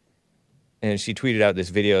 And she tweeted out this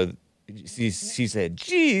video. She said,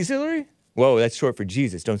 "Geez, Hillary." Whoa, that's short for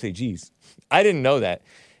Jesus. Don't say geez. I didn't know that.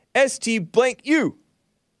 ST blank you.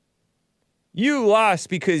 You lost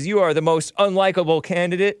because you are the most unlikable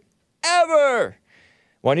candidate ever.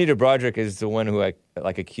 Juanita Broderick is the one who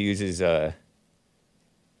accuses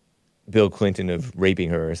Bill Clinton of raping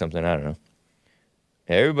her or something. I don't know.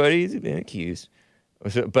 Everybody's been accused.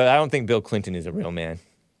 But I don't think Bill Clinton is a real man.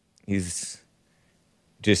 He's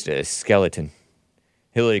just a skeleton.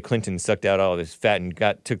 Hillary Clinton sucked out all of his fat and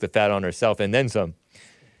took the fat on herself and then some.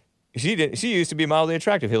 She used to be mildly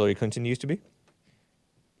attractive. Hillary Clinton used to be.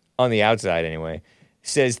 On the outside, anyway.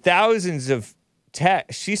 Says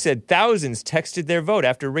she said thousands texted their vote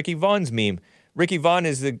after Ricky Vaughn's meme. Ricky Vaughn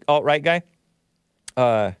is the alt-right guy.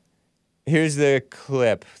 Here's the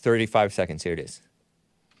clip. 35 seconds. Here it is.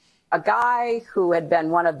 A guy who had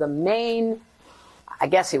been one of the main, I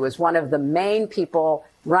guess he was one of the main people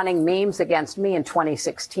running memes against me in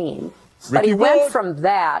 2016. But he went from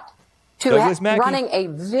that to running a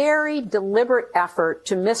very deliberate effort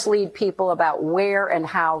to mislead people about where and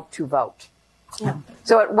how to vote. Yeah.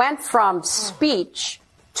 So it went from speech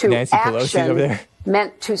to Nancy Pelosi over there.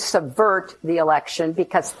 Meant to subvert the election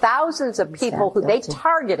because thousands of people who they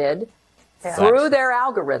targeted through their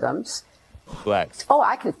algorithms. Blacks. Oh,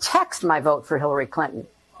 I can text my vote for Hillary Clinton.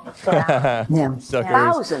 Suckers.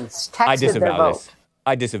 Thousands texted their vote. This.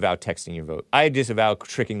 I disavow texting your vote. I disavow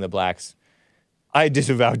tricking the blacks. I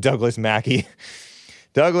disavow Douglas Mackey.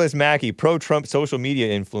 Douglas Mackey, pro-Trump social media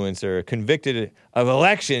influencer, convicted of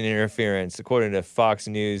election interference, according to Fox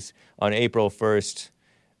News on April 1st,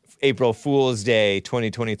 April Fool's Day,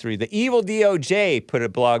 2023. The evil DOJ put a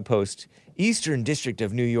blog post, Eastern District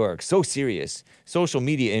of New York, so serious. Social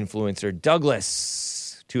media influencer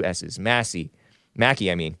Douglas, 2 S's, Mackey,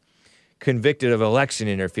 convicted of election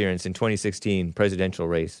interference in 2016 presidential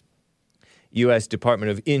race. U.S.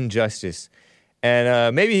 Department of Injustice.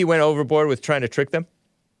 And maybe he went overboard with trying to trick them.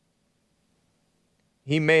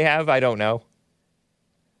 He may have, I don't know.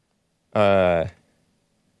 But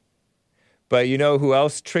you know who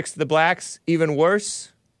else tricks the blacks? Even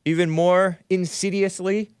worse? Even more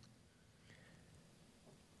insidiously?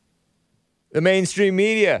 The mainstream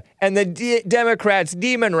media and the Democrats,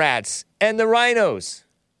 demon rats, and the rhinos.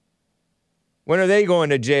 When are they going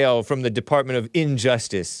to jail from the Department of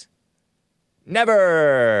Injustice?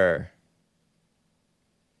 Never.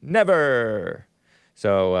 Never.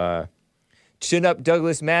 So, chin up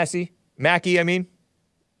Douglas Mackey, Mackey. I'm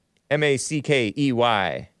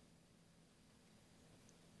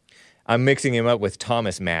mixing him up with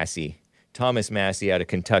Thomas Massie. Thomas Massie out of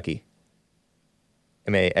Kentucky.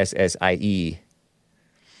 Massie.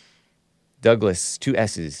 Douglas, 2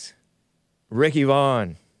 S's. Ricky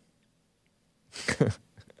Vaughn.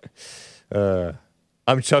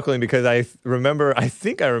 I'm chuckling because I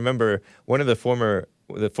think I remember one of the former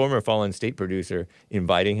Fallen State producer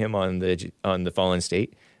inviting him on the Fallen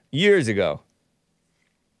State years ago.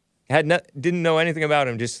 Didn't know anything about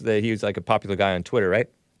him, just that he was like a popular guy on Twitter, right?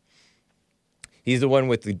 He's the one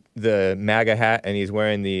with the MAGA hat, and he's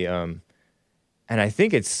wearing the and I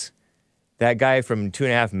think it's that guy from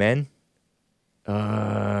 2.5 Men.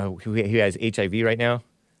 Who has HIV right now.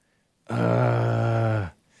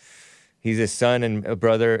 He's a son and a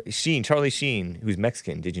brother. Charlie Sheen, who's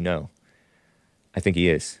Mexican. Did you know? I think he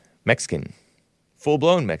is. Mexican.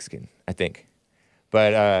 Full-blown Mexican, I think.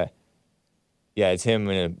 But, yeah, it's him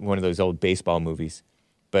in one of those old baseball movies.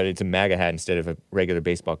 But it's a MAGA hat instead of a regular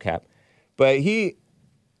baseball cap. But he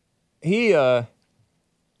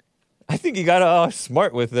I think he got all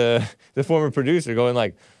smart with the former producer going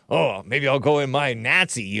like, oh, maybe I'll go in my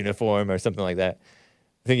Nazi uniform or something like that.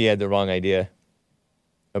 I think he had the wrong idea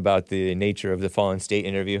about the nature of the fallen state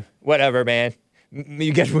interview. Whatever, man.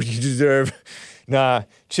 You get what you deserve. Nah,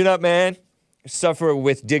 chin up, man. Suffer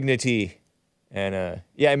with dignity. And,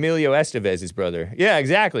 Emilio Estevez, his brother. Yeah,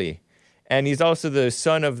 exactly. And he's also the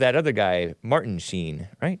son of that other guy, Martin Sheen,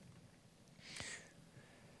 right?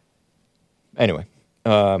 Anyway.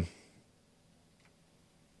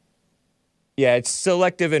 It's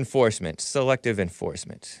selective enforcement. Selective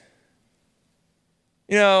enforcement.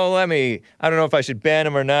 I don't know if I should ban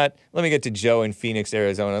him or not. Let me get to Joe in Phoenix,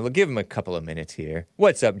 Arizona. I'll give him a couple of minutes here.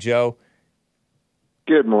 What's up, Joe?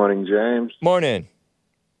 Good morning, James. Morning.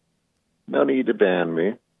 No need to ban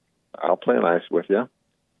me. I'll play nice with you.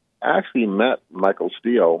 I actually met Michael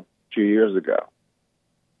Steele 2 years ago.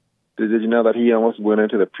 Did you know that he almost went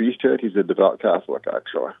into the priesthood? He's a devout Catholic,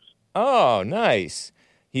 actually. Oh, nice.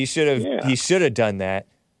 He should have done that.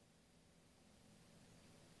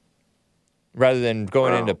 Rather than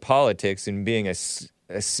going into politics and being a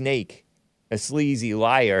snake, a sleazy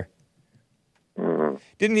liar. Mm.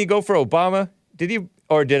 Didn't he go for Obama? Did he,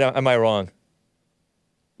 or am I wrong?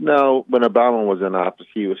 No, when Obama was in office,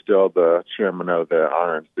 he was still the chairman of the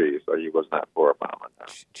RNC, so he was not for Obama. No.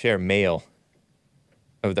 Chair male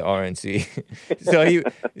of the RNC.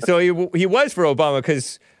 so he was for Obama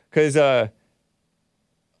because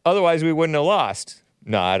otherwise we wouldn't have lost.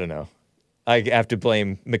 No, I don't know. I have to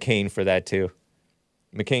blame McCain for that too.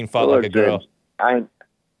 McCain fought like a girl. James,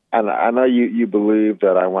 I know you believe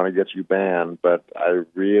that I want to get you banned, but I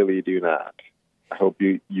really do not. I hope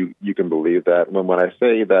you can believe that. When I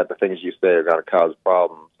say that the things you say are going to cause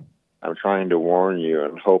problems, I'm trying to warn you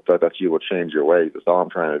and hope that you will change your ways. That's all I'm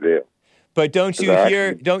trying to do. But don't you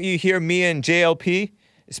hear me and JLP,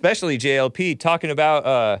 especially JLP, talking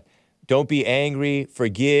about don't be angry,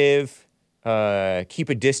 forgive, keep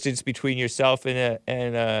a distance between yourself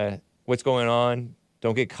and what's going on.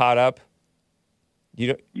 Don't get caught up.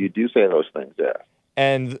 You do say those things, yeah.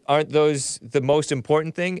 And aren't those the most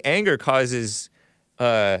important thing? Anger causes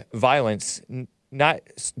violence, not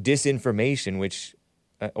disinformation, which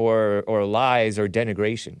or lies or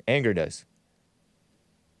denigration. Anger does.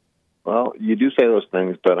 Well, you do say those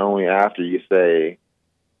things, but only after you say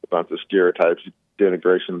a bunch of stereotypes,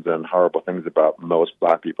 denigrations, and horrible things about most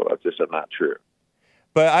black people. That's just not true.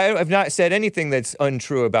 But I have not said anything that's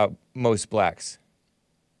untrue about most blacks.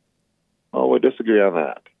 Oh, we disagree on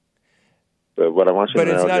that. But what I want you to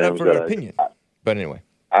know, it's not James, up for an opinion. But anyway.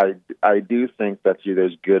 I do think that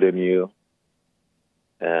there's good in you,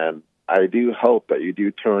 and I do hope that you do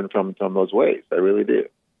turn from those ways. I really do.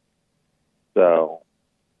 So.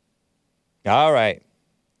 All right.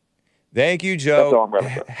 Thank you, Joe. That's all I'm going to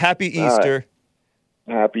say. Happy Easter.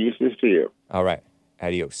 Right. Happy Easter to you. All right.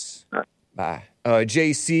 Adios. All right. Bye.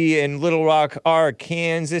 JC in Little Rock,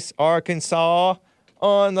 Arkansas,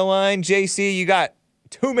 on the line. JC, you got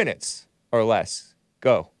 2 minutes or less.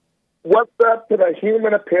 Go. What's up to the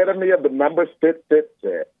human epitome of the number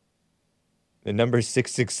 666? The number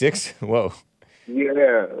 666? Whoa.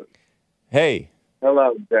 Yeah. Hey.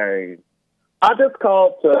 Hello, James. I just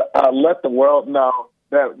called to let the world know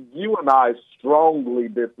that you and I strongly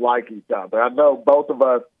dislike each other. I know both of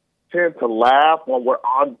us tend to laugh when we're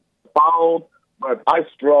on the phone, but I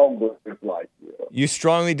strongly dislike you. You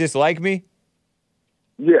strongly dislike me?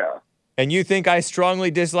 Yeah. And you think I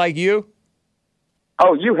strongly dislike you?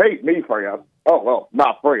 Oh, you hate me, friend. Oh, well,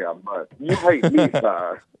 not friend, but you hate me,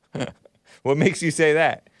 sir. What makes you say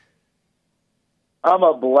that? I'm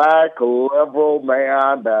a black liberal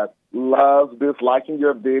man that loves disliking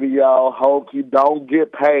your video, hopes you don't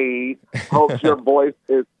get paid, hopes your voice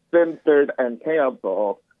is censored and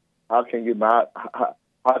canceled. How can you not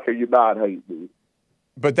hate me?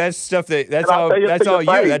 But that's stuff that's all you.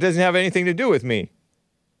 That doesn't have anything to do with me.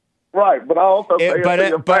 Right, but I also say it to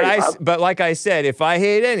your face. But like I said, if I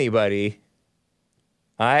hate anybody,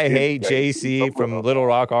 I hate JC from Little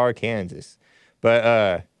Rock, Arkansas.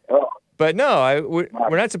 But no, we're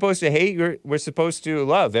not supposed to hate. We're supposed to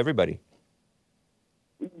love everybody.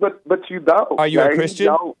 But you don't. Are you a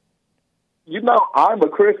Christian? You know I'm a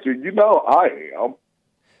Christian. You know I am.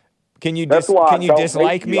 Can you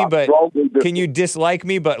dislike me? But can you dislike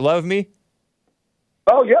me but love me?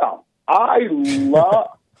 Oh yeah, I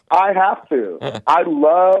have to. I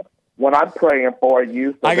love when I'm praying for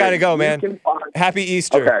you. I gotta go, man. Happy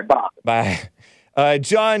Easter. Okay, bye. Bye.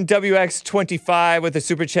 John WX25 with a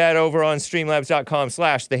super chat over on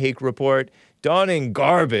streamlabs.com/The Hake Report. Donning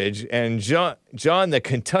Garbage and John the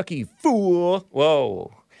Kentucky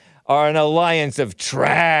Fool, are an alliance of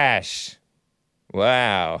trash.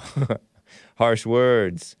 Wow. Harsh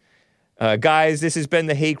words. Guys, this has been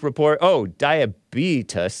the Hake Report. Oh,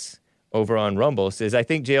 Diabetes over on Rumble says, I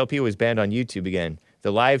think JLP was banned on YouTube again.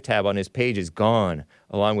 The live tab on his page is gone,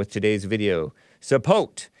 along with today's video.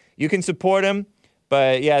 Support. You can support him,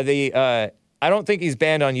 but yeah, I don't think he's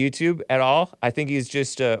banned on YouTube at all. I think he's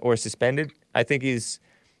just, or suspended. I think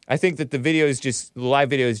that the live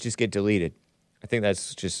videos just get deleted. I think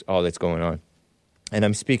that's just all that's going on. And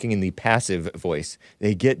I'm speaking in the passive voice.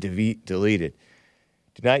 They get deleted.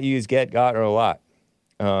 Do not use get, got, or a lot.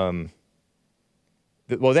 Well,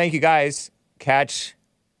 thank you guys.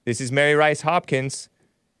 This is Mary Rice Hopkins.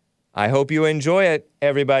 I hope you enjoy it,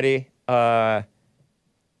 everybody.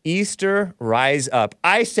 Easter, Rise Up.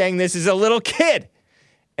 I sang this as a little kid.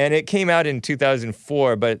 And it came out in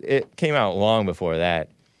 2004, but it came out long before that.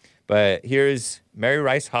 But here's Mary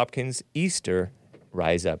Rice Hopkins' Easter,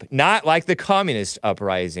 Rise Up. Not like the communist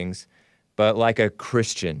uprisings, but like a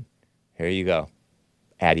Christian. Here you go.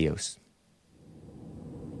 Adios.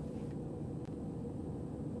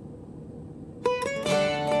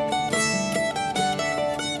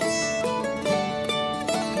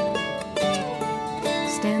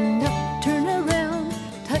 Stand up, turn around,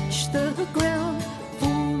 touch the ground, for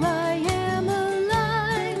I am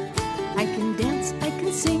alive. I can dance, I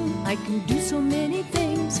can sing, I can do so many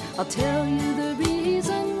things. I'll tell you the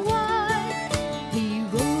reason why. He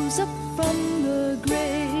rose up from the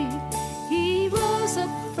grave. He rose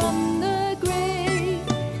up from the grave.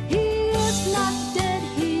 He is not dead,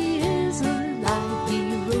 he is alive.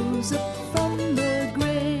 He rose up from the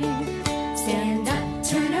grave. Stand up,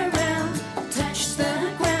 turn around, touch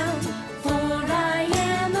the ground, for I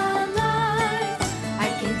am alive. I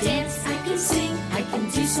can dance, I can sing, I can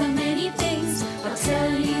do so many things. I'll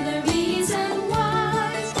tell you the reason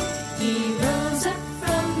why. He rose up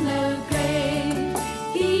from the grave.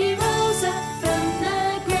 He rose up from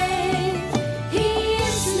the grave. He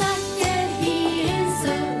is not dead, he is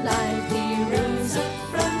alive. He rose up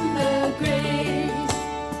from the grave.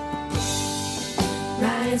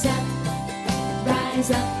 Rise up,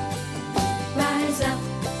 rise up, rise up,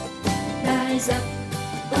 rise up,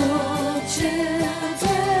 oh children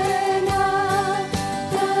of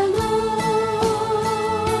the Lord.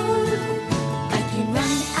 I can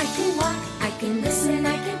run, I can walk, I can listen,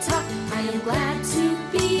 I can talk. I am glad to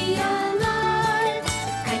be alive.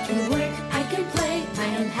 I can work, I can play. I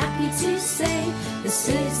am happy to say this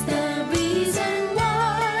is the